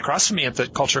you sat across from me at the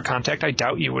Culture of Contact. I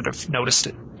doubt you would have noticed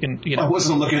it. I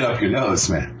wasn't looking up your nose,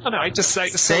 man. Oh, no,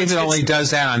 David only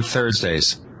does that on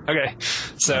Thursdays. Okay.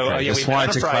 So, just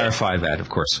wanted to clarify that, of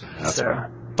course. So,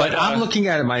 But I'm looking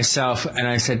at it myself, and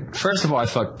I said, first of all, I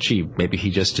thought, gee, maybe he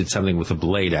just did something with a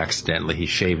blade accidentally. He's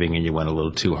shaving, and you went a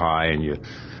little too high, and you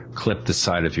clipped the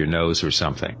side of your nose or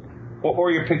something.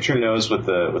 Or your picture nose with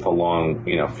a long,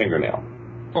 fingernail.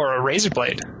 Or a razor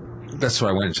blade. That's why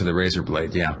I went to the razor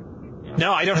blade, yeah.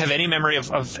 No, I don't have any memory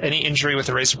of any injury with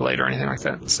a razor blade or anything like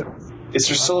that. So, is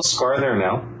there still a scar there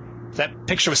now? That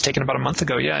picture was taken about a month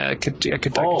ago. Yeah, I could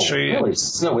show you. Really?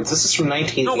 No, this is from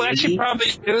 1980. No, actually, probably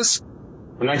it was.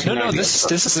 No,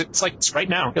 this is it's like right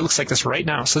now. It looks like this right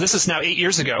now. So this is now 8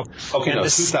 years ago. Okay, no,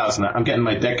 2000. I'm getting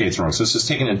my decades wrong. So this is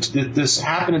this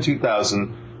happened in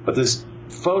 2000, but this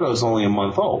photo's only a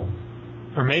month old.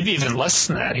 Or maybe even less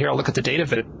than that. Here, I'll look at the date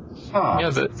of it. Huh. Yeah,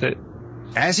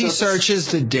 As he searches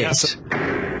the date. Yeah,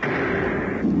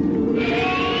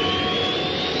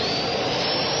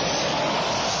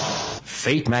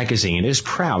 Fate magazine is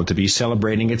proud to be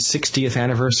celebrating its 60th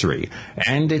anniversary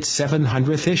and its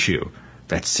 700th issue.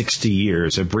 That's 60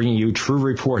 years of bringing you true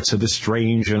reports of the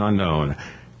strange and unknown.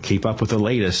 Keep up with the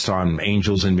latest on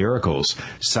angels and miracles,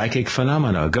 psychic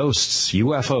phenomena, ghosts,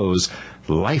 UFOs,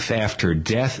 life after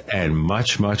death, and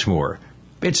much, much more.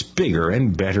 It's bigger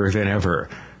and better than ever.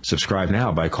 Subscribe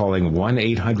now by calling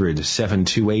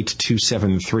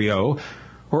 1-800-728-2730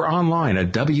 or online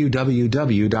at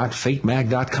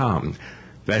www.fatemag.com.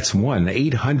 That's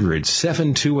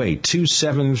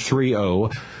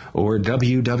 1-800-728-2730 or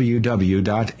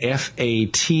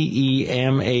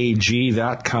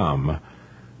www.fatemag.com.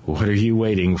 What are you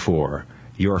waiting for?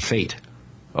 Your fate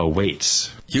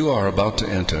awaits. You are about to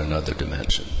enter another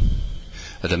dimension.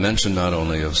 A dimension not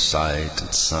only of sight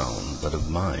and sound, but of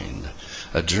mind.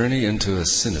 A journey into a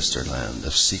sinister land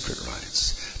of secret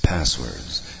rites,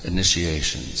 passwords,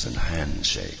 initiations, and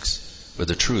handshakes, where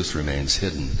the truth remains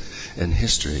hidden and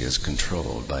history is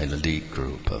controlled by an elite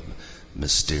group of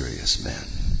mysterious men.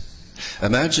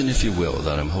 Imagine, if you will,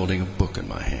 that I'm holding a book in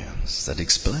my hands that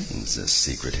explains this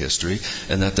secret history,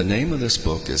 and that the name of this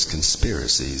book is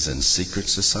Conspiracies and Secret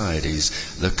Societies,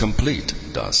 the Complete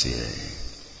Dossier.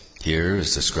 Here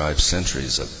is described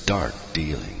centuries of dark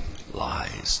dealing,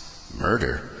 lies,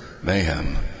 murder,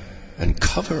 mayhem, and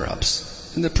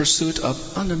cover-ups in the pursuit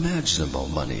of unimaginable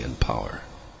money and power.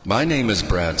 My name is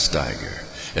Brad Steiger,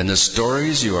 and the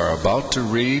stories you are about to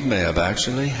read may have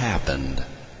actually happened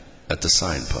at the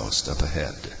signpost up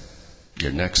ahead.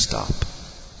 Your next stop,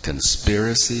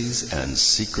 Conspiracies and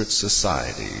Secret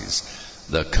Societies,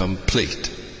 the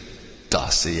Complete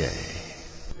Dossier.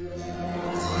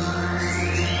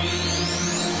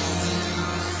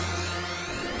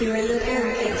 You're in the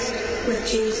Paracast with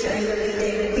Gene Steinberg and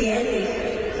David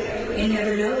Biedney. You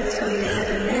never know what's going to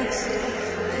happen next.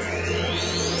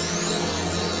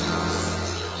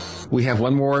 We have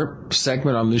one more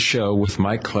segment on this show with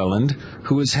Mike Clelland,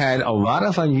 who has had a lot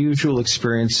of unusual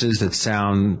experiences that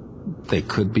they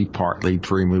could be partly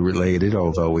dreamly related,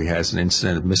 although he has an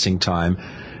incident of missing time,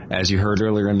 as you heard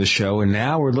earlier in the show. And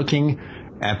now we're looking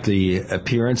at the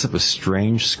appearance of a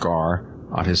strange scar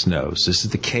on his nose. This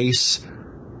is the case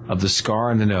of the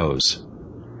scar on the nose.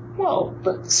 Well,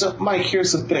 so Mike,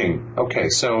 here's the thing. Okay,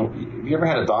 so have you ever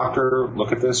had a doctor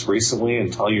look at this recently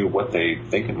and tell you what they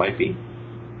think it might be?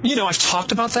 I've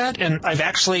talked about that, and I've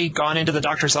actually gone into the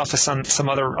doctor's office on some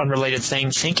other unrelated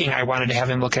thing, thinking I wanted to have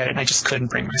him look at it, and I just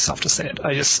couldn't bring myself to say it.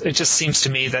 It just seems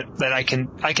to me that I can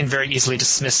very easily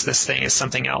dismiss this thing as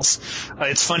something else.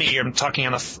 It's funny, I'm talking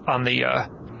on a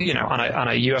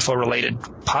UFO related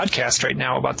podcast right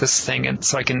now about this thing, and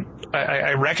so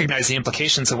I recognize the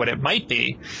implications of what it might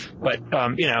be, but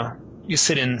you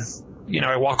sit in,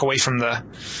 I walk away from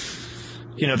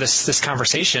this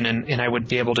conversation, and I would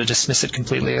be able to dismiss it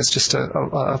completely as just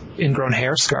a ingrown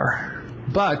hair scar.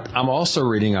 But I'm also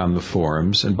reading on the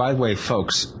forums, and by the way,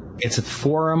 folks, it's at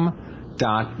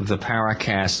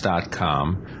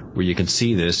forum.theparacast.com where you can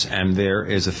see this, and there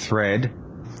is a thread,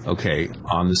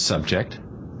 on the subject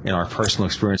in our personal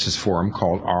experiences forum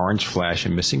called Orange Flash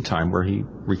and Missing Time, where he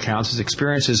recounts his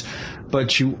experiences.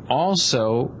 But you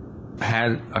also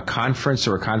had a conference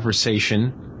or a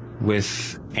conversation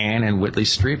with Ann and Whitley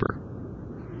Strieber.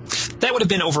 That would have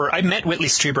been over. I met Whitley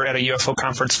Strieber at a UFO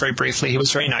conference very briefly. He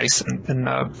was very nice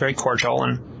and very cordial,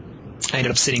 and I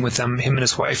ended up sitting with him and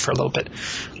his wife for a little bit.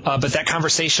 But that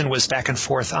conversation was back and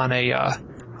forth on a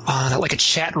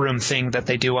chat room thing that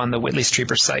they do on the Whitley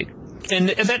Strieber site. And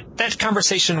that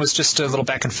conversation was just a little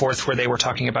back and forth where they were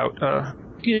talking about, how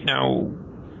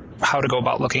to go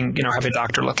about looking, have a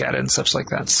doctor look at it and such like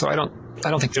that. So I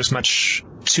don't think there's much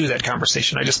to that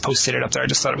conversation. I just posted it up there. I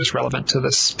just thought it was relevant to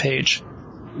this page.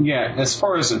 Yeah, as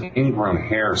far as an ingrown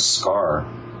hair scar,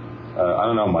 I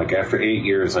don't know, Mike. After 8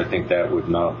 years, I think that would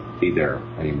not be there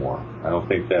anymore. I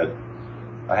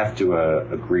I have to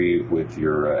agree with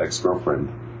your ex-girlfriend.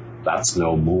 That's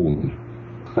no moon.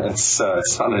 It's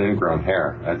not an ingrown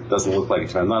hair. It doesn't look like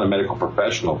it. I'm not a medical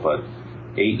professional, but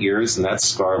 8 years and that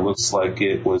scar looks like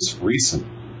it was recent.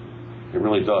 It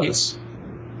really does.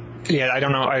 Yeah, I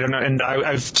don't know. And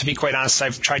I've, to be quite honest,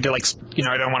 I've tried to,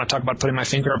 I don't want to talk about putting my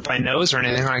finger up my nose or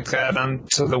anything like that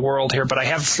onto the world here, but I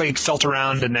have felt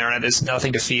around in there, and there's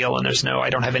nothing to feel, and I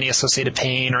don't have any associated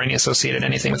pain or any associated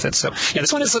anything with it. So yeah,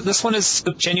 this one is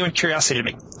a genuine curiosity to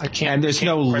me. And there's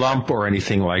no lump or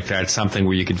anything like that. Something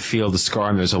where you can feel the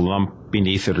scar and there's a lump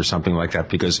beneath it or something like that,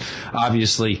 because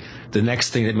obviously the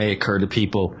next thing that may occur to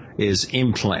people is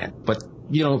implant, but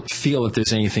you don't feel that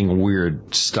there's anything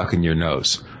weird stuck in your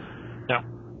nose.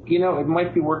 No. It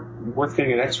might be worth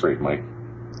getting an X-ray, Mike.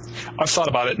 I've thought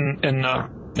about it, and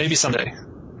maybe someday.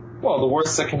 Well, the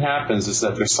worst that can happen is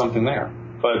that there's something there.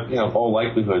 But, all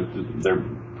likelihood, there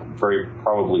very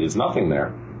probably is nothing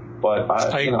there. But,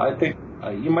 I think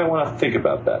you might want to think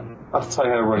about that. Not to tell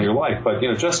you how to run your life, but,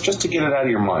 just to get it out of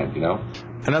your mind,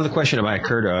 Another question that might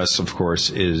occur to us, of course,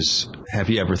 is have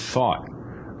you ever thought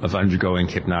of undergoing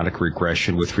hypnotic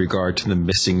regression with regard to the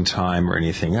missing time or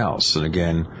anything else? And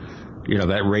again,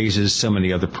 that raises so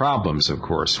many other problems, of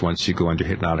course. Once you go into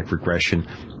hypnotic regression,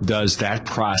 does that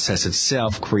process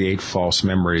itself create false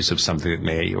memories of something that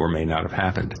may or may not have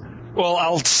happened? Well,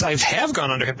 I have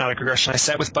gone under hypnotic regression. I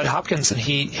sat with Bud Hopkins, and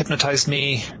he hypnotized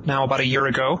me now about a year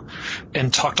ago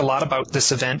and talked a lot about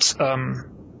this event,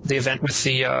 the event with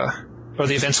or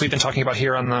the events we've been talking about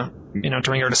here on the,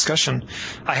 during our discussion.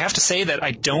 I have to say that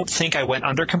I don't think I went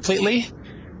under completely.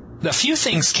 A few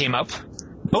things came up.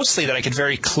 Mostly that I could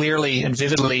very clearly and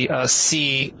vividly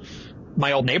see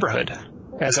my old neighborhood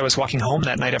as I was walking home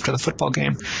that night after the football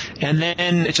game. And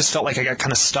then it just felt like I got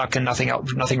kind of stuck and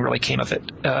nothing really came of it.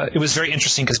 It was very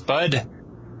interesting because Bud,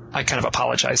 I kind of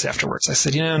apologized afterwards. I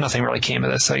said, nothing really came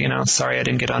of this. So, sorry I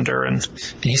didn't get under. And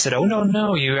he said, oh,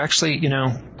 no, you actually,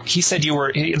 he said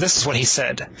this is what he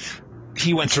said.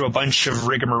 He went through a bunch of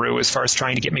rigmarole as far as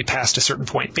trying to get me past a certain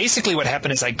point. Basically what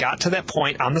happened is I got to that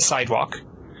point on the sidewalk.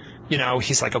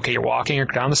 He's like, okay, you're walking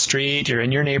down the street, you're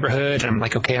in your neighborhood. And I'm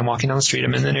like, okay, I'm walking down the street,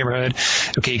 I'm in the neighborhood.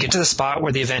 Okay, you get to the spot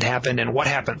where the event happened, and what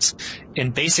happens?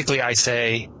 And basically I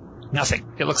say, nothing.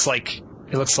 It looks like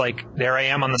there I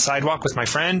am on the sidewalk with my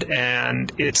friend,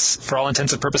 and it's, for all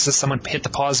intents and purposes, someone hit the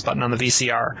pause button on the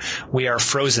VCR. We are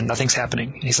frozen. Nothing's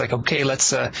happening. And he's like, okay,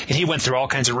 let's, and he went through all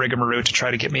kinds of rigmarole to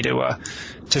try to get me to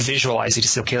visualize it. He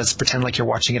said, okay, let's pretend like you're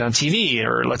watching it on TV,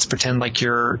 or let's pretend like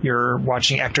you're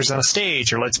watching actors on a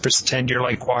stage, or let's pretend you're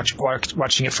like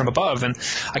watching it from above. And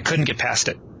I couldn't get past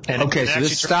it. And okay, so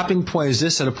this stopping point, is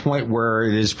this at a point where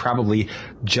it is probably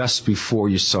just before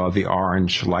you saw the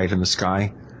orange light in the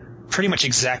sky? Pretty much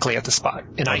exactly at the spot.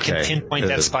 And I can pinpoint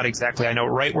that spot exactly. I know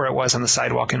right where it was on the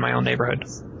sidewalk in my own neighborhood.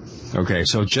 Okay,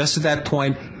 so just at that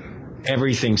point,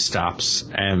 everything stops,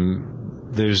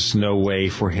 and there's no way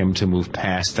for him to move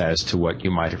past that as to what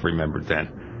you might have remembered then.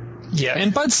 Yeah,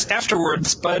 and Bud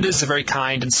is a very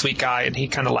kind and sweet guy, and he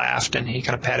kind of laughed, and he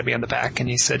kind of patted me on the back, and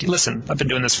he said, listen, I've been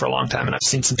doing this for a long time, and I've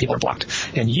seen some people are blocked,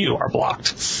 and you are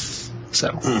blocked.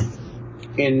 So.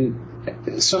 In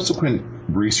subsequent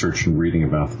research and reading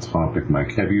about the topic,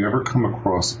 Mike, have you ever come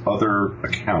across other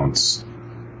accounts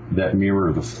that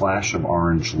mirror the flash of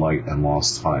orange light and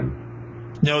lost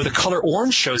time? No, the color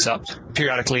orange shows up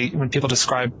periodically when people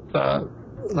describe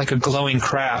like a glowing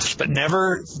craft, but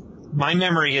never. My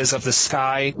memory is of the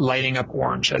sky lighting up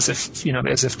orange, as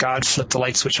if God flipped the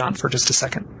light switch on for just a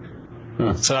second.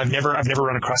 So I've never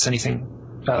run across anything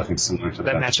similar to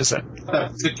that matches that.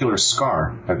 That particular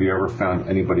scar, have you ever found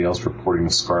anybody else reporting a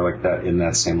scar like that in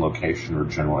that same location or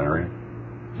general area?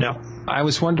 No. I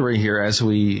was wondering here, as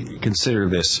we consider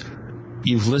this,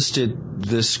 you've listed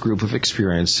this group of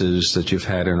experiences that you've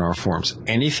had in our forums.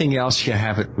 Anything else you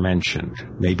haven't mentioned?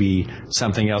 Maybe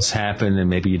something else happened and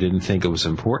maybe you didn't think it was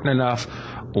important enough,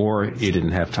 or you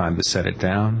didn't have time to set it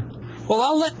down? Well,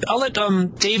 I'll let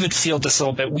David field this a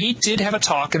little bit. We did have a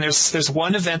talk, and there's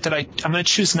one event that I'm going to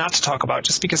choose not to talk about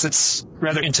just because it's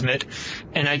rather intimate.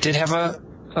 And I did have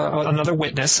another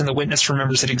witness, and the witness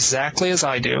remembers it exactly as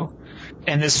I do.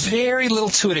 And there's very little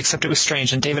to it except it was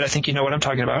strange. And David, I think you know what I'm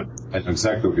talking about. I know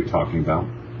exactly what you're talking about.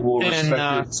 We'll respect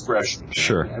your discretion.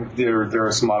 Sure. And there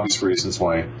are some obvious reasons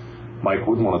why Mike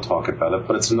wouldn't want to talk about it,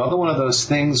 but it's another one of those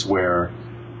things where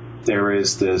there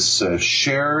is this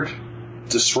shared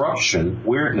disruption,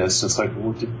 weirdness. It's like,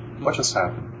 what just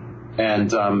happened?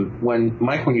 And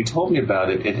when you told me about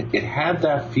it, it had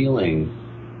that feeling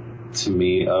to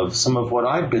me of some of what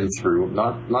I've been through.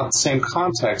 Not the same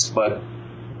context, but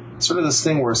sort of this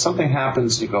thing where something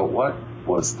happens, you go, what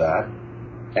was that?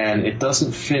 and it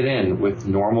doesn't fit in with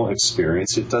normal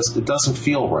experience. It doesn't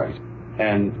feel right.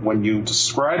 And when you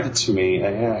described it to me,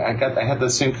 I had the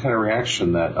same kind of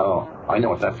reaction that, oh, I know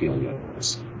what that feeling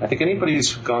is. I think anybody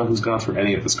who's gone through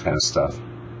any of this kind of stuff,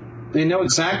 they know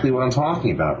exactly what I'm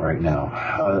talking about right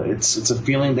now. It's a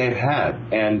feeling they've had.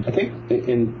 And I think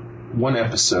in one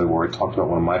episode where I talked about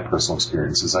one of my personal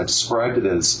experiences, I described it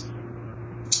as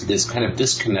this kind of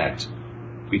disconnect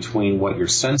between what your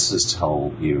senses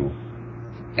tell you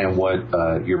and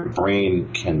what your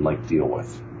brain can deal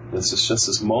with. This is just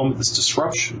this moment, this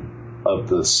disruption of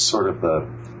the sort of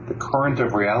the current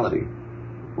of reality,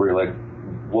 where you're like,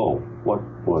 whoa, what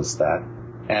was that?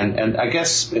 And I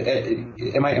guess,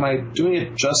 am I doing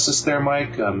it justice there,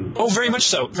 Mike? Oh, very much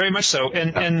so, very much so.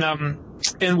 And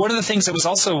one of the things that was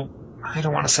also, I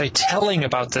don't want to say telling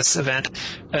about this event,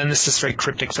 and this is very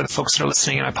cryptic for the folks that are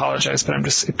listening, and I apologize, but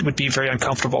it would be very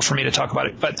uncomfortable for me to talk about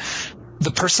it. But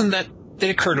the person that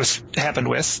it happened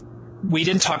with, we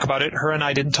didn't talk about it. Her and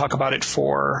I didn't talk about it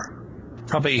for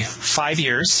probably 5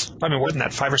 years, probably more than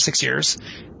that, 5 or 6 years.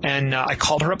 And I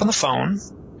called her up on the phone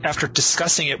after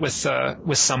discussing it with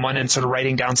someone and sort of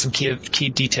writing down some key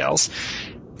details.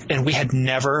 And we had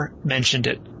never mentioned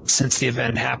it since the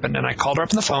event happened. And I called her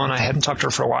up on the phone. I hadn't talked to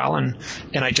her for a while, and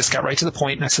I just got right to the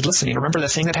point. And I said, listen, you remember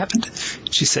that thing that happened?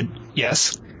 She said,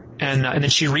 yes. And then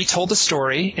she retold the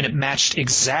story, and it matched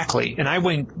exactly. And I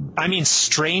mean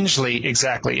strangely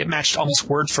exactly. It matched almost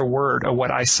word for word of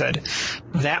what I said.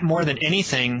 That more than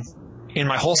anything in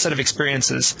my whole set of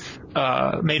experiences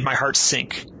made my heart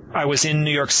sink. I was in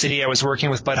New York City. I was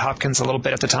working with Bud Hopkins a little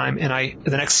bit at the time. And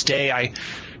the next day I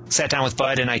sat down with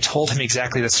Bud and I told him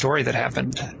exactly the story that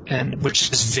happened, and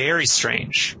which is very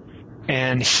strange.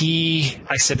 And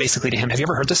I said basically to him, have you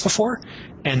ever heard this before?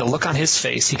 And the look on his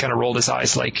face, he kind of rolled his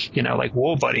eyes like,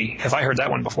 whoa, buddy, have I heard that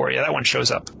one before? Yeah, that one shows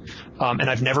up. And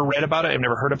I've never read about it. I've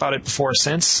never heard about it before or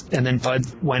since. And then Bud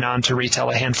went on to retell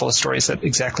a handful of stories that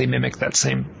exactly mimic that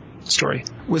same story.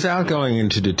 Without going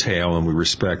into detail, and we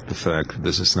respect the fact that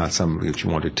this is not something that you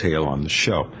want to detail on the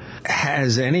show,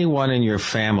 has anyone in your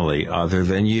family other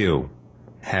than you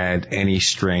had any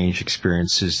strange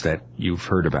experiences that you've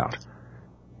heard about?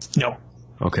 No.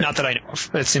 Okay. Not that I know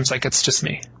of. It seems like it's just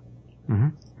me. Mm-hmm.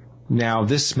 Now,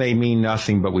 this may mean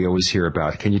nothing, but we always hear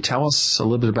about it. Can you tell us a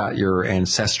little bit about your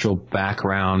ancestral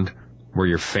background, where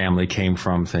your family came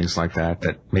from, things like that,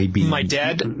 that may be... My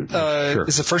dad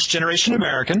is a first-generation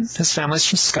American. His family's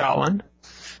from Scotland.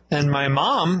 And my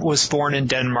mom was born in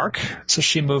Denmark, so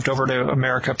she moved over to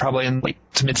America probably in late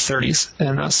to mid-30s.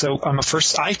 And so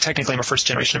I technically am a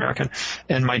first-generation American.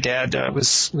 And my dad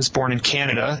was born in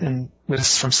Canada and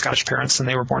was from Scottish parents, and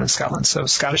they were born in Scotland. So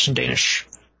Scottish and Danish,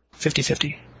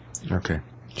 50-50. Okay.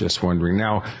 Just wondering.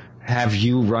 Now, have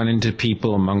you run into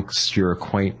people amongst your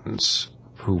acquaintance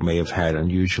who may have had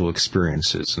unusual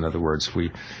experiences? In other words,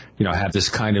 we, have this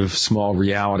kind of small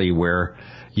reality where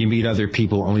you meet other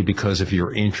people only because of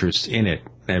your interest in it.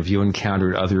 Have you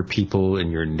encountered other people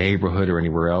in your neighborhood or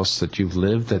anywhere else that you've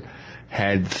lived that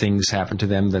had things happen to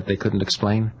them that they couldn't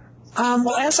explain?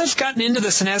 Well, as I've gotten into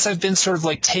this and as I've been sort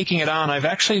of taking it on, I've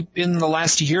actually in the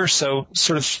last year or so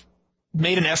sort of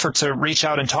made an effort to reach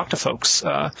out and talk to folks.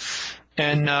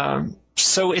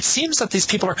 So it seems that these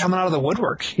people are coming out of the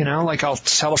woodwork, I'll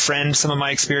tell a friend some of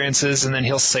my experiences, and then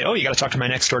he'll say, oh, you got to talk to my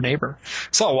next door neighbor.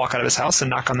 So I'll walk out of his house and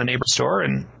knock on the neighbor's door,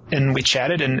 and we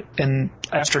chatted, and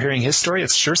after hearing his story, it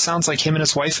sure sounds like him and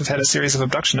his wife have had a series of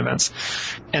abduction events.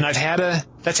 And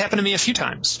that's happened to me a few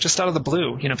times, just out of the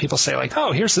blue. People say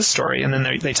oh, here's this story, and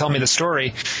then they tell me the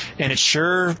story, and it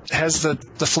sure has the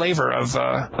flavor of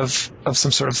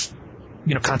some sort of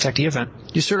contactee event.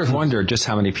 You sort of wonder just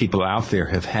how many people out there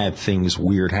have had things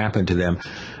weird happen to them.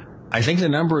 I think the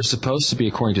number is supposed to be,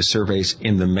 according to surveys,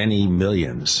 in the many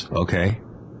millions, okay?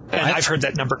 And I've heard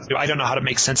that number too. I don't know how to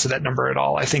make sense of that number at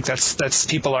all. I think that's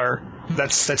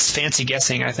fancy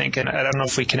guessing, I think, and I don't know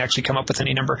if we can actually come up with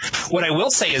any number. What I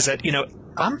will say is that,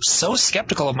 I'm so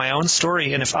skeptical of my own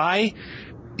story, and if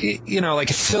it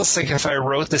feels like if I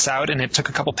wrote this out and it took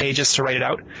a couple pages to write it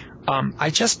out, I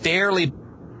just barely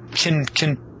can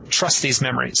trust these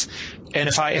memories. And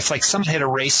if someone had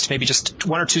erased maybe just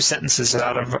one or two sentences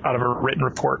out of a written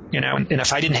report, and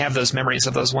if I didn't have those memories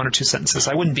of those one or two sentences,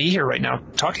 I wouldn't be here right now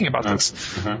talking about this.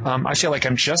 Mm-hmm. I feel like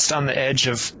I'm just on the edge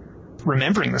of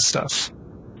remembering this stuff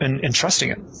and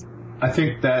trusting it. I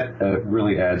think that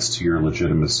really adds to your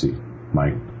legitimacy,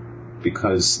 Mike,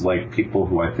 because like people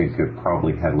who I think have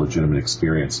probably had legitimate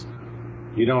experience,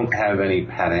 you don't have any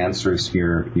pat answers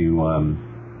here.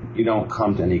 You don't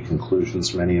come to any conclusions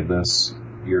from any of this.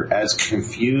 You're as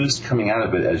confused coming out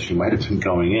of it as you might have been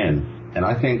going in. And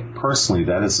I think, personally,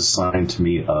 that is a sign to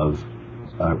me of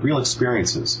real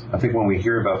experiences. I think when we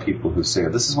hear about people who say,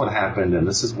 this is what happened and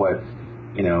this is what,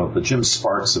 the Jim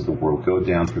Sparks of the world go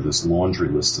down through this laundry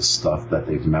list of stuff that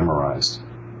they've memorized,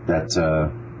 that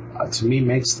to me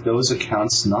makes those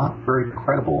accounts not very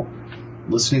credible.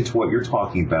 Listening to what you're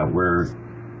talking about, where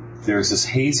there's this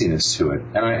haziness to it,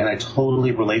 and I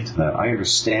totally relate to that. I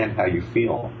understand how you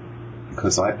feel,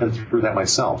 because I've been through that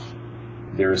myself.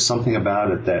 There is something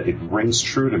about it that it rings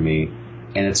true to me,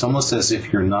 and it's almost as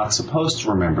if you're not supposed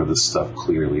to remember this stuff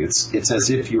clearly. It's as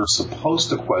if you're supposed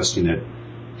to question it,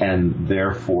 and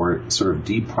therefore sort of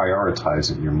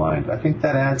deprioritize it in your mind. I think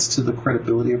that adds to the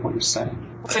credibility of what you're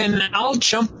saying. And I'll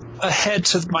jump ahead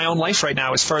to my own life right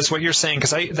now as far as what you're saying,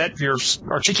 because you're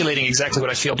articulating exactly what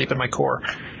I feel deep in my core.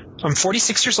 I'm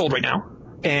 46 years old right now,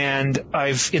 and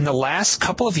I've, in the last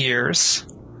couple of years,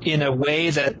 in a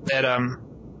way that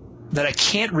I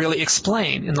can't really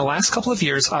explain, in the last couple of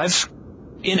years, I've,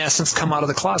 in essence, come out of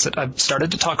the closet. I've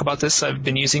started to talk about this. I've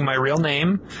been using my real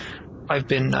name. I've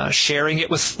been sharing it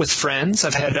with friends.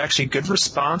 I've had actually good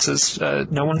responses.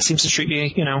 No one seems to treat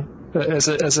me, as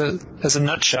a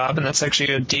nut job, and that's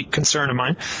actually a deep concern of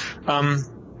mine.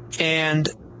 And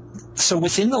so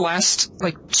within the last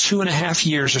 2.5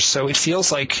 years or so, it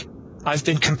feels like I've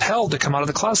been compelled to come out of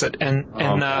the closet. And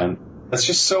that's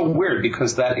just so weird,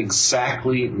 because that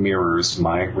exactly mirrors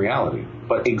my reality.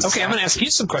 But okay, I'm going to ask you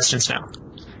some questions now.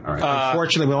 All right.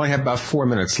 Unfortunately, we only have about 4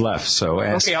 minutes left, so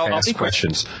ask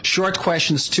questions. Short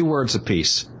questions, 2 words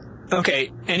apiece.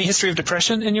 Okay. Any history of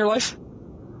depression in your life?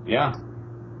 Yeah.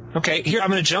 Okay. Here,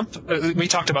 I'm going to jump. We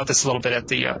talked about this a little bit at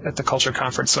the Culture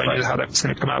Conference, so I knew how that was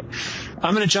going to come out.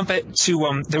 I'm going to jump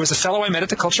to there was a fellow I met at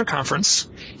the Culture Conference.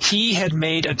 He had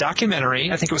made a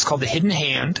documentary. I think it was called The Hidden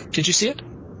Hand. Did you see it?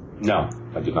 No,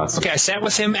 I did not see it. Okay, I sat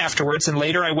with him afterwards, and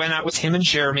later I went out with him and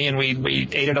Jeremy, and we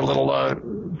ate at a little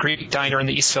Greek diner in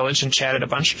the East Village and chatted a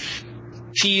bunch.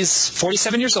 He's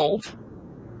 47 years old,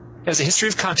 has a history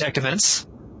of contact events,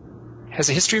 has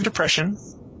a history of depression.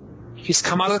 He's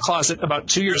come out of the closet about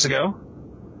 2 years ago,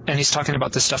 and he's talking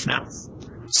about this stuff now.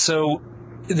 So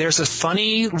there's a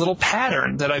funny little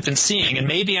pattern that I've been seeing, and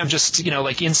maybe I'm just,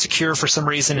 insecure for some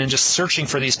reason and just searching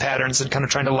for these patterns and kind of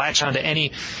trying to latch onto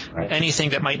anything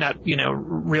that might not,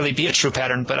 really be a true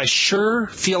pattern. But I sure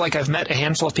feel like I've met a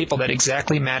handful of people that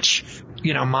exactly match,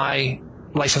 my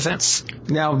life events.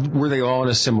 Now, were they all in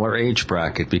a similar age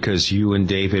bracket? Because you and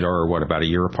David are, about a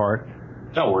year apart?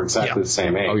 No, we're exactly the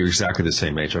same age. Oh, you're exactly the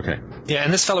same age. Okay. Yeah,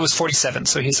 and this fellow was 47,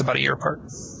 so he's about a year apart.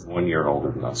 1 year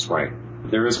older than us, right.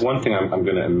 There is one thing I'm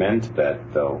going to amend to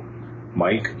that, though.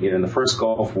 Mike, in the first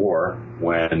Gulf War,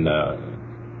 when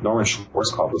Norman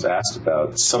Schwarzkopf was asked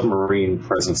about submarine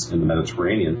presence in the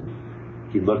Mediterranean,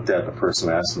 he looked at the person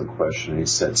who asked him the question and he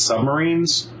said,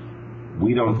 "Submarines?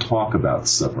 We don't talk about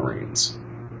submarines."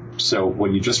 So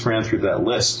when you just ran through that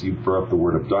list, you brought up the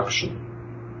word abduction,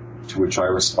 to which I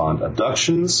respond,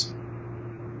 abductions?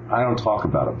 I don't talk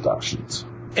about abductions.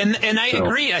 And I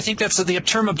agree. I think that's the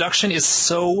term abduction is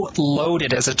so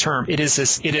loaded as a term. It is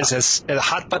as a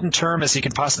hot button term as you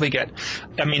can possibly get.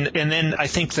 I mean, and then I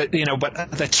think that,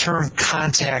 but the term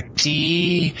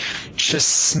contactee just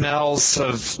smells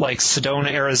of like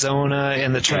Sedona, Arizona,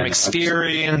 and the term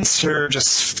experiencer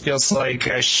just feels like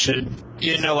I should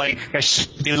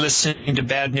be listening to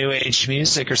bad new age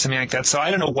music or something like that. So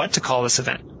I don't know what to call this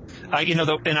event. I feel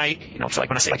like when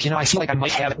I say, I feel like I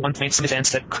might have at one point some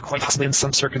events that could quite possibly in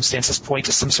some circumstances point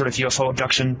to some sort of UFO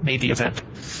abduction, maybe event.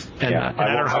 And, I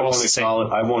don't know how else to say it.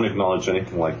 I won't acknowledge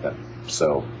anything like that.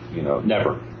 So,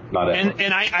 never. Not ever.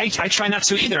 And I try not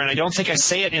to either, and I don't think I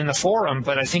say it in the forum,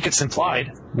 but I think it's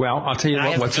implied. Well, I'll tell you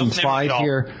what's implied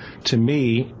here to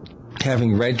me,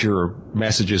 having read your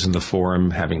messages in the forum,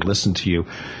 having listened to you,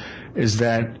 is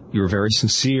that you're very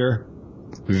sincere,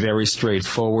 very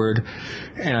straightforward,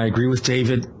 and I agree with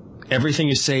David. Everything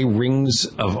you say rings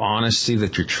of honesty,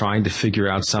 that you're trying to figure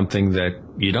out something that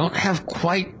you don't have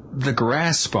quite the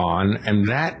grasp on, and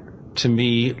that, to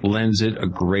me, lends it a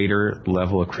greater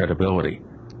level of credibility.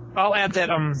 I'll add that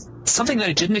something that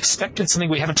I didn't expect and something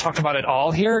we haven't talked about at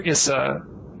all here is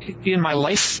in my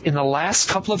life, in the last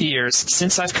couple of years,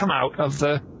 since I've come out of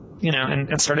the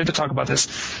and started to talk about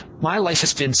this, my life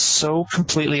has been so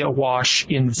completely awash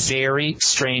in very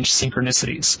strange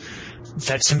synchronicities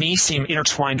that to me seem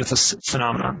intertwined with this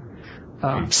phenomenon.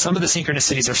 Some of the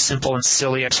synchronicities are simple and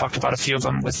silly. I've talked about a few of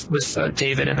them with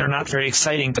David, and they're not very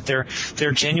exciting, but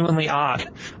they're genuinely odd.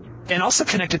 And also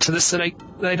connected to this that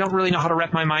I don't really know how to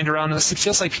wrap my mind around this. It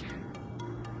feels like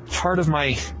part of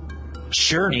my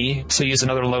journey, to use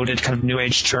another loaded kind of new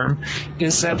age term,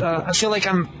 is that I feel like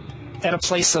I'm at a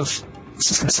place of, this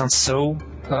is going to sound so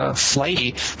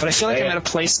flighty, but I feel like I'm at a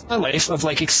place in my life of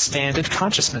like expanded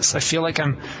consciousness. I feel like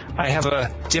I have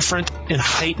a different and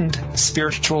heightened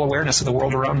spiritual awareness of the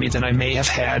world around me than I may have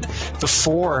had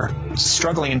before,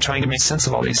 struggling and trying to make sense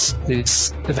of all these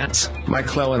events. Mike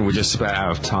Clelland, we're just about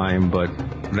out of time, but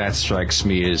that strikes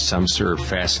me as some sort of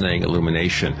fascinating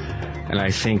illumination, and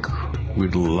I think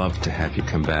we'd love to have you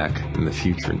come back in the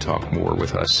future and talk more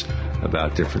with us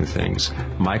about different things.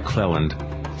 Mike Clelland,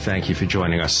 thank you for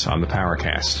joining us on the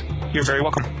Paracast. You're very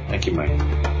welcome. Thank you, Mike.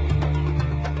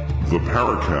 The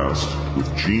Paracast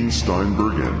with Gene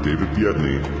Steinberg and David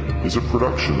Biedny is a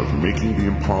production of Making the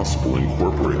Impossible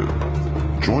Incorporated.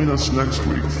 Join us next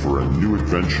week for a new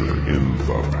adventure in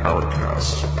the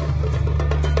Paracast.